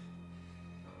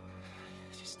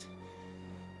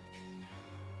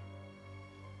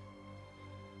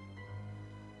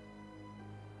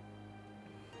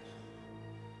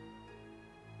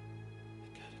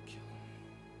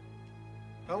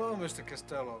 Hello, Mr.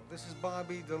 Costello. This is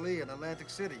Bobby DeLee in Atlantic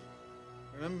City.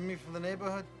 Remember me from the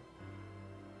neighborhood?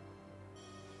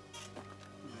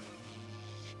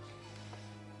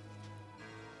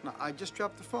 No, I just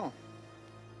dropped the phone.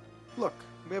 Look,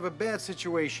 we have a bad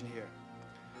situation here.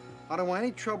 I don't want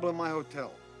any trouble in my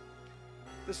hotel.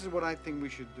 This is what I think we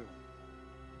should do.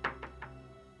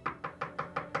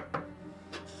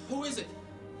 Who is it?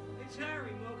 It's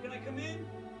Harry, Mo. Can I come in?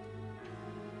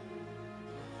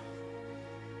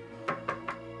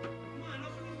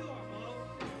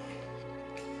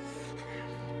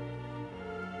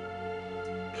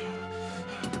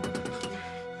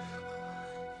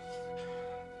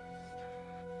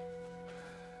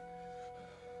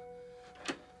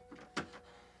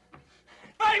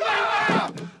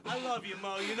 love you,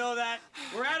 Mo. You know that?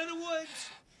 We're out of the woods.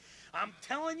 I'm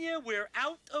telling you, we're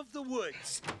out of the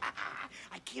woods.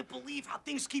 I can't believe how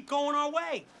things keep going our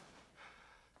way.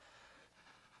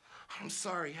 I'm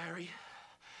sorry, Harry.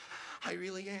 I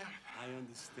really am. I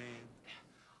understand.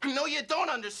 No, you don't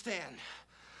understand.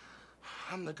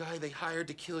 I'm the guy they hired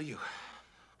to kill you.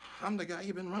 I'm the guy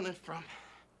you've been running from.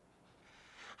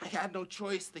 I had no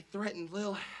choice. They threatened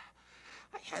Lil.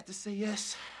 I had to say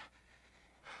yes.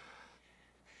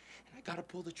 And I gotta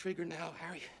pull the trigger now,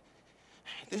 Harry.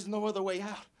 There's no other way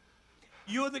out.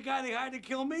 You're the guy they hired to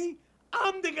kill me?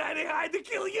 I'm the guy they hired to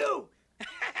kill you!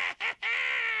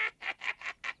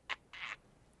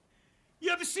 You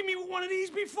ever see me with one of these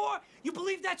before? You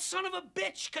believe that son of a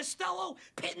bitch, Costello,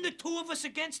 pitting the two of us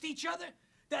against each other?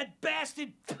 That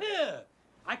bastard, pugh!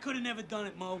 I could have never done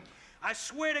it, Mo. I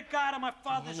swear to God on my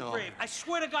father's grave. I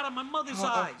swear to God on my mother's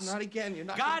eyes. Not again. You're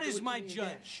not God gonna do is it my to me judge.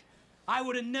 again. I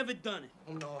would have never done it.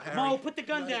 Oh, no, Harry. Mo, put the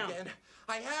gun Not down. again.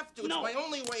 I have to. It's No. my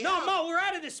only way No, out. Mo, we're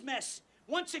out of this mess.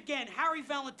 Once again, Harry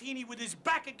Valentini with his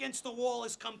back against the wall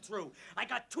has come through. I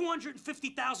got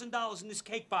 $250,000 in this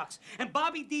cake box. And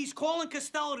Bobby D's calling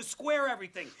Costello to square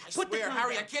everything. I swear,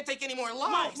 Harry, I can't take any more Mo,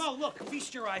 lies. Mo, look,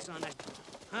 feast your eyes on that.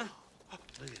 Huh?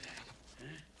 Look at that. Huh?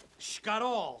 Shh, got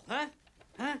all, huh?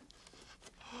 Huh?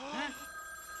 Huh?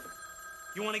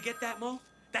 You want to get that, Mo?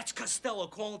 That's Costello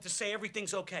calling to say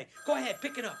everything's okay. Go ahead,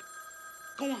 pick it up.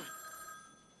 Go on.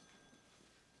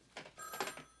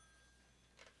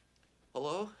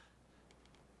 Hello?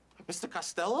 Mr.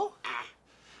 Costello?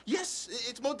 Yes,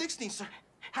 it's Mo Dixney, sir.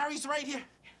 Harry's right here.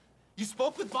 You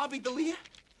spoke with Bobby D'Elia?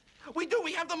 We do.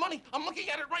 We have the money. I'm looking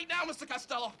at it right now, Mr.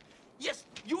 Costello. Yes,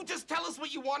 you just tell us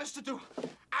what you want us to do.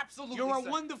 Absolutely, You're a sir.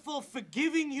 wonderful,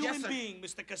 forgiving human Yes, sir. being,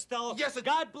 Mr. Costello. Yes, sir.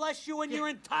 God bless you and your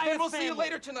entire Then we'll family. see you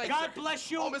later tonight, God sir. bless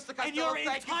you Oh, Mr. Costello, and your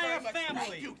thank you very entire much. family.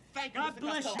 Thank you. Thank you, God Mr.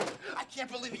 bless Costello. you. I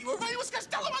can't believe it. You were right. It was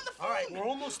Costello on the phone. All right, we're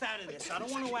almost out of this. I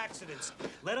don't want no accidents.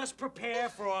 Let us prepare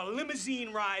for our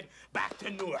limousine ride back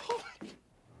to Newark.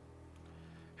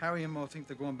 Harry and Mo think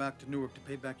they're going back to Newark to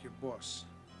pay back your boss.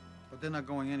 But they're not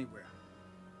going anywhere.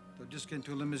 They'll just get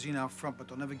into a limousine out front, but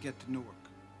they'll never get to Newark.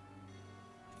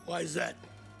 Why is that?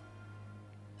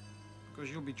 Because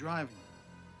you'll be driving.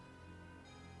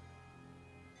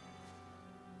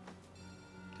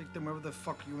 Take them wherever the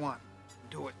fuck you want.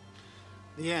 Do it.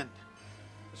 The end.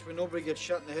 That's where nobody gets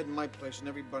shot in the head in my place and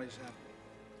everybody's happy.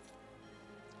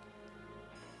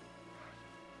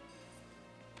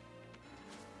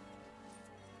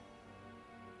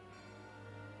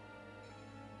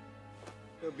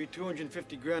 There'll be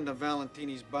 250 grand on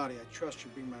Valentini's body. I trust you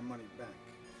bring my money back.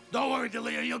 Don't worry,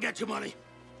 D'Elia. You'll get your money.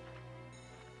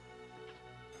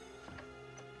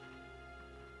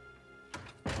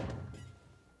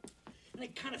 And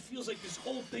it kind of feels like this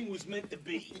whole thing was meant to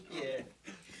be. Yeah.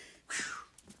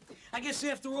 I guess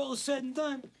after all is said and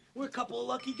done, we're a couple of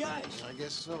lucky guys. I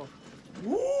guess so.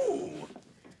 Woo!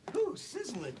 Ooh,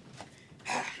 sizzling.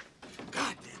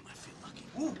 God damn, I feel lucky.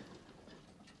 Woo!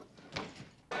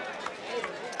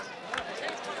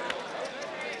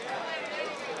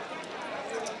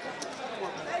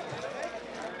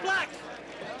 Black!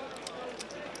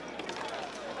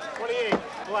 28,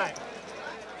 black.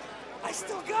 I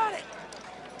still got it.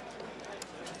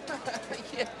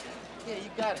 yeah, you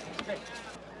got it. Great.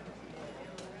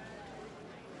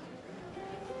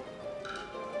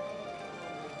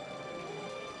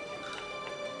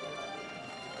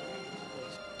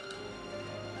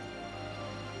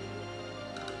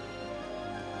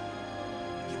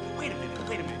 Wait a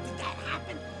minute. Did that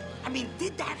happen? I mean,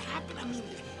 did that happen? I mean,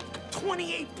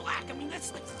 28 black. I mean,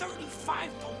 that's like 35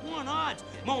 to 1 odds.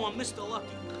 Mo, I'm Mr. Lucky.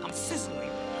 I'm sizzling.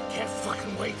 Can't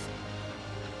fucking wait.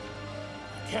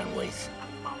 I can't wait.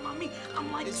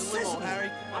 I'm like It's a sizzling. limo, Harry.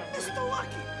 I'm Mr. Lucky.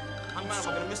 I'm not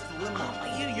gonna miss the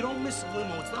limo. You don't miss a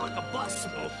limo. It's not like a bus.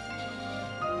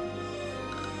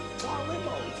 Car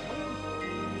limos, man.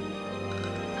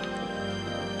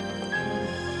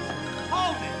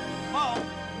 Hold it.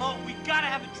 Mo, we gotta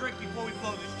have a drink before we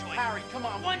blow this joint. Harry, come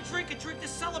on. One drink, a drink to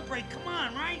celebrate. Come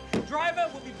on, right? Driver,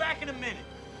 we'll be back in a minute.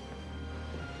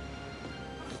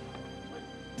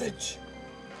 Bitch.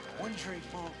 One drink,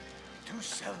 Mo, to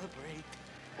celebrate.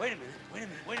 Wait a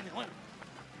minute.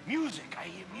 Music, I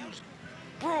hear music.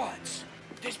 Broads.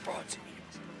 There's broads in here.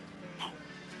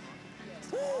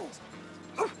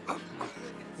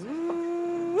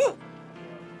 Ooh.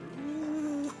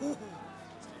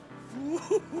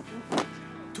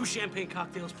 2 champagne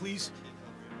cocktails, please.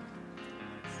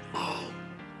 Oh.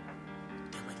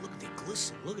 Damn, look, they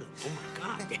glisten. Look at them. Oh,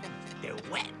 my God. They're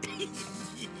wet.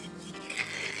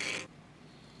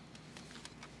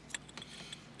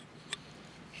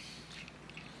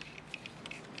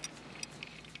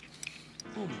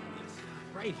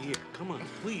 right here. Come on,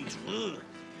 please. Ugh.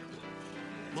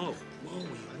 Mo, will you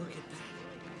look at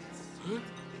that?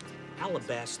 Huh?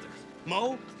 Alabaster.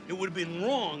 Mo, it would have been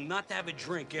wrong not to have a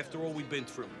drink after all we've been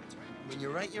through. When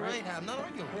you're right, you're right. I'm not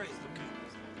arguing. Right.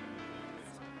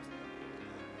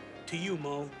 To you,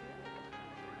 Mo,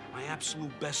 my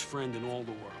absolute best friend in all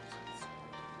the world.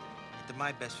 To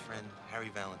my best friend, Harry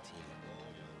Valentini.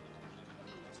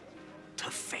 To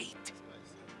fate.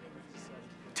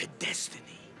 To destiny.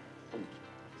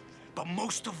 But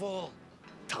most of all,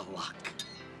 to luck.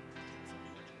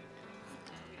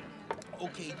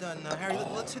 Okay, done. Harry,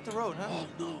 let's hit the road, huh? Oh,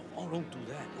 no. Oh, don't do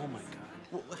that. Oh, my God.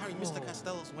 Well, Harry, Mr.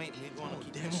 Costello's waiting. We want to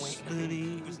keep him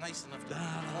waiting. He was nice enough to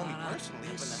call me personally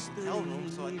up in the hotel room,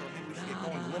 so I thought maybe we should get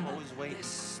going. The limo is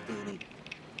waiting.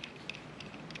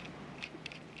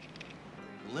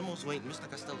 The limo's waiting. Mr.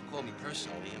 Costello called me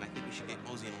personally, and I think we should get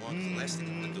moseying along, because the last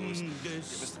thing we want to do is get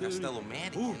Mr. Costello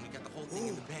mad again. We got the whole thing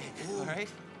in the bag, all right?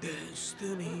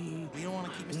 Destiny. We don't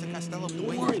want to keep Mr. Costello Don't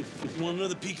waiting. worry. You want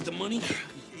another peek at the money?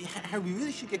 Yeah, Harry, we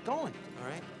really should get going, all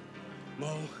right?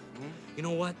 Mo, you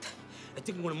know what? I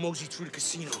think I'm gonna mosey through the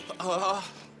casino.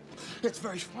 It's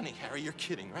very funny, Harry. You're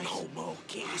kidding, right? No, Mo,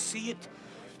 can't you see it?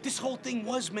 This whole thing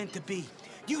was meant to be.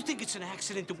 Do you think it's an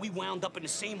accident that we wound up in the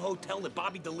same hotel that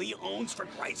Bobby D'Elia owns, for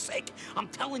Christ's sake? I'm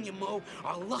telling you, Mo,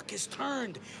 our luck has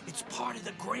turned. It's part of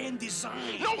the grand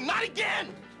design. No, not again!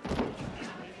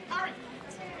 Harry!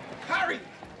 Harry!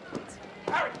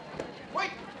 Harry!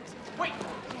 Wait! Wait!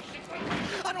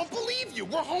 I don't believe you!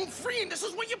 We're home free and this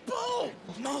is what you pull!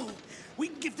 Mo, we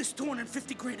can give this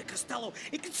 250 grand to Costello.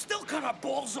 It can still cut our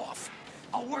balls off.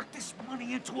 I'll work this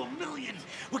money into $1 million.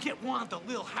 We'll get Wanda,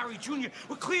 Lil, Harry Jr.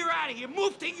 We'll clear out of here,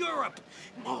 move to Europe.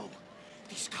 Mo,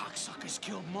 these cocksuckers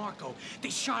killed Marco. They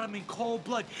shot him in cold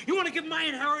blood. You want to give my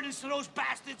inheritance to those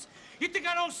bastards? You think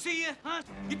I don't see you, huh?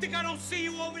 You think I don't see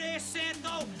you over there,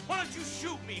 Sando? Why don't you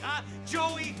shoot me, huh?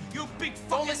 Joey, you big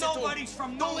fucking nobodies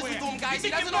from nowhere. Don't listen to him, guys. You He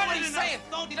think doesn't know you're what he's better saying.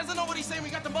 than us? He doesn't know what he's saying. We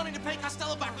got the money to pay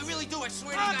Costello back. We really do, I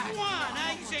swear to God. Come on,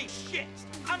 huh? You ain't shit.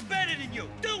 I'm better than you.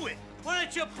 Do it. Why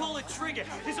don't you pull the trigger?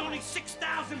 There's only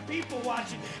 6,000 people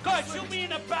watching. Go ahead, shoot me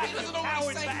in the back, He doesn't you know what he's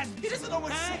coward saying. bastard. He doesn't know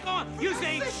what he's Huh? saying. Go on, you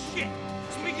ain't shit.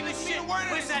 Speaking of shit,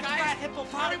 where's that fat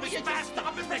hippopotamus bastard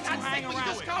stop it, for that you God's hang sake? Will you around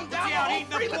just with? calm down? Is he out We're eating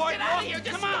home free. the Let's board? get out of here.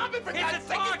 Just Come on. stop it, for Hit God's the sake.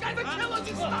 These target, guys are huh? killers.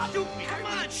 Just stop. Shoot me. Come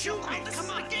on, shoot me. Come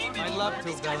on. I love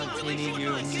to, Valentini,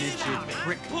 you midget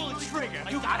prick. Pull the trigger.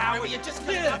 You God, coward. Harry, you just got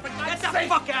it Yeah. out, for Get God's the sake.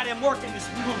 fuck out of here. I'm working this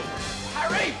room.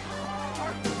 Harry!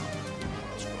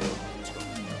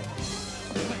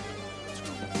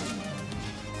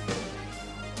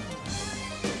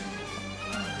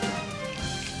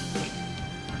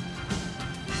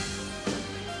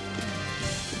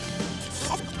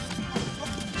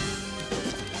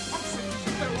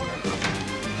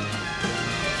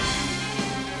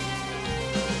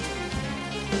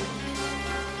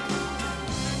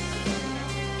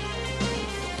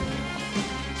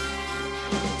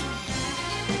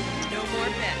 No more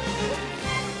bets.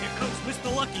 Here comes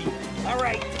Mr. Lucky. All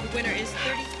right. The winner is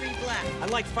 33 black. I'd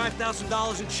like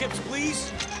 $5,000 in chips,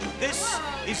 please. This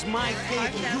is my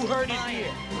table. You heard it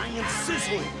here. I am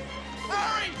sizzling.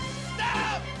 Harry!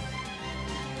 Stop!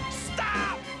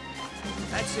 Stop!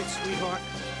 That's it, sweetheart.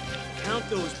 Count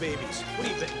those babies. What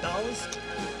do you bet, dollars?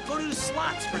 Go to the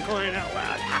slots for crying out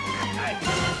loud.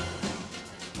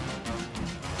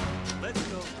 Let's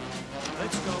go.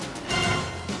 Let's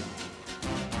go.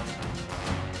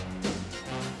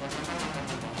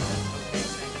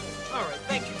 All right,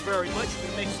 thank you very much.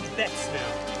 We make some bets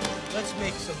now. Let's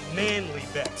make some manly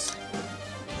bets.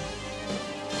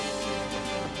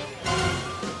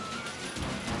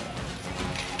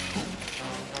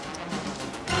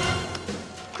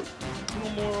 Two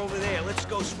more over there. Let's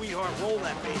go, sweetheart. Roll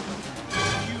that baby.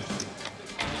 Excuse me.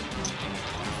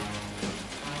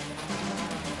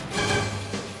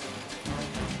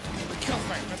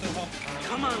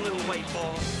 Come on, little white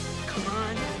ball. Come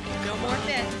on. No more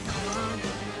bets. Come on.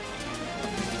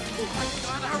 Oh my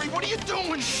God, Harry, what are you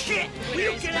doing? Shit!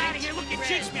 Will you get out of here? Look, you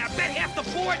jinxed me. I bet half the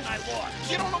board and I lost.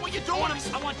 You don't know what you're doing.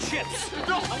 I want chips.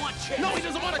 No, I want chips. No, he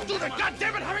doesn't want to do that. God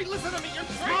damn it, Harry, listen to me. You're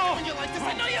crazy when you like this.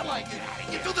 I know you like it.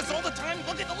 You do this all the time.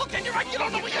 Look at the look in your eye. You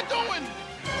don't know what you're doing.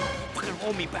 Fucking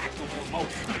roll me back, Mo.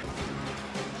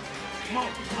 Mo,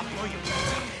 I'll blow you.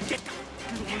 Get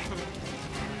away from me.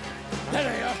 There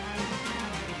they are.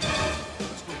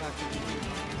 Let's go back to the room.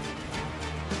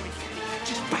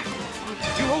 Just back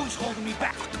off. You're always holding me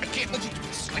back. I can't let you do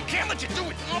this. I can't let you do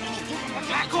it. No,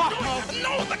 Back off, Mo.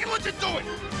 No, I can let you do it.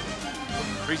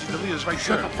 Crazy Delia's right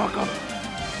Shut there. the fuck up.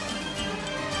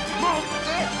 Mo,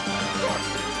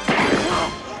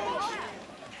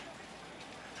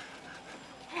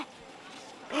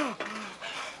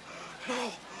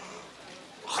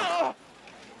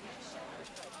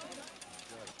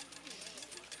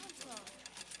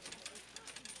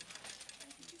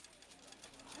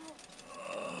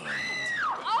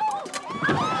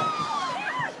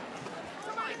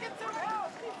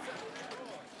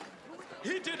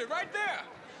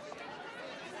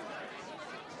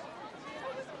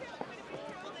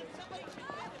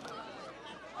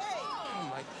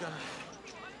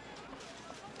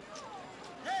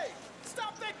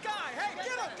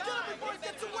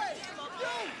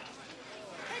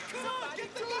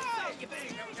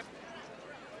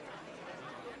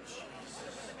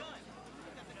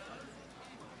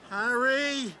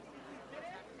 Harry!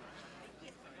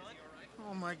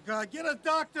 Oh, my God. Get a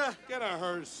doctor. Get a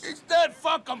hearse. It's dead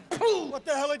fucking poo! What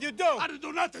the hell did you do? I didn't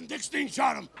do nothing. Dick Steen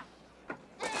shot him. Get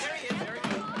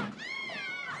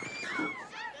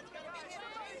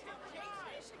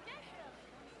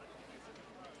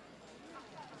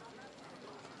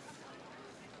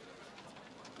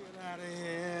out of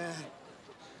here.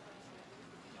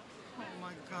 Oh,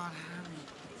 my God,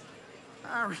 Harry.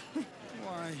 Harry.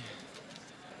 Why?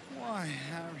 Why,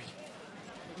 Harry?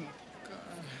 Oh,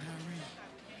 God, Harry.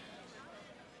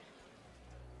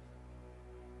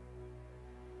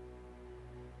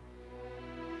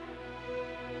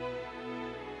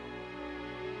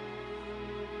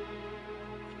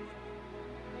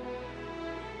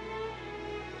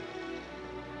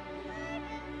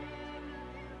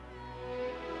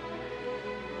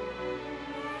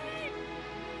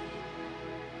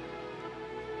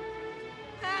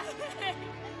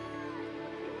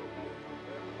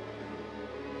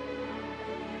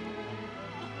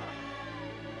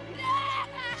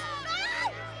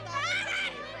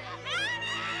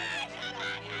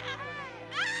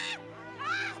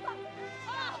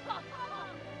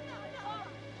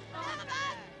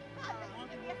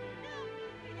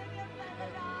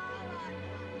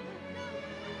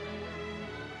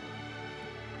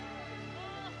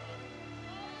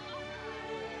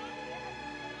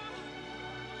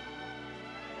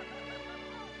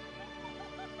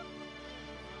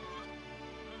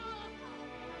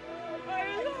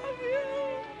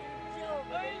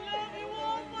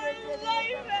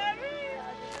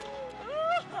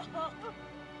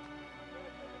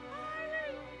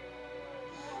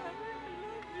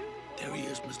 There he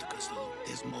is, Mr. Costello.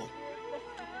 There's Mo.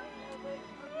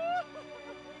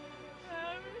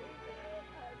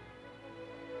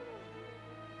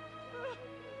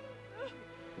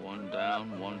 One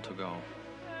down, one to go.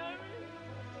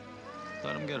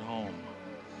 Let him get home.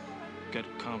 Get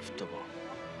comfortable.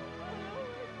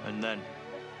 And then...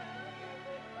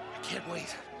 I can't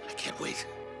wait. I can't wait.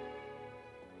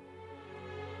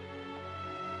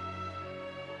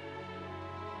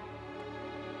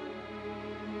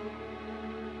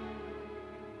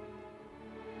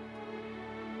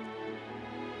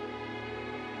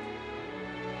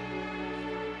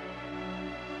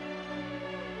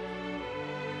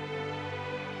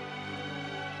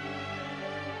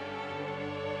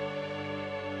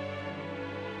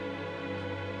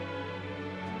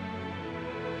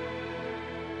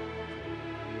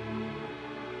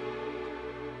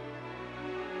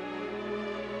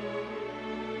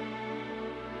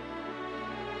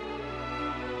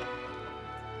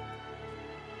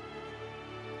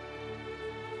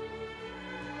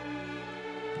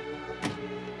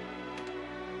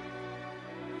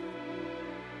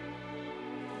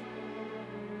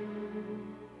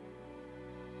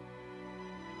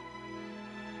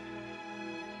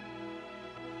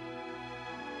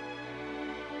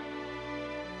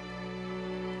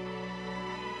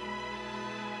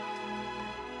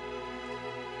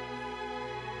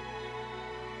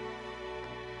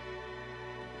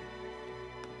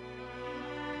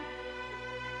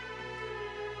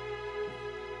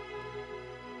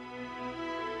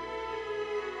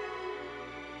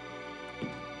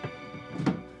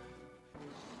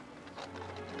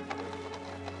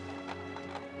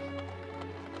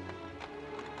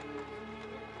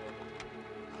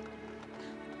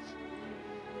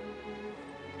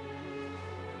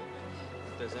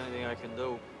 If there's anything I can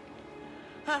do.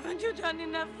 Haven't you done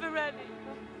enough already?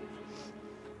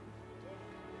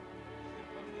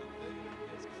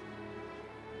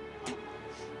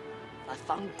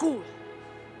 Vaffanculo.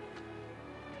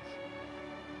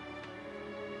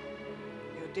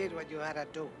 You did what you had to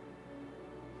do.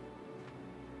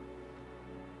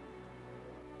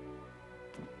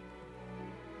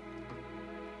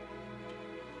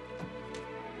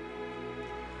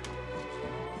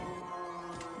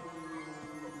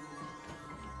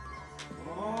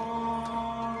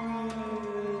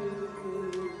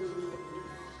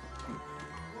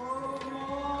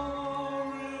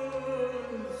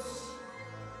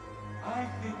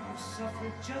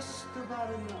 Just about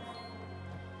enough.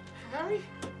 Harry?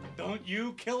 Don't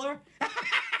you, killer?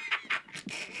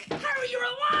 Harry, you're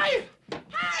alive!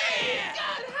 Harry!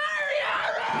 God, Harry!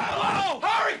 Whoa!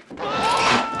 Hurry!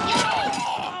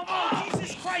 Oh,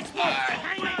 Jesus Christ, Mo!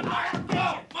 Hang on,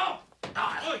 Mo!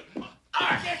 I'll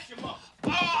get you, Mo!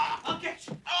 I'll get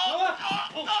you!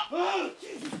 Oh,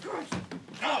 Jesus Christ!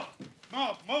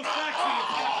 Mo, Mo Saxon is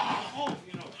getting home,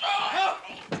 you know.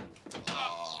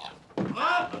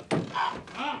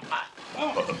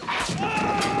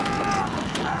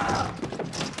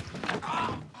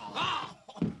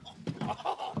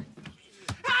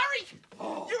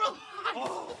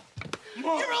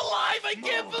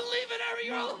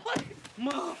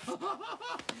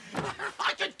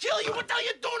 I could kill you. What the hell are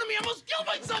you doing to me? I almost killed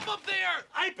myself up there.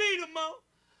 I beat him, Mo.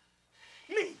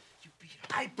 Me.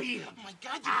 I beat him. Oh, my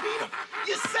God, you beat him.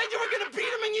 You said you were going to beat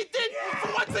him, and you did.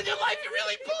 For once in your life, you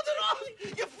really pulled it off.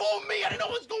 You fooled me. I didn't know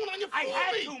what was going on. You fooled me. I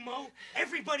had to, Mo.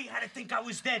 Everybody had to think I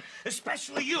was dead,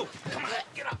 especially you. Come on,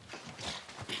 get up.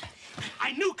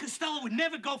 I knew Costello would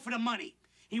never go for the money.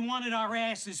 He wanted our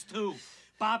asses, too.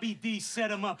 Bobby D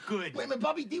set him up good. Wait a minute,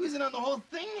 Bobby D was in on the whole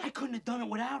thing? I couldn't have done it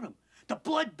without him. The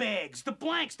blood bags, the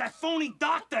blanks, that phony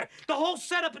doctor, the whole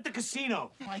setup at the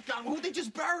casino. Oh, my God, who'd they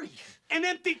just bury? An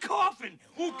empty coffin.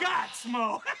 Who got,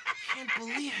 Smo? Can't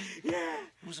believe it. Yeah.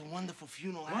 It was a wonderful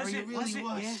funeral, Was Harry. it? It really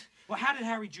was. Yeah. Well, how did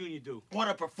Harry Jr. do? What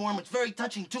a performance. Very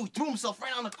touching, too. He threw himself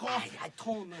right on the coffin. I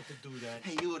told him not to do that.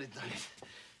 Hey, you would have done it.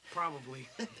 Probably.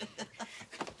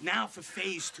 Now for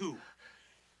phase 2.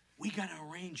 We gotta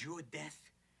arrange your death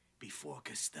before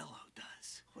Costello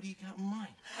does. What do you got in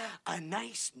mind? A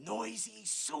nice, noisy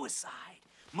suicide.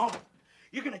 Mo,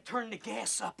 you're gonna turn the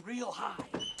gas up real high.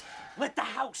 Let the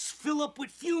house fill up with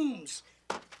fumes.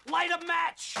 Light a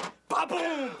match.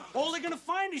 Ba-boom! All they're gonna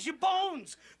find is your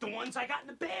bones. The ones I got in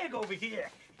the bag over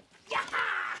here.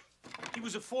 Yaha! He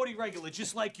was a 40 regular,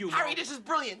 just like you, Mo. Harry, this is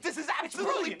brilliant. This is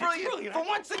absolutely brilliant. It's brilliant. For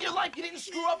once in your life, you didn't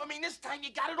screw up. I mean, this time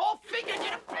you got it all figured.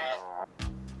 You're the best.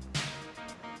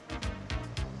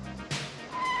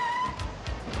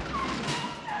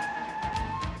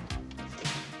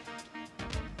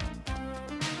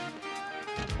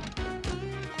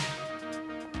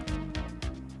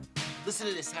 Listen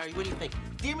to this, Harry. What do you think?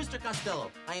 Dear Mr.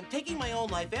 Costello, I am taking my own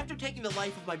life after taking the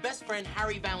life of my best friend,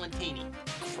 Harry Valentini.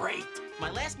 Great.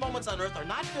 My last moments on Earth are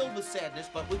not filled with sadness,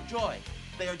 but with joy.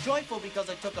 They are joyful because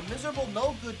I took a miserable,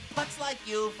 no-good putz like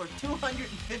you for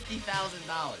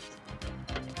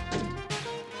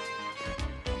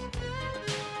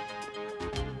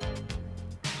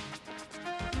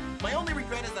 $250,000. My only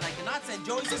regret is that I cannot send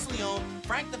Joey Sicilione,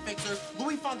 Frank the Fixer,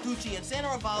 Louis Fontucci, and Santa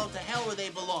Ravallo to hell where they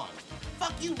belong.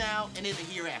 Fuck you now and in the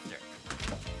hereafter.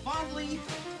 Fondly,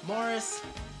 Morris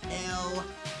L.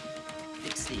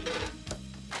 Dixie.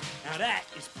 Now that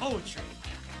is poetry.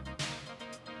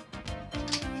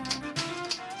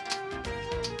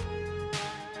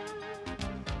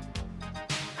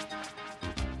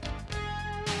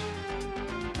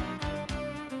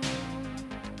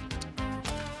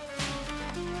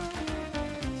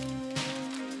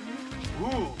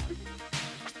 Ooh.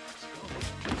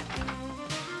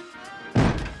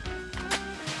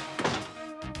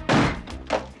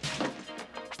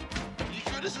 You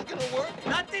sure this is gonna work?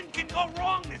 Nothing can go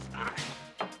wrong this time.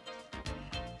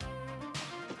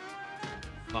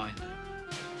 Fine.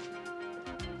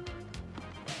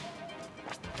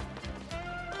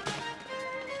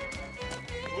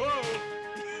 Whoa.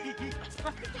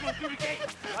 Come on, through the gate.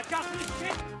 Watch out for this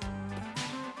shit.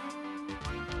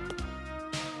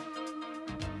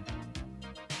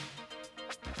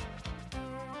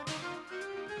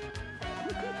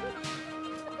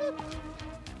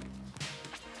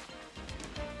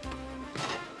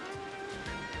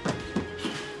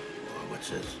 What's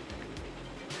this?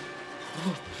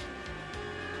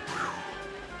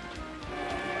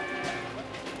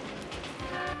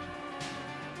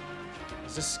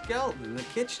 There's a skeleton in the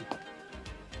kitchen.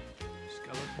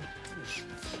 Skeleton?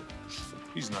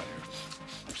 He's not here.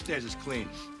 Upstairs is clean.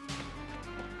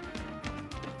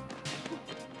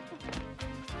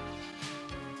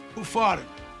 Who farted?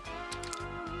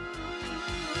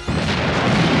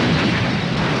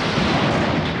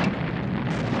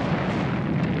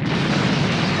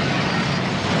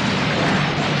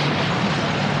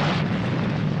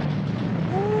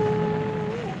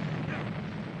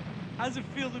 How's it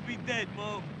feel to be dead,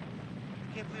 Mo?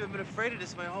 I can't believe I've been afraid of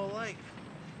this my whole life.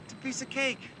 It's a piece of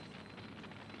cake.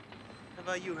 How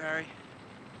about you, Harry?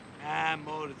 Ah,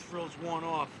 Mo, the thrill's worn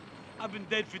off. I've been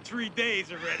dead for 3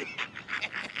 days already.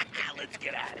 Let's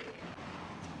get out of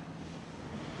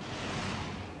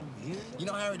here. You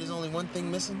know, Harry, there's only one thing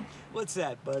missing. What's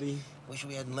that, buddy? Wish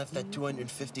we hadn't left that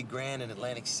 250 grand in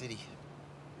Atlantic City.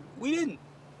 We didn't.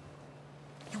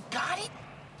 You got it?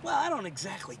 Well, I don't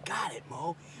exactly got it,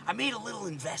 Mo. I made a little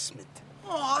investment.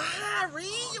 Oh, Harry!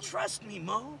 Oh, trust me,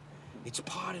 Mo. It's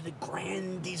part of the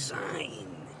grand design.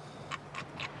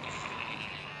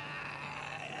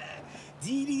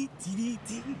 Dee dee dee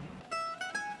dee.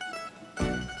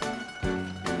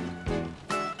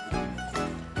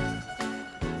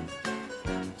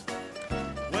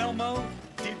 Well, Mo,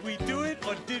 did we do it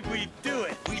or did we do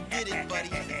it? We did it, buddy.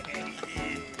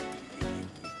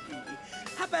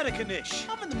 How about a knish?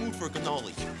 I'm in the mood for a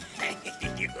cannoli.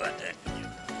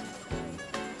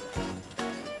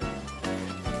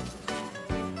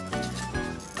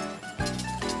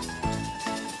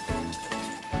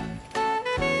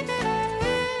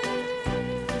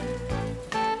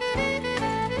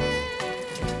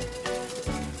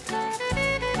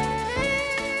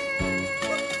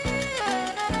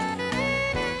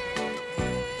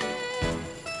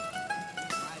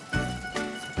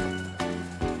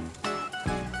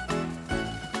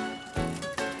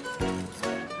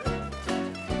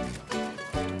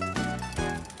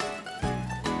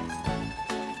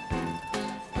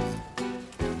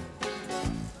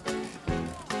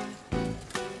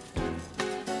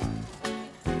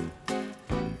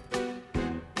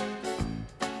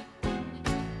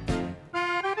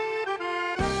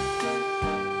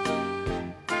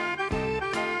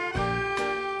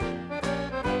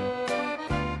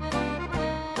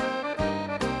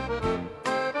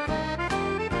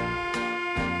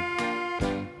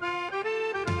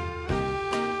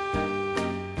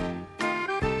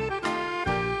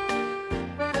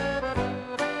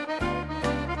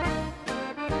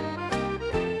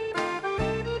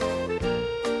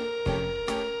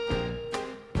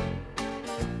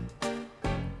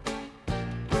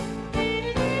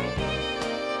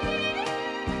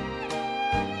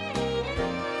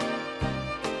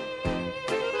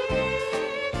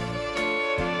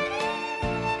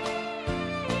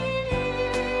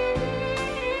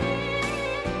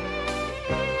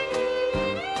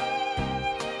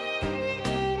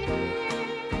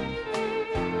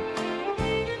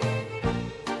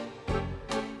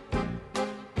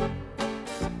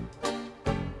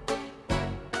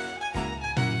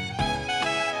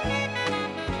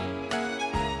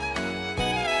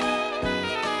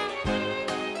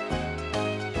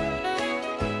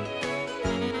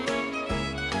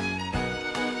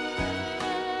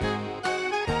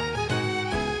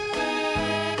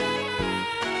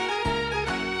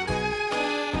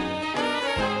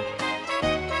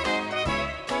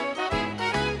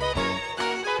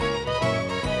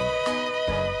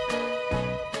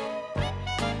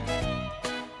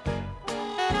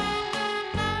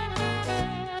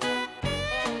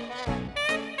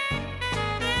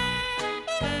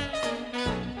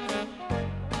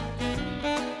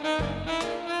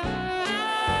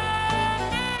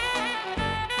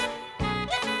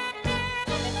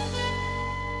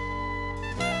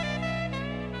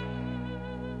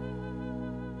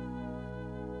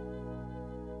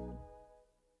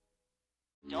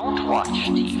 watch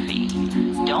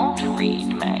TV. Don't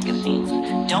read magazines.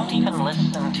 Don't even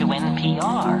listen to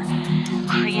NPR.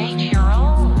 Create